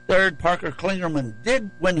Creed is third. Parker Klingerman did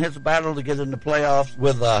win his battle to get in the playoffs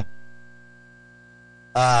with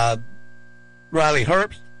Riley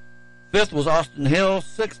Herbst. 5th was Austin Hill.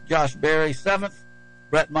 6th, Josh Berry. 7th,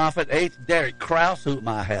 Brett Moffitt. 8th, Derek Kraus, whom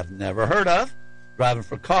I have never heard of, driving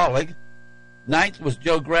for Colleague. 9th was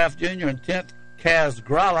Joe Graff Jr. and 10th, Kaz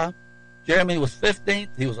Gralla. Jeremy was 15th.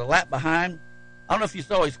 He was a lap behind. I don't know if you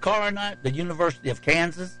saw his car or not. The University of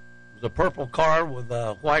Kansas. It was a purple car with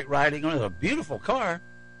white writing on it. It was a beautiful car.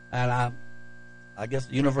 And I guess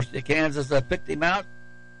the University of Kansas picked him out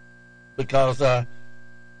because they'd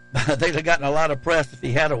have gotten a lot of press if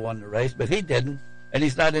he had won the race, but he didn't, and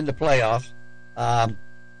he's not in the playoffs.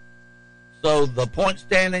 So the point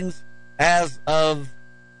standings as of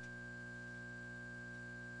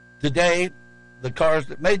today, the cars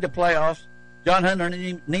that made the playoffs, John Hunter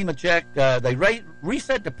Nemechek, they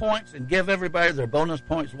reset the points and give everybody their bonus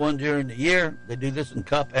points won during the year. They do this in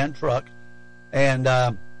Cup and Truck.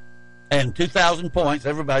 And 2,000 points.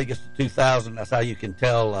 Everybody gets to 2,000. That's how you can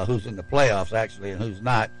tell who's in the playoffs, actually, and who's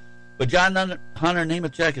not. But John Hunter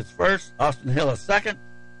Nemechek is first. Austin Hill is second,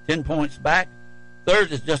 10 points back.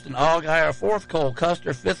 Third is Justin Allgaier. 4th, Cole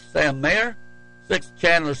Custer. 5th, Sam Mayer. 6th,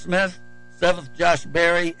 Chandler Smith. 7th, Josh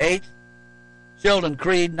Berry. 8th, Sheldon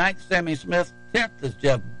Creed. 9th, Sammy Smith. 10th is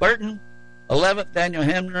Jeff Burton. 11th, Daniel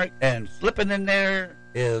Hemrick. And slipping in there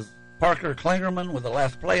is Parker Klingerman with the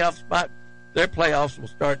last playoff spot. Their playoffs will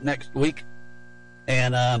start next week.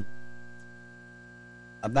 And I'm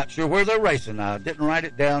not sure where they're racing. I didn't write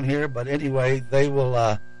it down here, but anyway, they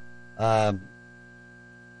will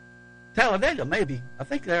Talladega, maybe. I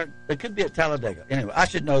think they could be at Talladega. Anyway, I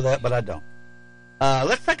should know that, but I don't.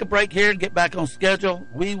 Let's take a break here and get back on schedule.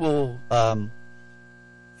 We will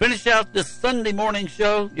finish out this Sunday morning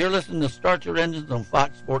show. You're listening to Start Your Engines on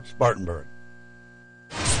Fox Sports Spartanburg.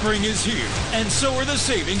 Spring is here, and so are the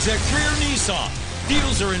savings at Greer Nissan.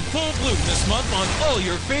 Deals are in full bloom this month on all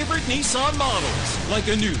your favorite Nissan models, like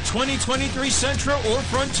a new 2023 Sentra or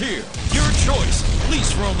Frontier. Your choice.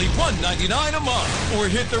 Lease for only $199 a month, or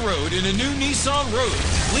hit the road in a new Nissan Rogue.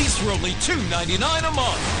 Lease for only $299 a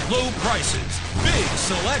month. Low prices, big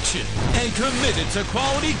selection, and committed to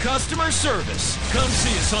quality customer service. Come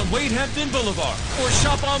see us on Wade Hampton Boulevard, or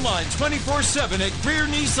shop online 24/7 at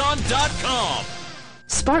GreerNissan.com.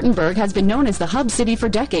 Spartanburg has been known as the hub city for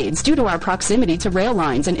decades due to our proximity to rail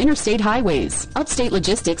lines and interstate highways. Upstate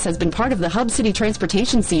Logistics has been part of the hub city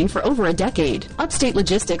transportation scene for over a decade. Upstate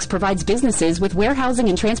Logistics provides businesses with warehousing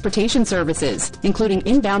and transportation services, including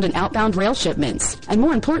inbound and outbound rail shipments. And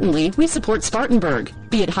more importantly, we support Spartanburg.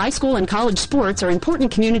 Be it high school and college sports or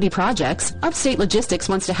important community projects, Upstate Logistics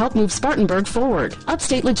wants to help move Spartanburg forward.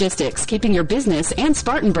 Upstate Logistics, keeping your business and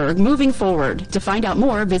Spartanburg moving forward. To find out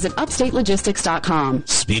more, visit upstatelogistics.com.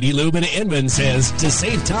 Speedy Lube in Inman says to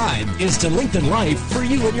save time is to lengthen life for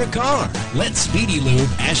you and your car. Let Speedy Lube,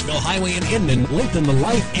 Asheville Highway in Inman, lengthen the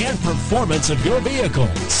life and performance of your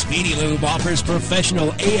vehicle. Speedy Lube offers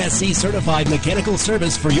professional ASC certified mechanical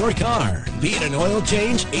service for your car. Be it an oil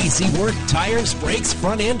change, AC work, tires, brakes,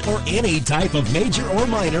 front end, or any type of major or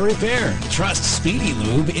minor repair. Trust Speedy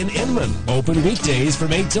Lube in Inman. Open weekdays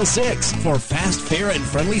from 8 till 6. For fast, fair, and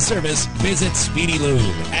friendly service, visit Speedy Lube,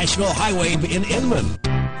 Asheville Highway in Inman.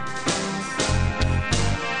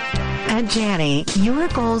 At Janney, your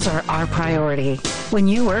goals are our priority. When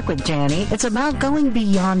you work with Janney, it's about going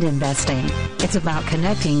beyond investing. It's about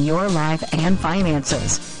connecting your life and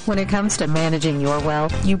finances. When it comes to managing your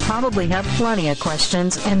wealth, you probably have plenty of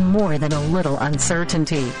questions and more than a little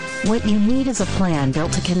uncertainty. What you need is a plan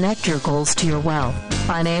built to connect your goals to your wealth.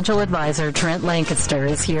 Financial advisor Trent Lancaster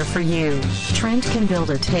is here for you. Trent can build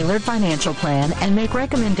a tailored financial plan and make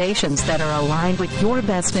recommendations that are aligned with your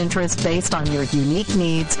best interests based on your unique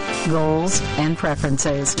needs, goals, and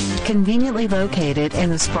preferences. Conveniently located in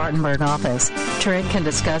the Spartanburg office, Trent can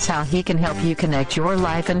discuss how he can help you connect your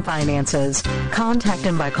life and finances. Contact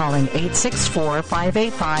him by calling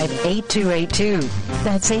 864-585-8282.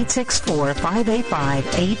 That's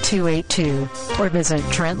 864-585-8282. Or visit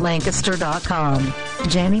TrentLancaster.com.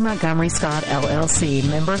 Janney Montgomery Scott, LLC,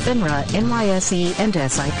 member FINRA, NYSE, and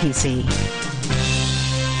SIPC.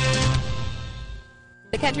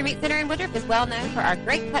 The Country Meat Center in Woodruff is well known for our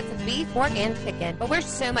great cuts of beef, pork, and chicken. But we're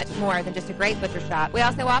so much more than just a great butcher shop. We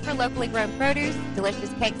also offer locally grown produce, delicious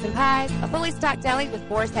cakes and pies, a fully stocked deli with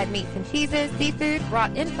boar's head meats and cheeses, seafood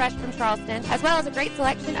brought in fresh from Charleston, as well as a great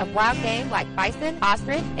selection of wild game like bison,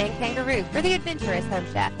 ostrich, and kangaroo for the adventurous home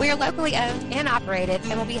chef. We are locally owned and operated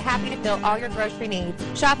and will be happy to fill all your grocery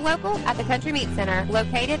needs. Shop local at the Country Meat Center,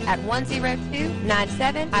 located at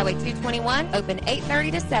 10297 Highway 221, open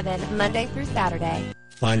 8:30 to 7, Monday through Saturday.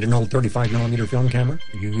 Find an old 35mm film camera?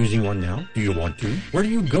 Are you using one now? Do you want to? Where do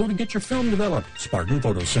you go to get your film developed? Spartan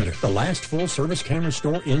Photo Center, the last full-service camera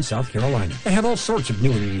store in South Carolina. They have all sorts of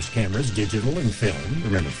new and used cameras, digital and film.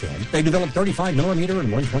 Remember film? They develop 35mm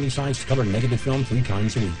and 120-size color negative film 3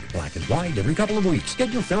 times a week. Black and white every couple of weeks.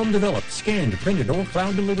 Get your film developed, scanned, printed, or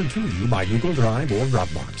cloud delivered to you by Google Drive or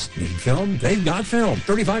Dropbox. Need film? They've got film.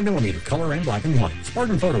 35mm color and black and white.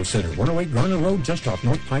 Spartan Photo Center, 108 Garner Road, just off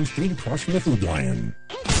North Pine Street, across from the Food Lion.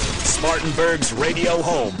 Spartanburg's radio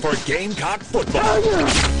home for Gamecock football.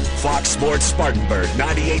 Fox Sports Spartanburg,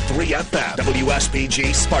 98.3 FM,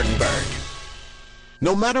 WSPG Spartanburg.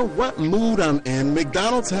 No matter what mood I'm in,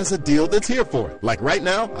 McDonald's has a deal that's here for it. Like right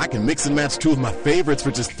now, I can mix and match 2 of my favorites for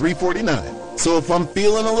just $3.49. So if I'm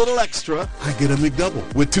feeling a little extra, I get a McDouble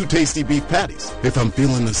with 2 tasty beef patties. If I'm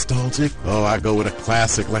feeling nostalgic, I go with a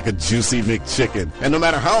classic like a juicy McChicken. And no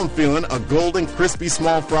matter how I'm feeling, a golden crispy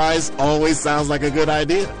small fries always sounds like a good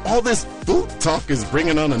idea. All this food talk is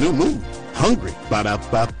bringing on a new mood. Hungry.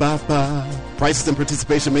 Ba-da-ba-ba-ba. Prices and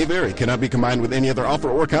participation may vary. Cannot be combined with any other offer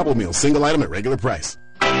or combo meal. Single item at regular price.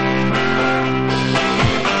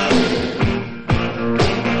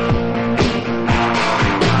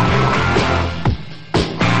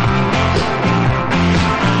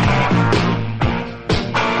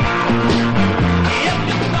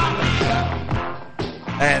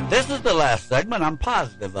 And this is the last segment. I'm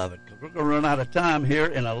positive of it because we're going to run out of time here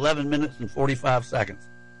in 11 minutes and 45 seconds.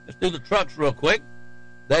 Let's do the trucks real quick.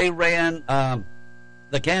 They ran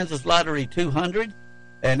the Kansas Lottery 200,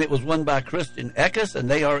 and it was won by Christian Eckes, and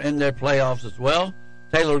they are in their playoffs as well.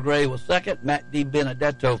 Taylor Gray was second, Matt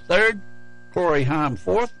DiBenedetto third, Corey Heim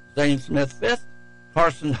fourth, Zane Smith fifth,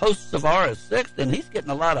 Carson Host-Savar is sixth, and he's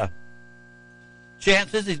getting a lot of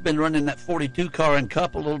chances. He's been running that 42 car in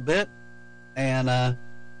Cup a little bit, and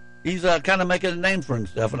he's kind of making a name for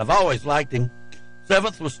himself, and I've always liked him.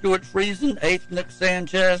 Seventh was Stuart Friesen, eighth Nick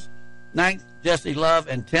Sanchez, ninth Jesse Love,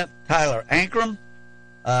 and 10th Tyler Ankrum.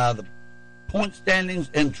 The point standings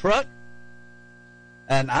in truck,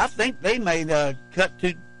 and I think they may cut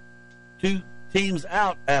two teams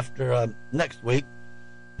out after next week.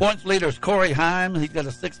 Points leader is Corey Heim. He's got a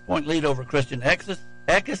 6-point lead over Christian Eckes.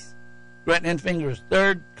 Grant Enfinger is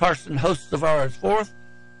third. Carson Host-Savar is fourth.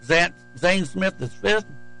 Zane Smith is fifth.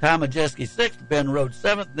 Ty Majeski sixth. Ben Rhodes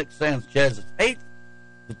seventh. Nick Sanchez is eighth.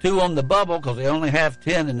 The 2 on the bubble, because they only have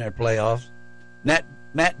 10 in their playoffs. Matt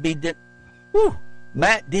DiBenedetto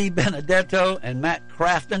and Matt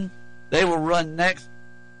Crafton, they will run next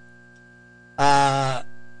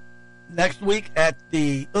week at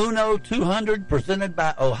the Uno 200 presented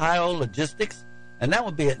by Ohio Logistics. and that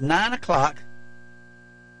will be at 9 o'clock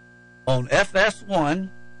on FS1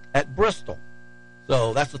 at Bristol.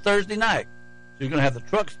 So that's a Thursday night. So you're going to have the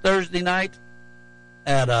trucks Thursday night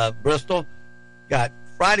at Bristol. Got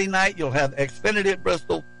Friday night, you'll have Xfinity at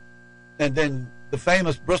Bristol, and then the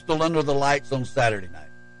famous Bristol Under the Lights on Saturday night.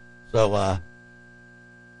 So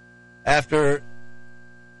after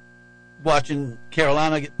watching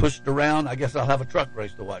Carolina get pushed around, I guess I'll have a truck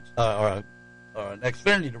race to watch, or an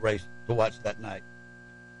Xfinity race to watch that night.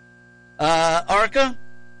 ARCA's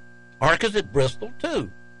at Bristol,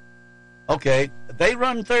 too. Okay, they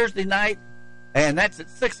run Thursday night, and that's at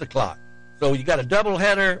 6 o'clock. So you got a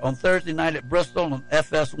doubleheader on Thursday night at Bristol on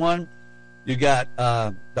FS1. You got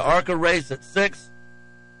the ARCA race at 6,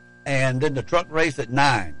 and then the truck race at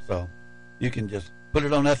 9. So you can just put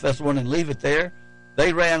it on FS1 and leave it there.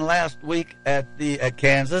 They ran last week at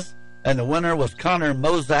Kansas, and the winner was Connor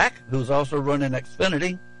Mozak, who's also running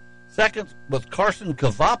Xfinity. Second was Carson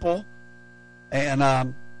Kvapil, and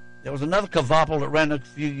there was another Kvapil that ran a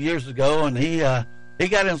few years ago, and he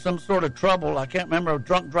got in some sort of trouble. I can't remember,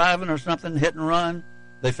 drunk driving or something, hit and run.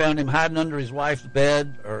 They found him hiding under his wife's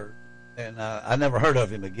bed, and I never heard of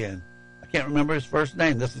him again. I can't remember his first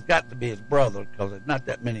name. This has got to be his brother, because there's not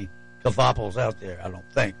that many Kvapils out there, I don't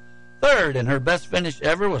think. Third, and her best finish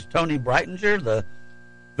ever, was Tony Breitinger, the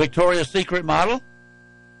Victoria's Secret model.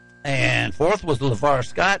 And fourth was LeVar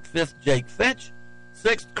Scott. Fifth, Jake Finch.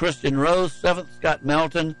 Sixth, Christian Rose. Seventh, Scott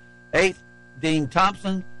Melton. Eighth, Dean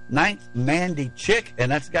Thompson. Ninth, Mandy Chick,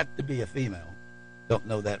 and that's got to be a female. Don't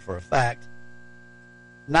know that for a fact.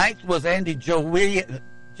 Ninth was Andy Jankowiak,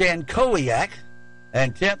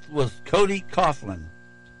 and 10th was Cody Coughlin.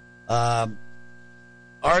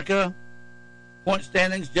 ARCA point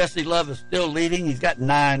standings, Jesse Love is still leading. He's got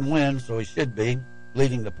 9 wins, so he should be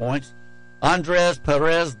leading the points. Andres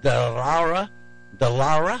Perez de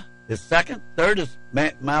Lara is second. Third is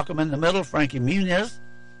Malcolm in the middle, Frankie Muniz.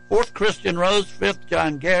 Fourth, Christian Rose. Fifth,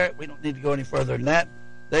 John Garrett. We don't need to go any further than that.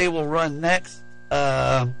 They will run next,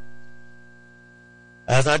 as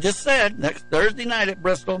I just said, next Thursday night at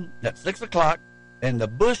Bristol at 6 o'clock in the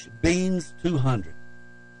Busch Beans 200.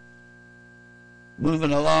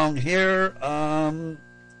 Moving along here,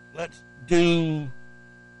 let's do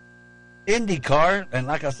IndyCar. And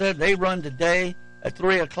like I said, they run today at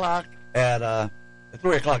 3 o'clock at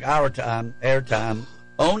 3 o'clock our time, airtime,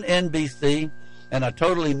 on NBC. And a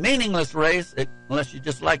totally meaningless race, unless you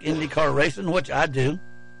just like IndyCar racing, which I do.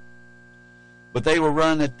 But they will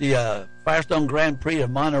run at the Firestone Grand Prix of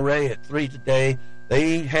Monterey at 3 today.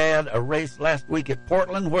 They had a race last week at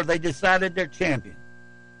Portland where they decided their champion,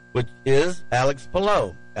 which is Alex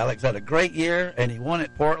Palou. Alex had a great year, and he won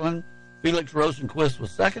at Portland. Felix Rosenquist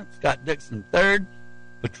was second. Scott Dixon third.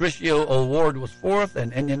 Patricio O'Ward was fourth.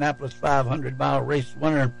 And Indianapolis 500-mile race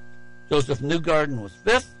winner Joseph Newgarden was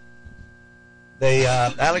fifth.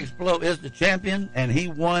 Alex Palou is the champion, and he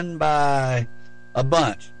won by a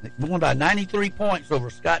bunch. He won by 93 points over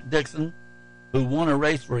Scott Dixon, who won a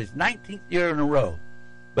race for his 19th year in a row.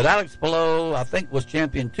 But Alex Palou, I think, was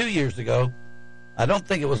champion 2 years ago. I don't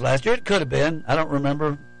think it was last year. It could have been. I don't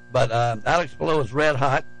remember. But Alex Palou is red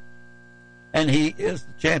hot, and he is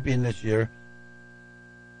the champion this year.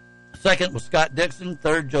 Second was Scott Dixon.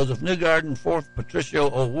 Third, Joseph Newgarden. Fourth, Patricio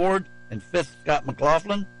O'Ward. And fifth, Scott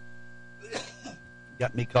McLaughlin.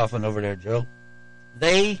 Got me coughing over there, Joe.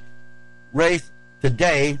 They race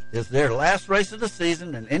today. Is their last race of the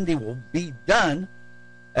season, and Indy will be done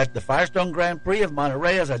at the Firestone Grand Prix of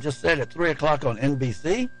Monterey, as I just said, at 3 o'clock on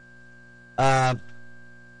NBC.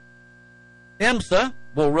 IMSA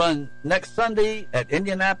will run next Sunday at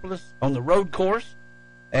Indianapolis on the road course,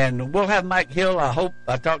 and we'll have Mike Hill. I hope.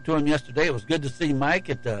 I talked to him yesterday. It was good to see Mike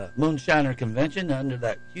at the Moonshiner Convention under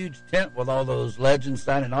that huge tent with all those legends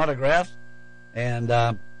signing autographs.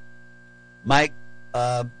 And Mike,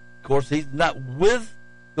 of course, he's not with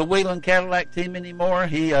the Whelen Cadillac team anymore.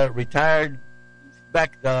 He retired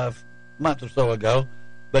back a month or so ago.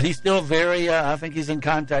 But he's still very, I think he's in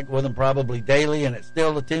contact with them probably daily, and it's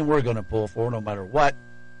still the team we're going to pull for no matter what.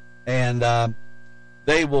 And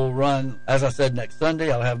they will run, as I said, next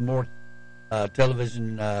Sunday. I'll have more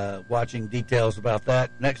television watching details about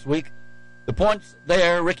that next week. The points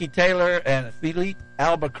there, Ricky Taylor and Philippe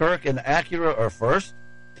Albuquerque and Acura are first.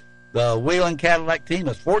 The Whelen Cadillac team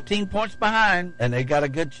is 14 points behind, and they got a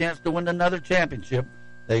good chance to win another championship.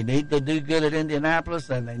 They need to do good at Indianapolis,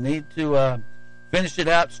 and they need to finish it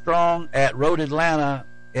out strong at Road Atlanta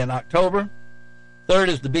in October. Third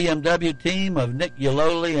is the BMW team of Nick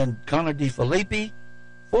Yaloli and Connor DeFilippi.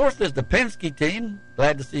 Fourth is the Penske team.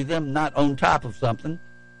 Glad to see them not on top of something.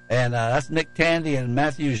 And that's Nick Tandy and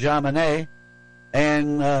Matthew Jaminet.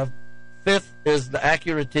 And Fifth is the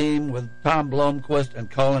Acura team with Tom Blomqvist and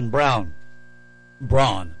Colin Braun,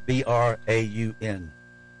 B-R-A-U-N.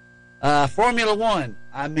 Formula One,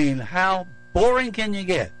 I mean, how boring can you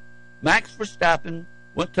get? Max Verstappen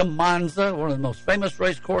went to Monza, one of the most famous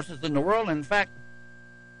race courses in the world. And in fact,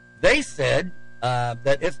 they said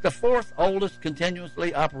that it's the fourth oldest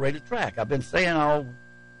continuously operated track. I've been saying all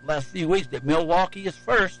last few weeks that Milwaukee is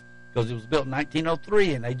first because it was built in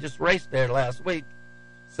 1903, and they just raced there last week.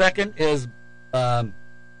 Second is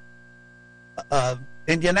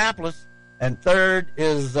Indianapolis, and third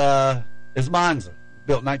is Monza,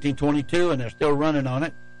 built in 1922, and they're still running on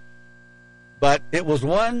it. But it was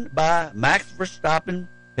won by Max Verstappen,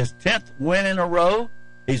 his 10th win in a row.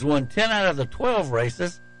 He's won 10 out of the 12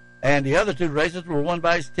 races, and the other 2 races were won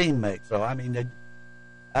by his teammates. So, I mean,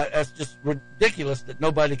 that's just ridiculous that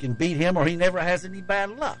nobody can beat him, or he never has any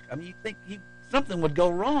bad luck. I mean, you think something would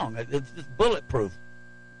go wrong. It's just bulletproof.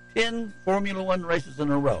 10 Formula One races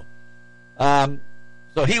in a row.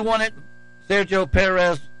 So he won it. Sergio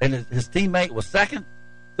Perez and his teammate was second.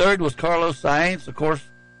 Third was Carlos Sainz, of course.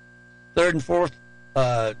 Third and fourth,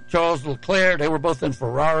 Charles Leclerc. They were both in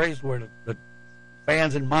Ferraris, where the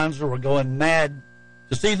fans in Monza were going mad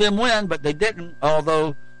to see them win, but they didn't,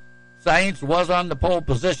 although Sainz was on the pole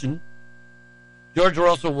position. George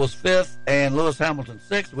Russell was fifth, and Lewis Hamilton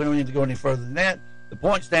sixth. We don't need to go any further than that. The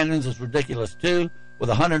point standings is ridiculous, too. With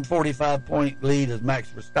a 145-point lead is Max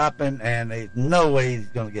Verstappen, and there's no way he's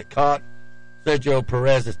going to get caught. Sergio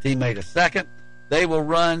Perez, his teammate, is second. They will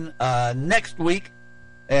run next week.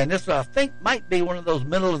 And this, I think, might be one of those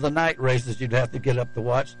middle-of-the-night races you'd have to get up to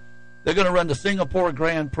watch. They're going to run the Singapore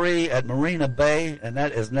Grand Prix at Marina Bay, and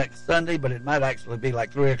that is next Sunday, but it might actually be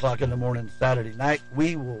like 3 o'clock in the morning Saturday night.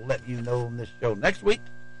 We will let you know on this show next week.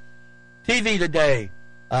 TV today,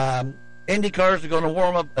 IndyCars are going to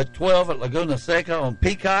warm up at 12 at Laguna Seca on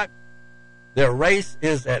Peacock. Their race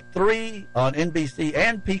is at 3 on NBC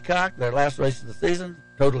and Peacock, their last race of the season,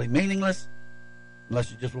 totally meaningless.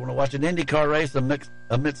 Unless you just want to watch an IndyCar race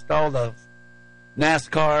amidst all the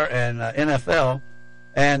NASCAR and NFL.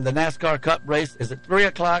 And the NASCAR Cup race is at 3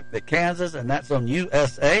 o'clock at Kansas, and that's on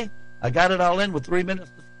USA. I got it all in with 3 minutes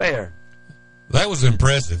to spare. That was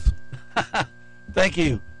impressive. Thank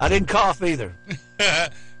you. I didn't cough either.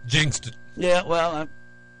 Jinxed it. Yeah, well, I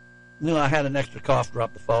knew I had an extra cough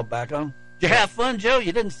drop to fall back on. Did you have fun, Joe?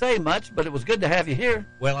 You didn't say much, but it was good to have you here.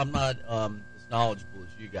 Well, I'm not as knowledgeable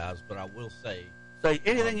as you guys, but I will say... Say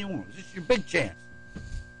anything you want. This is your big chance.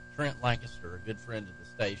 Trent Lancaster, a good friend of the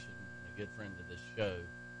station and a good friend of this show,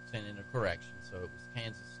 sent in a correction. So it was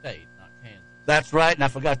Kansas State, not Kansas. That's right, and I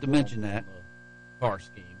forgot to mention that. Car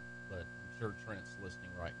scheme, but I'm sure Trent's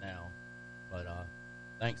listening right now. But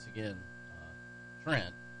thanks again,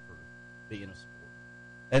 Trent, for being a support.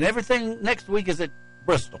 And everything next week is at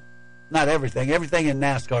Bristol. Not everything. Everything in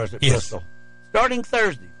NASCAR is at Bristol. Starting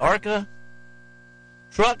Thursday, ARCA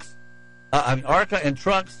and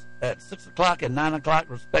trucks at 6 o'clock and 9 o'clock,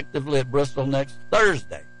 respectively, at Bristol next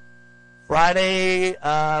Thursday. Friday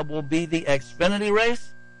will be the Xfinity race.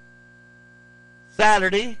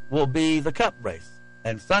 Saturday will be the Cup race.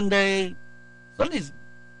 And Sunday's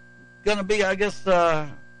going to be, I guess,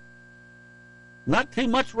 not too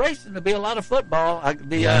much racing. There'll be a lot of football.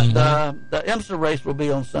 The IMSA race will be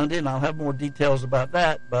on Sunday, and I'll have more details about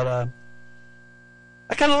that. But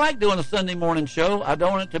I kind of like doing a Sunday morning show. I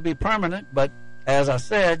don't want it to be permanent, but as I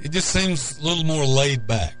said... It just seems a little more laid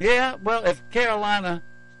back. Yeah, well, if Carolina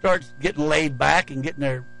starts getting laid back and getting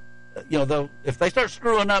their... if they start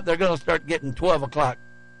screwing up, they're going to start getting 12 o'clock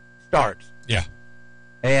starts. Yeah.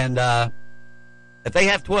 And if they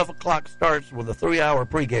have 12 o'clock starts with a 3-hour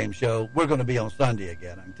pregame show, we're going to be on Sunday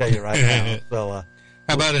again, I can tell you right now. So,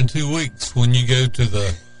 how about in 2 weeks when you go to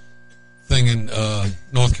the thing in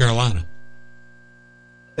North Carolina?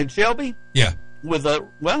 In Shelby? Yeah. With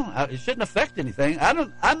it shouldn't affect anything.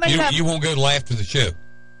 You won't go till after the show.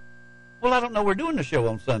 Well, I don't know. We're doing the show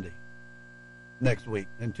on Sunday next week,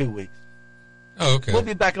 in 2 weeks. Oh, okay. We'll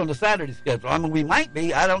be back on the Saturday schedule. I mean, we might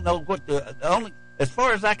be. I don't know what only as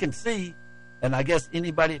far as I can see, and I guess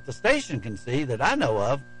anybody at the station can see that I know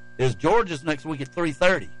of, is Georgia's next week at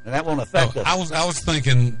 3:30, and that won't affect us. I was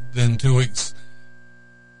thinking in 2 weeks.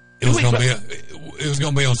 It was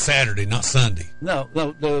going to be on Saturday, not Sunday. No,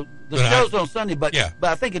 the show's on Sunday, but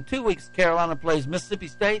I think in 2 weeks Carolina plays Mississippi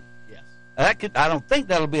State. Yes. I don't think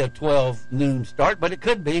that'll be a 12 noon start, but it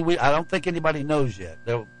could be. I don't think anybody knows yet.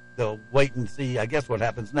 They'll wait and see, I guess, what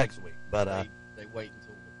happens next week. But they wait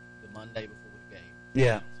until the Monday before the game.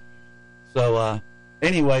 Yeah. So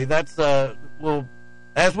anyway, that's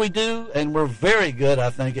as we do, and we're very good,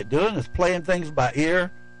 I think, at doing is playing things by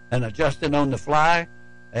ear and adjusting on the fly.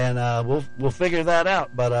 and we'll figure that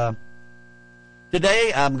out. But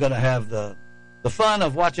today I'm going to have the fun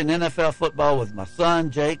of watching NFL football with my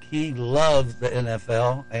son, Jake. He loves the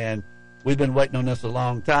NFL, and we've been waiting on this a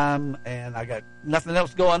long time, and I got nothing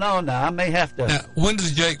else going on now. I may have to. Now, when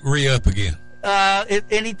does Jake re-up again?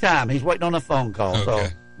 Any time. He's waiting on a phone call, okay. So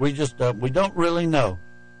we just we don't really know.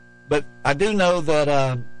 But I do know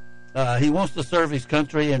that he wants to serve his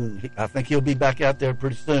country, and I think he'll be back out there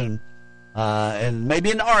pretty soon, and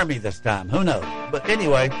maybe in the Army this time. Who knows? But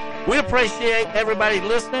anyway, we appreciate everybody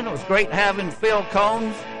listening. It was great having Phil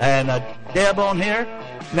Combs and Deb on here.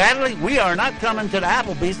 Natalie, we are not coming to the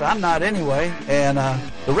Applebee's. I'm not anyway. And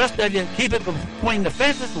the rest of you, keep it between the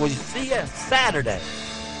fences. We'll see you Saturday.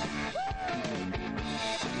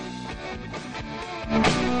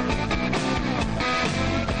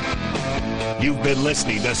 You've been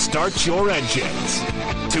listening to Start Your Engines.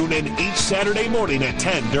 Tune in each Saturday morning at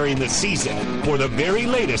 10 during the season for the very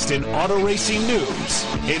latest in auto racing news,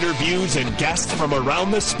 interviews, and guests from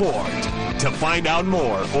around the sport. To find out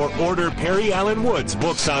more or order Perry Allen Wood's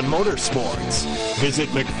books on motorsports, visit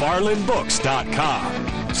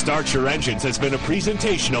McFarlandBooks.com. Start Your Engines has been a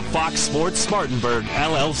presentation of Fox Sports Spartanburg,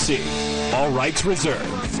 LLC. All rights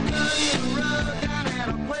reserved.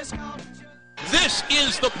 This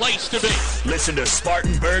is the place to be. Listen to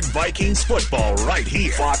Spartanburg Vikings football right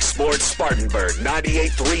here. Fox Sports Spartanburg,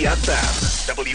 98.3 FM.